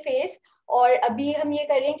initial phase और अभी हम ये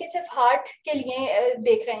कर रहे हैं कि सिर्फ heart के लिए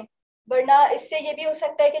देख रहे हैं, वरना इससे ये भी हो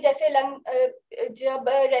सकता है कि जैसे लंग जब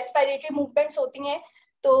रेस्पिरेटरी मूवमेंट्स होती हैं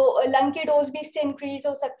तो लंग की डोज भी इससे इंक्रीज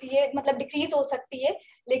हो सकती है, मतलब डिक्रीज हो सकती है।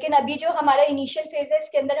 लेकिन अभी जो हमारा इनिशियल फेज है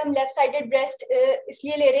इसके अंदर हम लेफ्ट साइडेड ब्रेस्ट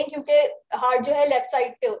इसलिए ले रहे हैं क्योंकि हार्ट जो है लेफ्ट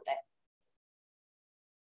साइड पे होता है।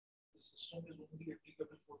 System is only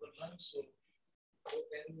applicable for the lungs, so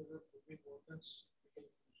any other moving organs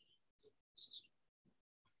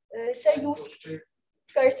sir use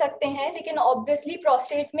कर सकते हैं, लेकिन ऑब्वियसली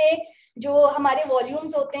प्रोस्टेट में जो हमारे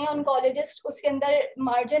वॉल्यूम्स होते हैं ऑन्कोलॉजिस्ट उसके अंदर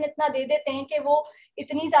मार्जिन इतना दे देते हैं कि वो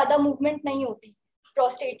इतनी ज्यादा मूवमेंट नहीं होती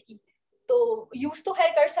प्रोस्टेट की, तो यूज तो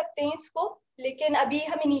खैर कर सकते हैं इसको, लेकिन अभी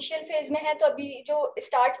हम इनिशियल फेज में है तो अभी जो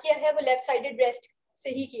स्टार्ट किया है वो लेफ्ट साइडेड ब्रेस्ट से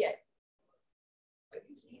ही किया है।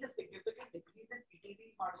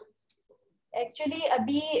 एक्चुअली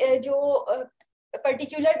अभी जो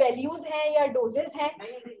पर्टिकुलर वैल्यूज हैं या डोजेस हैं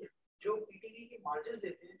जो पीटीवी के मार्जिन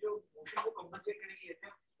देते हैं जो मोशन को कंपनसेट करने के लिए देते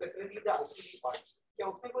हैं, स्पेसिफिकली द आउटसाइड पार्ट, क्या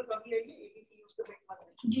उसमें कोई कमी आएगी एबीसी यूज करने के बाद?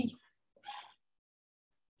 जी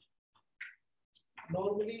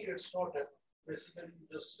normally it's not that. Basically you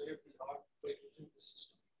just save the heart by using this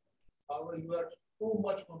system. However, you are too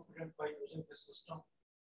much confident by using this system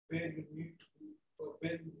where you need to or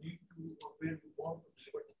where you want to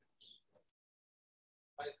deliver the news.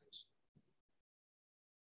 I think so.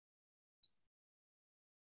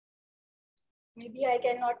 maybe I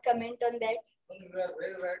cannot comment on that. Well, you are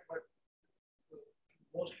very right, but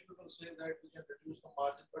mostly people say that we can reduce the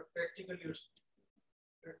margin, but practically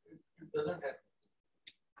it doesn't happen.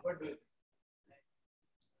 What do you think?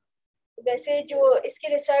 वैसे जो इसकी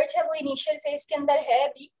research है वो initial phase के अंदर है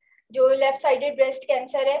अभी, जो लेफ्ट साइडेड ब्रेस्ट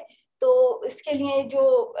कैंसर है, तो इसके लिए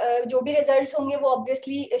जो भी रिजल्ट्स होंगे वो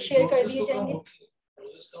ऑब्वियसली शेयर कर दिए जाएंगे।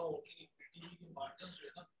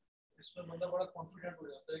 इसमें बंदा बड़ा कॉन्फिडेंट हो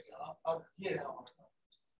जाता है कि हाँ अब ये है हमारा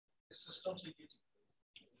इस सिस्टम से ये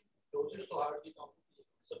डोजेस तो हार्ट की कम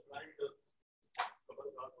सप्लाइड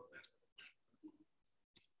खबरदार होता है।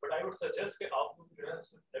 बट आई वुड सजेस्ट कि आप लोग जो है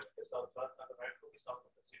लेफ्ट के साथ अगर राइट को भी साथ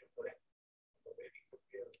में कंसीडर करें तो मे बी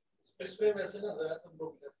इस पे वैसे ना ज्यादातर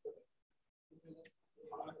लोग लेफ्ट करें, क्योंकि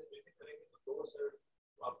हार्ट में करेंगे तो दोनों साइड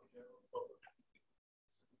आप जो है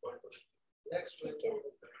नेक्स्ट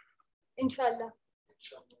इंशाल्लाह।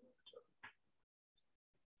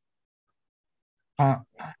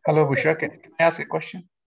 Hello, Bushra. Can I ask a question?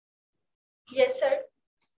 Yes, sir.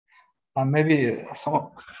 Maybe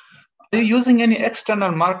are you using any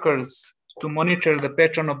external markers to monitor the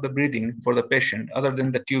pattern of the breathing for the patient other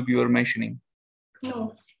than the tube you were mentioning?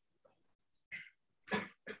 No.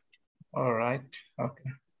 All right.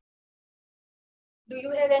 Okay. Do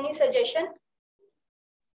you have any suggestion?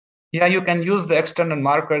 Yeah, you can use the external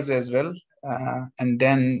markers as well, and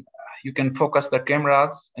then you can focus the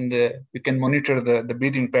cameras and you can monitor the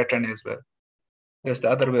breathing pattern as well. That's the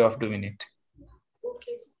other way of doing it.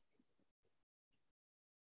 Okay.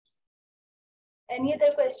 Any other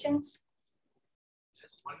questions?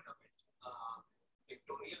 Just one comment.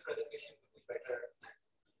 Pictorial presentation will be better.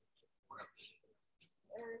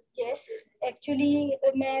 Yes, actually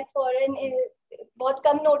मैं foreign बहुत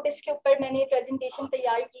कम notice के ऊपर मैंने presentation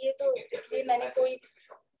तैयार की है, तो इसलिए मैंने कोई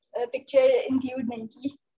पिक्चर इंक्लूड नहीं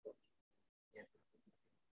की।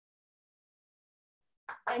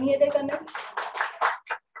 Any other comments?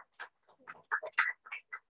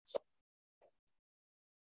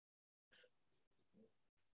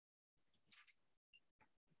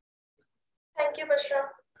 Thank you, Bushra.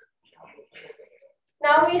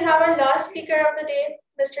 Now we have our last speaker of the day,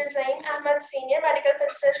 Mr. Zaeem Ahmed, Senior Medical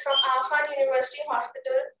Physicist from Khan University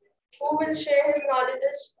Hospital, who will share his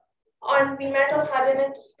knowledge on VMAT of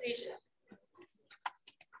H&N region.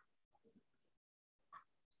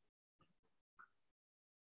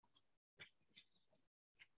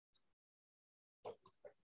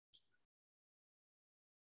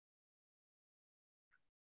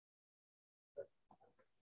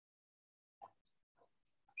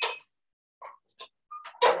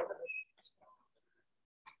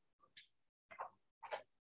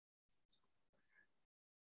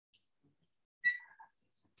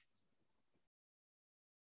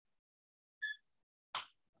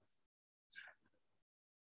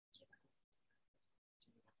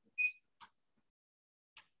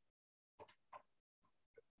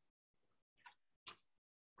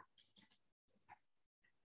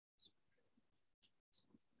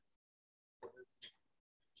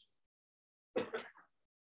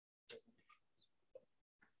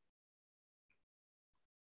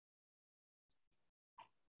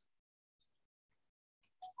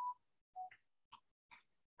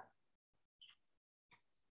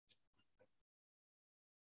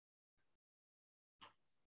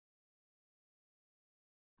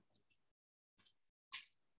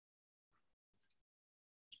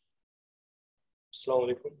 Assalamu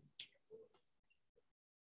alaikum.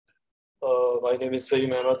 My name is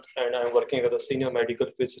Zaeem and I'm working as a senior medical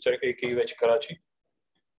physicist at AKUH Karachi.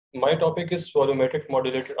 My topic is volumetric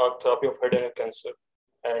modulated arc therapy of head and neck cancer.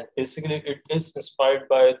 And basically it is inspired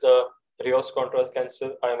by the Rios contrast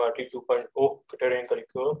cancer IMRT 2.0 terrain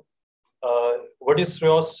curriculum. What is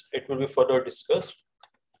Rios? It will be further discussed.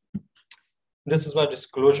 This is my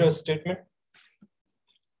disclosure statement.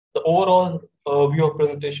 The overall view of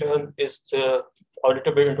presentation is a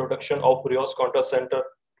little bit introduction of Rios Contrast Center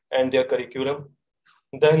and their curriculum.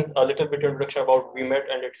 Then a little bit introduction about VMAT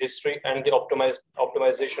and its history and the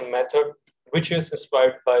optimization method, which is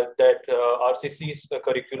inspired by that RCC's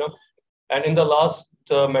curriculum. And in the last,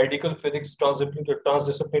 medical physics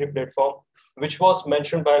transdisciplinary platform, which was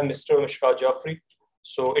mentioned by Mr. Mishkat.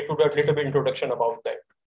 So it would be a little bit introduction about that.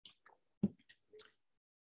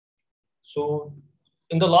 So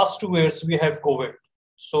in the last 2 years, we have COVID.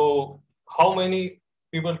 So how many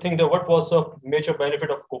people think that what was the major benefit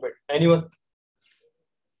of COVID? Anyone?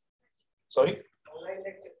 Sorry? Online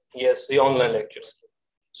lectures. Yes, the online lectures.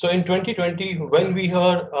 So in 2020, when we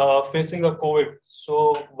are facing a COVID,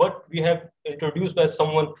 so what we have introduced by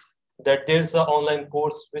someone that there's an online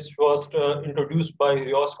course which was introduced by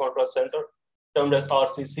Rios Contrast Center, termed as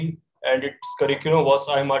RCC, and its curriculum was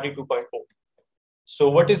IMRT 2.0. So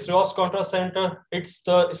what is Rios Contrast Center? It's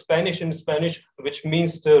the Spanish in Spanish, which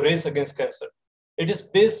means the race against cancer. It is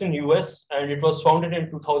based in US and it was founded in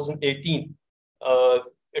 2018.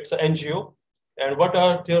 It's an NGO. And what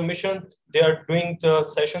are their mission? They are doing the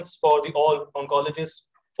sessions for the all oncologists,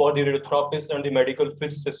 for the radiotherapists and the medical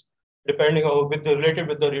physicists, depending on related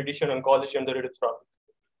with the radiation oncology and the radiotherapy.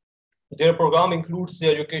 Their program includes the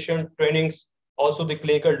education, trainings, also the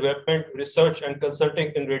clinical development, research and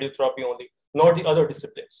consulting in radiotherapy only, not the other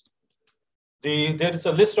disciplines. There is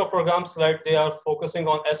a list of programs like they are focusing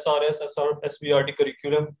on SRS, SBRT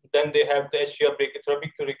curriculum. Then they have the HDR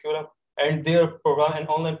brachytherapy curriculum, and their program, an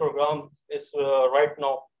online program, is right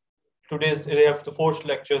now. Today's they have the 4th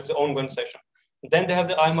lectures, the ongoing session. Then they have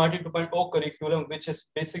the IMRT 2.0 curriculum, which is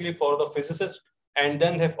basically for the physicists, and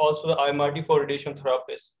then they have also the IMRT for radiation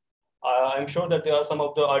therapists. I'm sure that there are some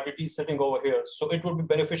of the RTTs sitting over here, so it would be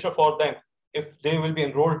beneficial for them if they will be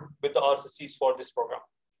enrolled with the RCCs for this program.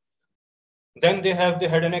 Then they have the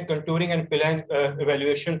head and neck contouring and plan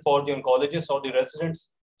evaluation for the oncologists or the residents.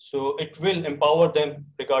 So it will empower them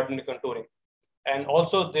regarding the contouring. And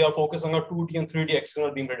also they are focusing on 2D and 3D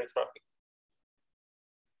external beam radiotherapy.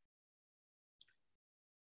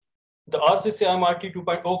 The RCC IMRT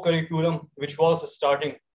 2.0 curriculum, which was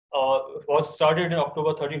started in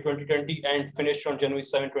October 13, 2020 and finished on January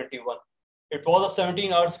 7, 2021. It was a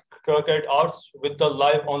 17 hours credit hours with the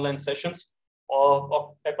live online sessions.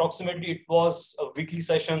 Approximately it was a weekly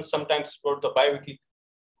session, sometimes for the bi-weekly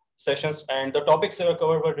sessions, and the topics that were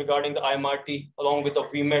covered were regarding the IMRT along with the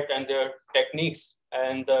VMAT and their techniques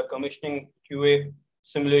and the commissioning, QA,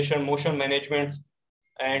 simulation, motion management.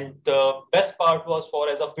 And the best part was for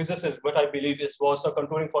as a physicist, what I believe was a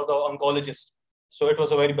contouring for the oncologist. So it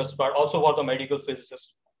was a very best part, also for the medical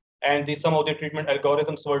physicist. And some of the treatment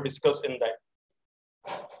algorithms were discussed in that.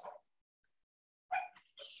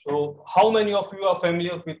 So how many of you are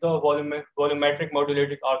familiar with the volumetric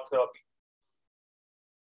modulated arc therapy?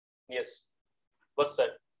 Yes. What's that?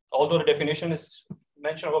 Although the definition is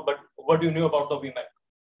mentioned about, but what do you know about the VMAT?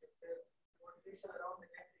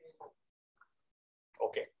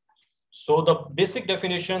 Okay. So the basic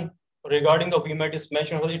definition regarding the VMAT is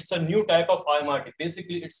mentioned. It's a new type of IMRT.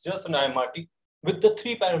 Basically, it's just an IMRT with the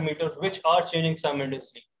 3 parameters which are changing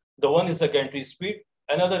simultaneously. The one is the gantry speed,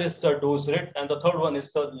 another is the dose rate, and the third one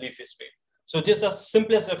is the leafy speed. So this is the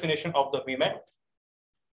simplest definition of the VMAT.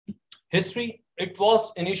 History, it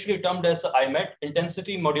was initially termed as the IMAT,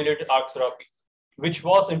 intensity modulated arc therapy, which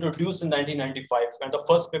was introduced in 1995. And the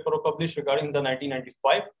first paper was published regarding the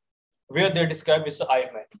 1995, where they described it's the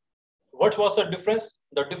IMAT. What was the difference?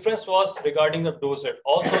 The difference was regarding the dose rate.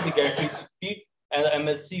 Also the gantry speed and the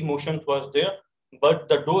MLC motion was there, but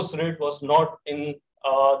the dose rate was not in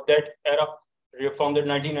that era from the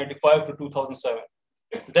 1995 to 2007.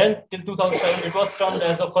 Then till 2007, it was termed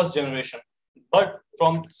as a first generation. But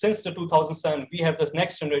since the 2007, we have this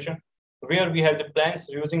next generation where we have the plans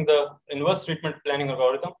using the inverse treatment planning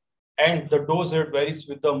algorithm, and the dose rate varies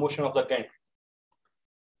with the motion of the gantry.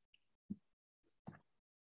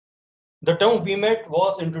 The term VMAT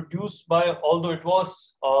was introduced by, although it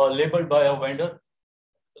was labeled by a vendor,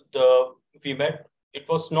 the VMAT, it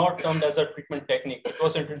was not termed as a treatment technique. It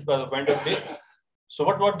was introduced by the vendor base. So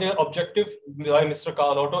what was their objective by Mr.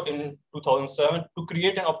 Carlotto in 2007? To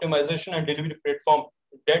create an optimization and delivery platform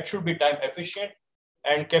that should be time efficient,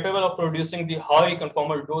 and capable of producing the high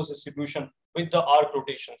conformal dose distribution with the arc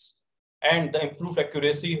rotations and the improved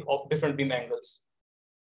accuracy of different beam angles.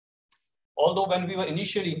 Although when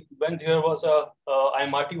there was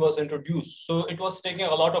IMRT was introduced, so it was taking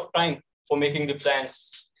a lot of time for making the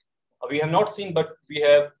plans. We have not seen, but we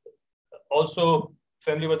have also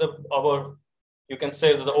familiar with you can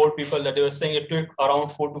say that the old people that they were saying it took around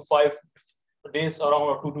 4 to 5 days,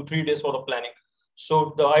 around 2 to 3 days for the planning.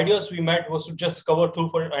 So the ideas we met was to just cover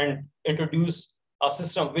through and introduce a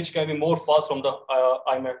system which can be more fast from the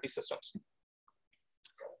IMRT systems.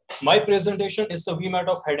 My presentation is the VMAT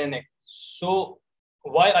of head and neck. So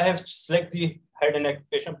why I have selected the head and neck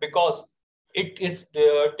patient? Because it is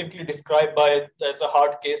typically described as a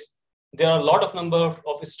hard case. There are a lot of number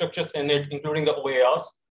of structures in it, including the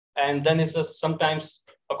OARs. And then it's sometimes,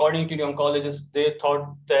 according to the oncologists, they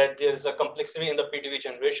thought that there's a complexity in the PTV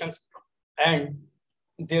generations. And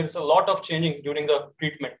there's a lot of changing during the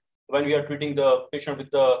treatment when we are treating the patient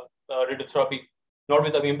with the radiotherapy, not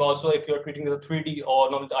with the VMAT. Also, if you're treating the 3D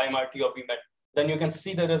or not with the IMRT or VMAT, then you can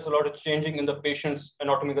see that there's a lot of changing in the patient's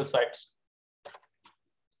anatomical sites.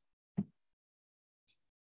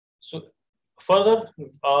 So further,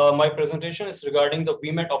 my presentation is regarding the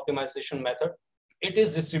VMAT optimization method. It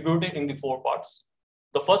is distributed in the 4 parts.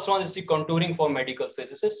 The first one is the contouring for medical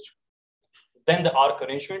physicists, then the arc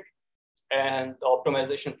arrangement and the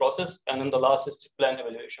optimization process, and then the last is the plan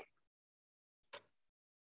evaluation.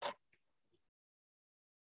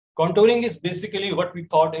 Contouring is basically what we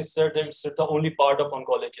thought is that it's the only part of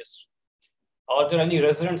oncologists. Are there any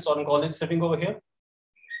residents or oncologists sitting over here?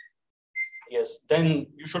 Yes, then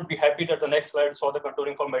you should be happy that the next slide is for the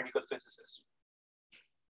contouring for medical physicists.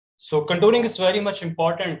 So contouring is very much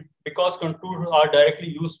important because contours are directly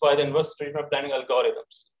used by the inverse treatment planning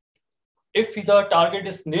algorithms. If the target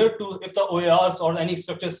is near to, if the OARs or any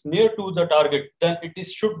structure is near to the target, then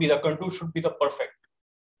the contour should be the perfect.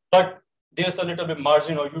 But there's a little bit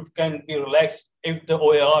margin, or you can be relaxed if the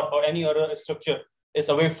OAR or any other structure is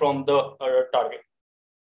away from the target.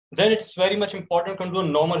 Then it's very much important to do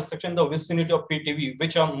normal structure in the vicinity of PTV,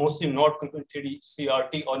 which are mostly not in 3D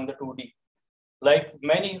CRT or in the 2D. Like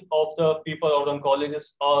many of the people or the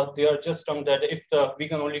oncologists they are just on that if we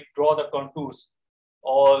can only draw the contours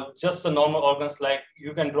or just the normal organs, like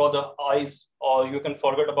you can draw the eyes or you can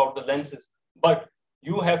forget about the lenses, but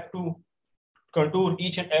you have to contour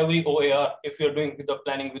each and every OAR if you're doing the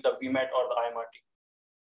planning with the VMAT or the IMRT.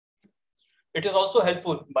 It is also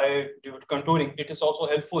helpful by contouring. It is also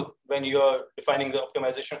helpful when you are defining the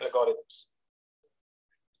optimization algorithms.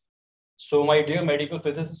 So my dear medical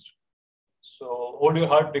physicists, so hold your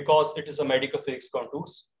heart because it is a medical physics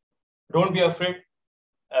contours. Don't be afraid.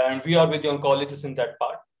 And we are with the oncologists in that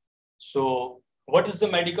part. So what is the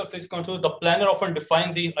medical physics contour? The planner often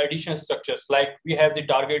defines the additional structures, like we have the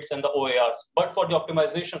targets and the OARs. But for the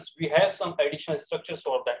optimizations, we have some additional structures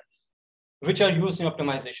for that, which are used in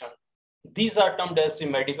optimization. These are termed as the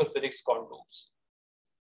medical physics contours.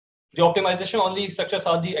 The optimization only structures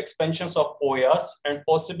are the expansions of OARs and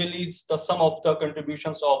possibly the sum of the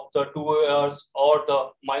contributions of the 2 OARs or the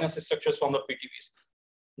minus structures from the PTVs.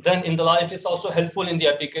 Then in the last, it is also helpful in the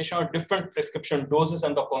application of different prescription doses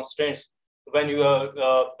and the constraints when you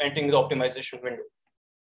are entering the optimization window.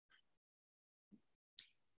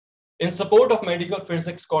 In support of medical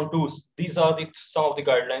physics contours, these are some of the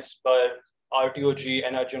guidelines by RTOG,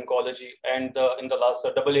 Energy Oncology, and in the last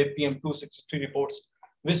AAPM 263 reports,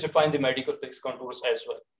 which define the medical physics contours as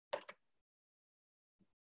well.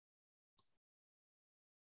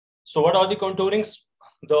 So what are the contourings?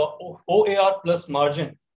 The OAR plus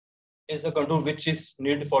margin is the contour which is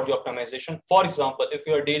needed for the optimization. For example, if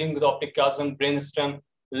you are dealing with optic chiasm, brainstem,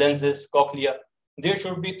 lenses, cochlea, there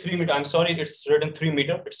should be 3 meter. I'm sorry, it's written 3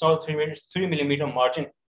 meter. It's not 3 meter, it's 3 millimeter margin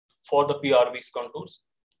for the PRV's contours.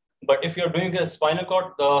 But if you're doing a spinal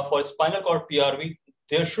cord, for spinal cord PRV,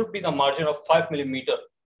 there should be the margin of 5 millimeter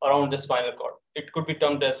around the spinal cord. It could be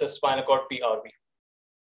termed as a spinal cord PRV.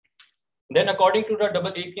 Then according to the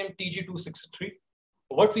AAPM TG263,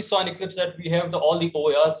 what we saw in Eclipse that we have all the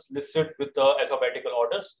OARs listed with the alphabetical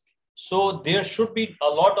orders. So there should be a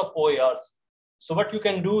lot of OARs. So what you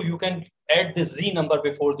can do, you can add the Z number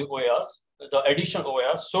before the OARs, the additional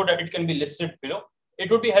OARs, so that it can be listed below. It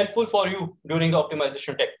would be helpful for you during the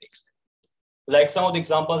optimization techniques. Like some of the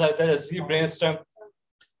examples I said, a Z brainstem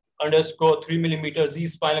underscore 3 millimeter, Z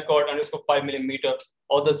spinal cord underscore 5 millimeter,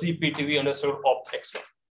 or the Z PTV underscore opt extra.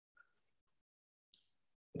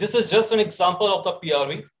 This is just an example of the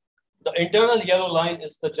PRV. The internal yellow line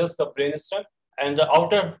is just the brainstem, and the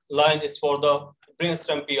outer line is for the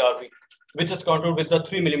brainstem PRV, which is contoured with the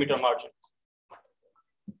 3 millimeter margin.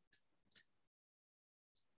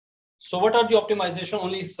 So what are the optimization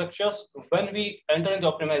only structures? When we enter in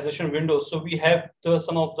the optimization window, so we have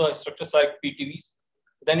some of the structures like PTVs.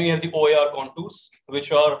 Then we have the OAR contours,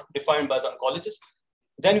 which are defined by the oncologist.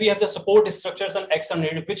 Then we have the support structures and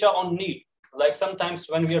external, which are on need. Like sometimes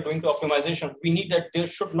when we are doing the optimization, we need that there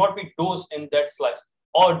should not be dose in that slice,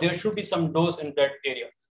 or there should be some dose in that area.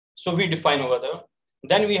 So we define over there.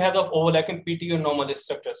 Then we have the overlapping PTV and normal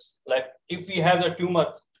structures. Like if we have the tumor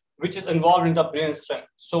which is involved in the brainstem,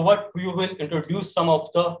 so what we will introduce some of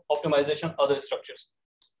the optimization other structures.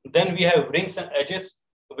 Then we have rings and edges,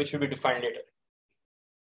 which will be defined later.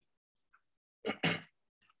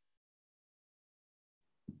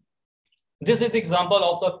 This is the example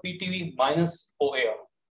of the PTV minus OAR.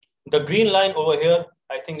 The green line over here,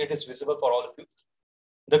 I think it is visible for all of you.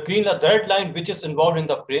 The red line, which is involved in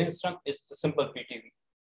the brainstem, is the simple PTV.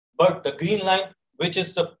 But the green line, which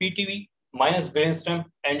is the PTV minus brainstem,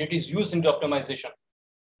 and it is used in the optimization.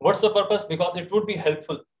 What's the purpose? Because it would be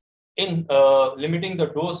helpful in limiting the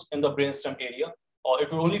dose in the brainstem area, or it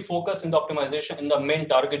will only focus in the optimization in the main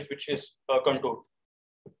target, which is contoured.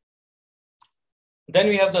 Then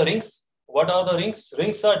we have the rings. What are the rings?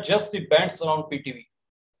 Rings are just the bands around PTV.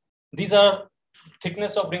 These are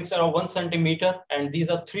thickness of rings around 1 centimeter, and these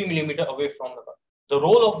are 3 millimeter away from the bud. The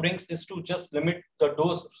role of rings is to just limit the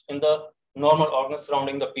dose in the normal organs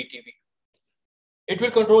surrounding the PTV. It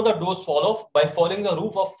will control the dose fall off by following the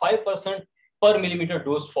rule of 5% per millimeter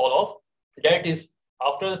dose fall off. That is,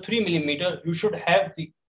 after the 3 millimeter, you should have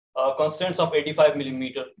the constants of 85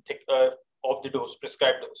 millimeter thick, of the dose,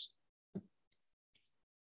 prescribed dose.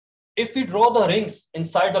 If we draw the rings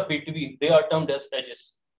inside the PTV, they are termed as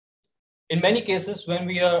edges. In many cases, when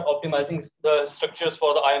we are optimizing the structures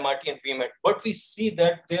for the IMRT and VMAT, but we see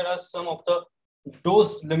that there are some of the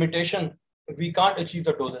dose limitation. We can't achieve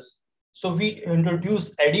the doses. So we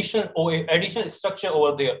introduce additional structure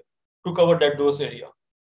over there to cover that dose area.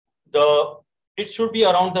 It should be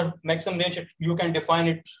around the maximum range. You can define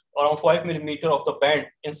it around 5 millimeter of the band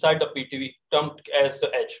inside the PTV, termed as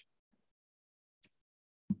the edge.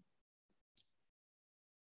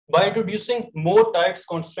 By introducing more tight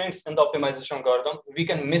constraints in the optimization algorithm, we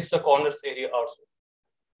can miss the corners area also.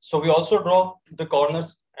 So we also draw the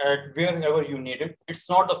corners at wherever you need it. It's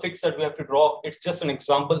not the fix that we have to draw. It's just an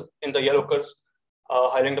example in the yellow curves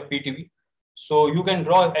highlighting the PTV. So you can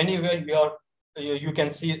draw anywhere you can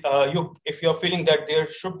see, if you're feeling that there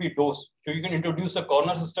should be dose. So you can introduce a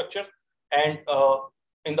corners structure, and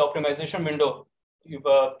in the optimization window, you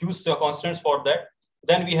use the constants for that.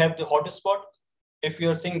 Then we have the hotspot. If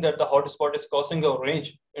you're seeing that the hotspot is causing a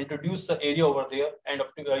range, introduce the area over there and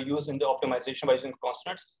use in the optimization by using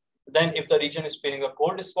constants. Then if the region is feeling a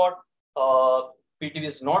cold spot, PTV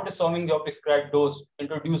is not resolving your prescribed dose,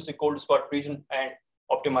 introduce the cold spot region and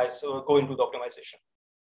optimize, go into the optimization.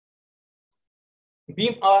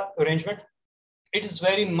 Beam arrangement, it is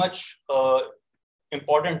very much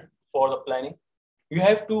important for the planning. You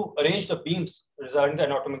have to arrange the beams regarding the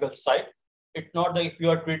anatomical site. It's not that if you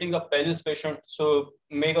are treating a pelvis patient, so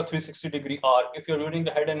make a 360-degree arc. If you're treating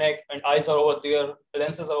the head and neck and eyes are over there,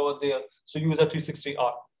 lenses are over there, so use a 360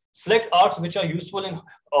 arc. Select arcs which are useful in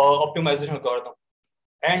optimization algorithm.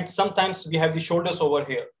 And sometimes we have the shoulders over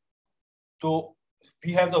here. So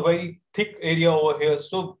we have the very thick area over here.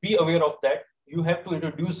 So be aware of that. You have to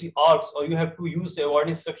introduce the arcs, or you have to use the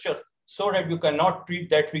avoidance structure so that you cannot treat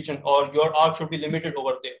that region, or your arc should be limited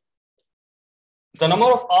over there. The number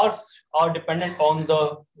of arcs are dependent on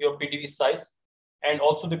your PTV size, and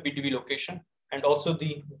also the PTV location, and also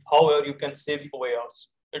how you can save the OARs.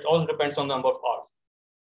 It also depends on the number of arcs.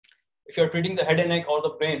 If you're treating the head and neck or the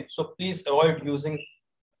brain, so please avoid using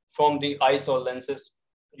from the eyes or lenses.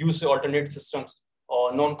 Use the alternate systems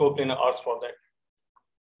or non-coplanar arcs for that.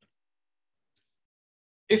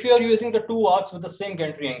 If you are using the two arcs with the same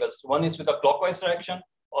gantry angles, one is with a clockwise direction,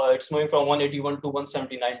 or it's moving from 181 to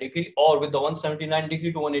 179 degree, or with the 179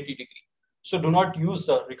 degree to 180 degree. So do not use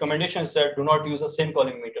the recommendations that do not use the same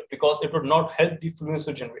collimator, because it would not help the fluence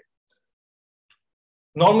to generate.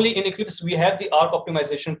 Normally in Eclipse, we have the arc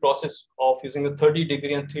optimization process of using a 30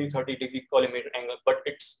 degree and 330 degree collimator angle, but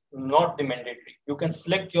it's not the mandatory. You can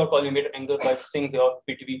select your collimator angle by seeing your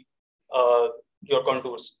PTV, your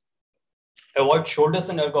contours. Avoid shoulders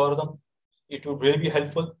in algorithm. It would really be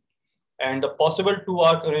helpful. And the possible two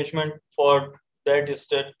arc arrangement for that is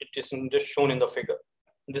that it is just shown in the figure.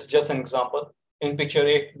 This is just an example. In picture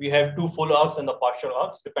A, we have two full arcs and the partial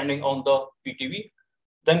arcs depending on the PTV.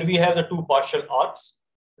 Then we have the two partial arcs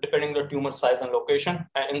depending on the tumor size and location.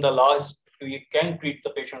 And in the last, we can treat the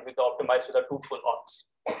patient with the optimized with the two full arcs.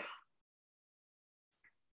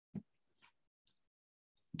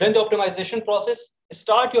 Then the optimization process.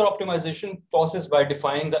 Start your optimization process by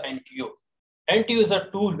defining the NTO. NTO is a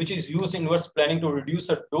tool which is used in inverse planning to reduce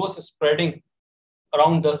a dose spreading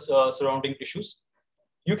around the surrounding tissues.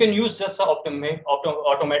 You can use just an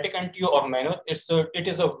automatic NTO or manual. It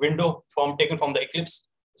is a window taken from the Eclipse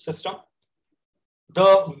system. The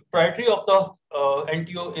priority of the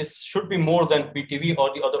NTO should be more than PTV or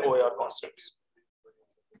the other OAR constants.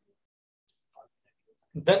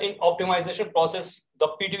 Then in optimization process, the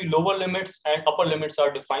PTV lower limits and upper limits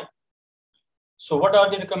are defined. So what are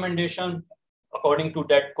the recommendations according to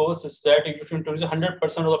that course is that if you introduce 100% of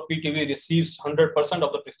the PTV receives 100%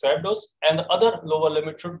 of the prescribed dose, and the other lower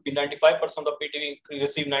limit should be 95% of the PTV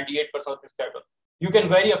receive 98% of the prescribed dose. You can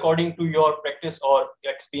vary according to your practice or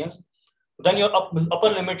experience. Then your upper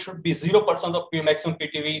limit should be 0% of maximum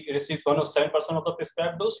PTV receives 107% of the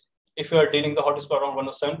prescribed dose. If you are dealing the hotspot around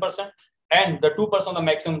 107%, and the 2% of the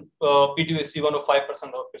maximum PTV receive 105% of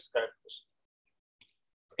the prescribed dose.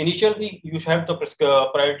 Initially, you have the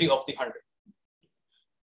priority of the 100.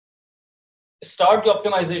 Start the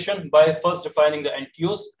optimization by first defining the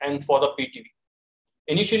NTOs and for the PTV.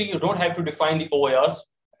 Initially, you don't have to define the OARs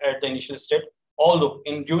at the initial step. Although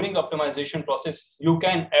during the optimization process, you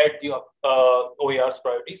can add the OARs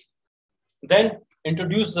priorities. Then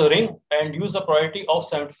introduce the ring and use a priority of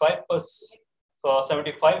 75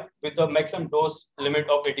 with the maximum dose limit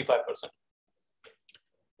of 85%.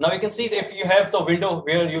 Now you can see that if you have the window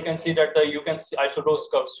where you can see that you can see isodose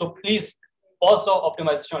curve. So please pause the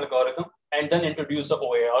optimization algorithm and then introduce the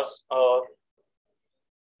OARs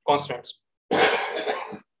constants.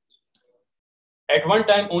 At one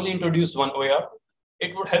time, only introduce one OAR.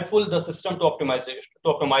 It would helpful the system to optimize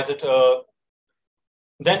it.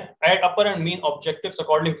 Then add upper and mean objectives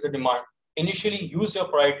according to the demand. Initially, use your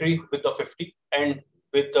priority with the 50, and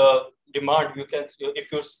with the demand, you can, if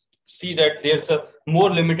you see that there's a more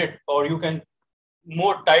limited, or you can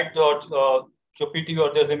more tight your PTV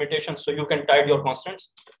or there's limitations, so you can tight your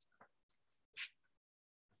constants.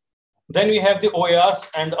 Then we have the OARs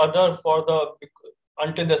and other for the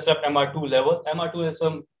until the step MR2 level. MR2 is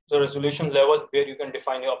the resolution level where you can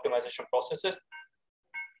define your optimization processes.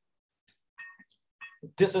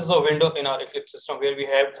 This is a window in our Eclipse system where we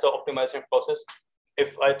have the optimization process.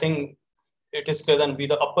 If I think it is clear, then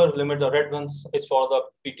the upper limit, the red ones, is for the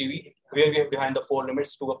PTV, where we have behind the 4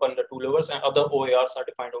 limits, 2 upper and the 2 lowers, and other OARs are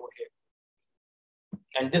defined over here.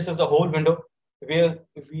 And this is the whole window where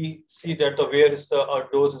we see that where is the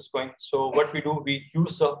dose is going. So what we do, we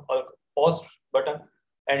use the pause button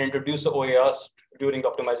and introduce the OARs during the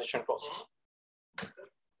optimization process.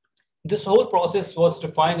 This whole process was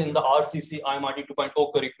defined in the RCC IMRT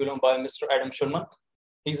 2.0 curriculum by Mr. Adam Shulman.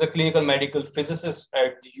 He's a clinical medical physicist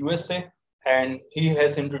at the USA, and he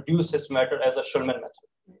has introduced his method as a Shulman method.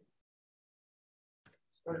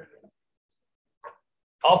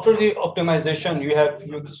 After the optimization, you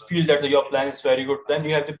feel that your plan is very good. Then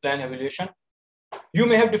you have the plan evaluation. You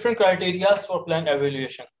may have different criteria for plan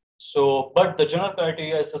evaluation. So, but the general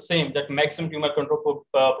criteria is the same, that maximum tumor control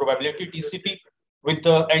probability, TCP, with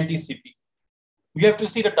the NTCP. You have to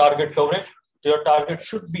see the target coverage. Your target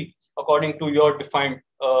should be according to your defined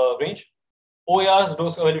range. OAR's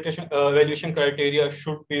dose evaluation criteria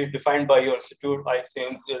should be defined by your institute. I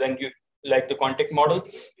think then you like the contact model.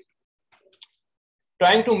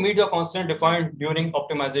 Trying to meet the constant defined during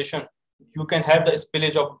optimization, you can have the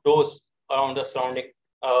spillage of dose around the surrounding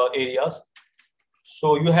areas.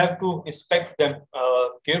 So you have to inspect them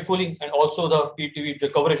carefully, and also the PTV, the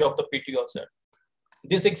coverage of the PTV also.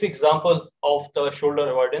 This is example of the shoulder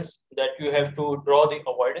avoidance, that you have to draw the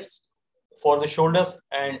avoidance for the shoulders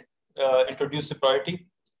and introduce the priority.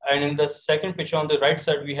 And in the second picture on the right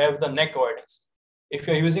side, we have the neck avoidance. If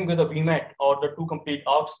you're using with a VMAT or the 2 complete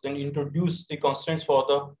arcs, then introduce the constants for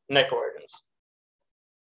the neck avoidance.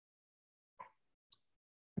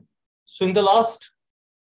 So in the last,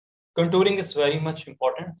 contouring is very much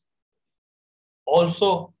important.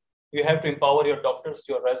 Also, you have to empower your doctors,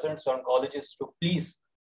 your residents, your oncologists to please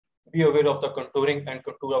be aware of the contouring and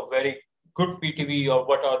contour a very good PTV or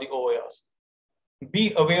what are the OARs.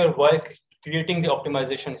 Be aware while creating the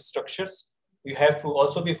optimization structures. You have to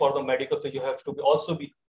also be for the medical, so you have to also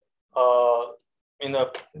be in a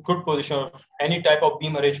good position. Any type of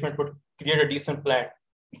beam arrangement would create a decent plan,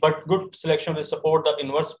 but good selection will support the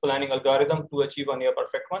inverse planning algorithm to achieve a near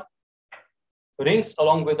perfect one. Rings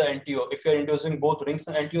along with the NTO. If you're introducing both rings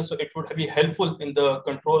and NTO, so it would be helpful in the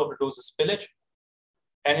control of the dose spillage.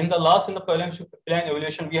 And in the last, in the plan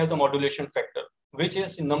evaluation, we have the modulation factor, which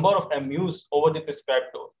is the number of MUs over the prescribed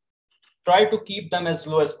dose. Try to keep them as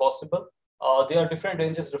low as possible. There are different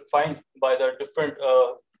ranges defined by the different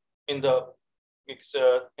in the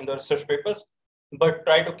in the research papers, but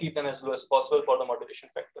try to keep them as low as possible for the moderation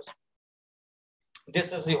factors.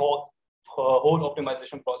 This is the whole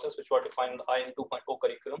optimization process which were defined in the IN 2.0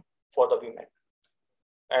 curriculum for the VMAT.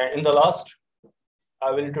 And in the last,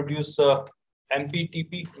 I will introduce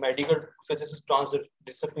MPTP, Medical Physicist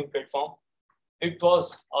Transdisciplinary Platform. It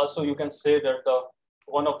was also, you can say that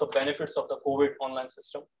one of the benefits of the COVID online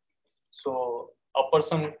system. So a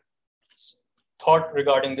person thought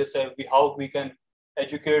regarding this, how we can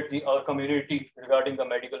educate our community regarding the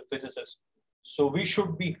medical physicists. So we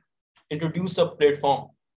should introduce a platform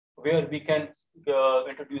where we can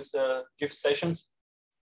give sessions,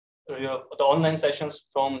 the online sessions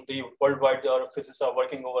from the worldwide. Our physicists are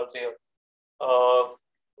working over there.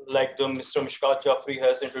 Like the Mr. Mishkat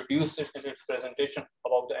has introduced it in his presentation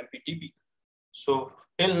about the MPTP. So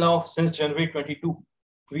till now, since January 22,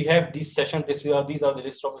 we have these sessions. These are the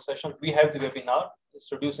list of the sessions. We have the webinar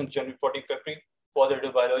introduced in January 14 February for the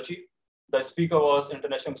biology. The speaker was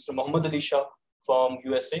International Mr. Muhammad Ali Shah from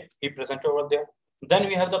USA. He presented over there. Then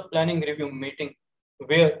we have the planning review meeting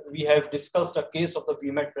where we have discussed a case of the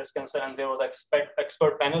VMAT breast cancer, and there was an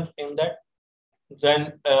expert panel in that.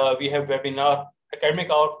 Then we have webinar, academic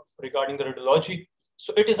hour regarding the radiology.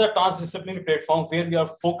 So it is a transdisciplinary platform where we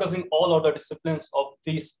are focusing all other disciplines of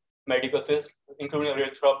these medical fields, including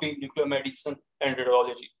radiotherapy, nuclear medicine, and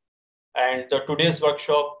radiology. And today's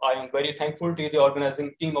workshop, I am very thankful to the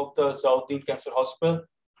organizing team of the Ziauddin Cancer Hospital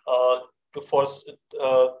to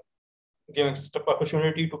giving us the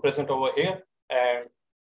opportunity to present over here. And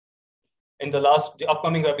in the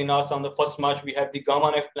upcoming webinars on the 1st March, we have the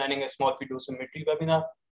Gamma Knife Planning a Small Feed Dosimetry webinar.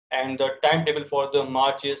 And the timetable for the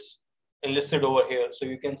March is enlisted over here. So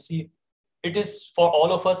you can see it is for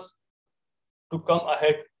all of us to come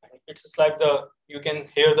ahead. It's like you can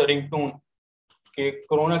hear the ringtone कि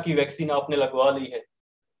corona की vaccine आपने लगवा ली है,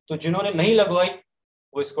 तो जिन्होंने नहीं लगवाई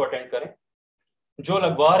वो इसको अटेंड करें, जो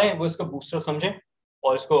लगवा रहे हैं वो इसको बूस्टर समझें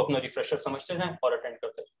और इसको अपना रिफ्रेशर समझते जाएं और अटेंड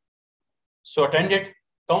करते जाएं. So attend it,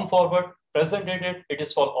 come forward, present it. It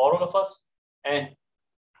is for all of us, and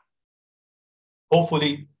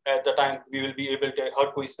hopefully at the time we will be able to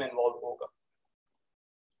हर कोई इसमें involved होगा.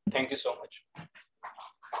 Thank you so much.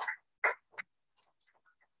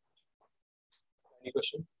 Any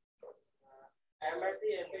question? MRT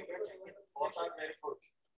and both are very good.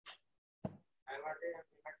 MRT and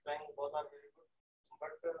both are very good.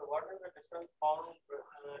 But what is the difference found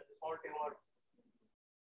small tumor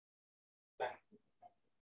plan?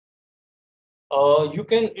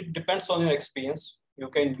 It depends on your experience. You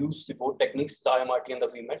can use the both techniques, the IMRT and the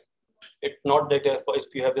VMAT. It's not that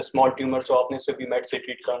if you have the small tumor, so आपने से VMAT से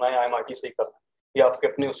treat करना है, IMRT से करना है. ये आपके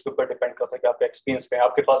अपने उसके ऊपर depend करता है कि आपका experience क्या है,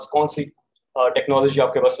 आपके पास कौन सी टेक्नोलॉजी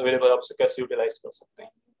आपके पास अवेलेबल है, आप उसे कैसे यूटिलाइज कर सकते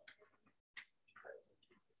हैं.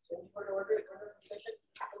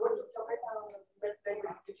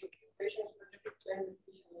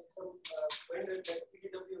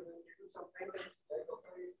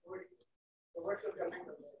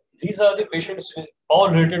 These are the patients all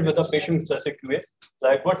related with the patient specific QAs.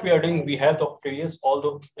 Like what we are doing, we have the QAs,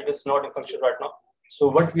 although it is not in function right now. So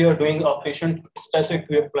what we are doing, a patient specific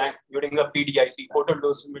QA plan using a PDIP, total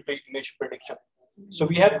dosimetry image prediction. So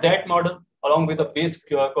we have that model along with the base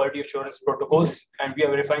quality assurance protocols, and we are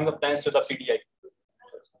verifying the plans with the PDIP.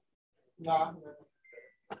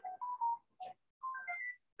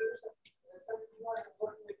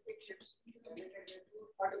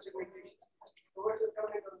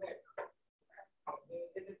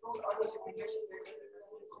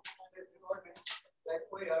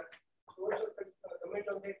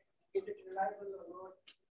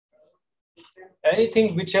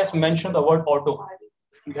 Anything which has mentioned the word auto,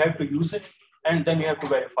 you have to use it and then you have to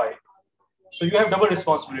verify it. So you have double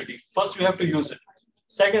responsibility. First, you have to use it.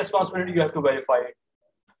 Second responsibility, you have to verify it.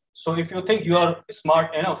 So if you think you are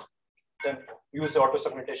smart enough, then use the auto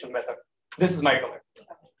segmentation method. This is my domain.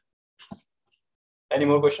 Any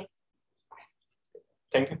more questions?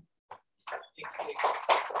 Thank you.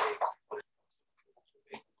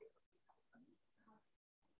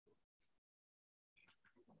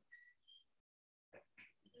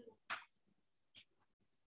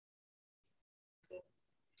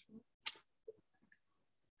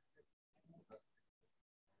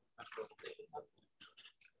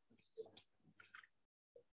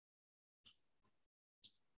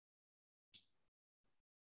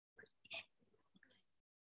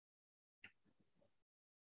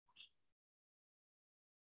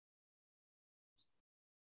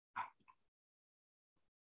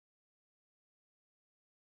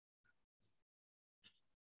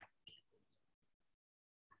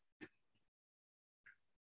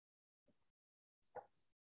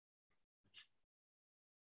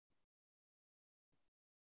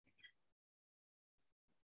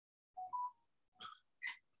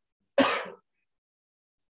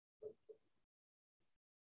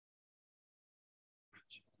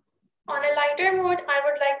 On a lighter note, I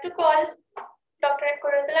would like to call Dr.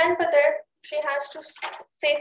 Kuratlan Pater. She has to say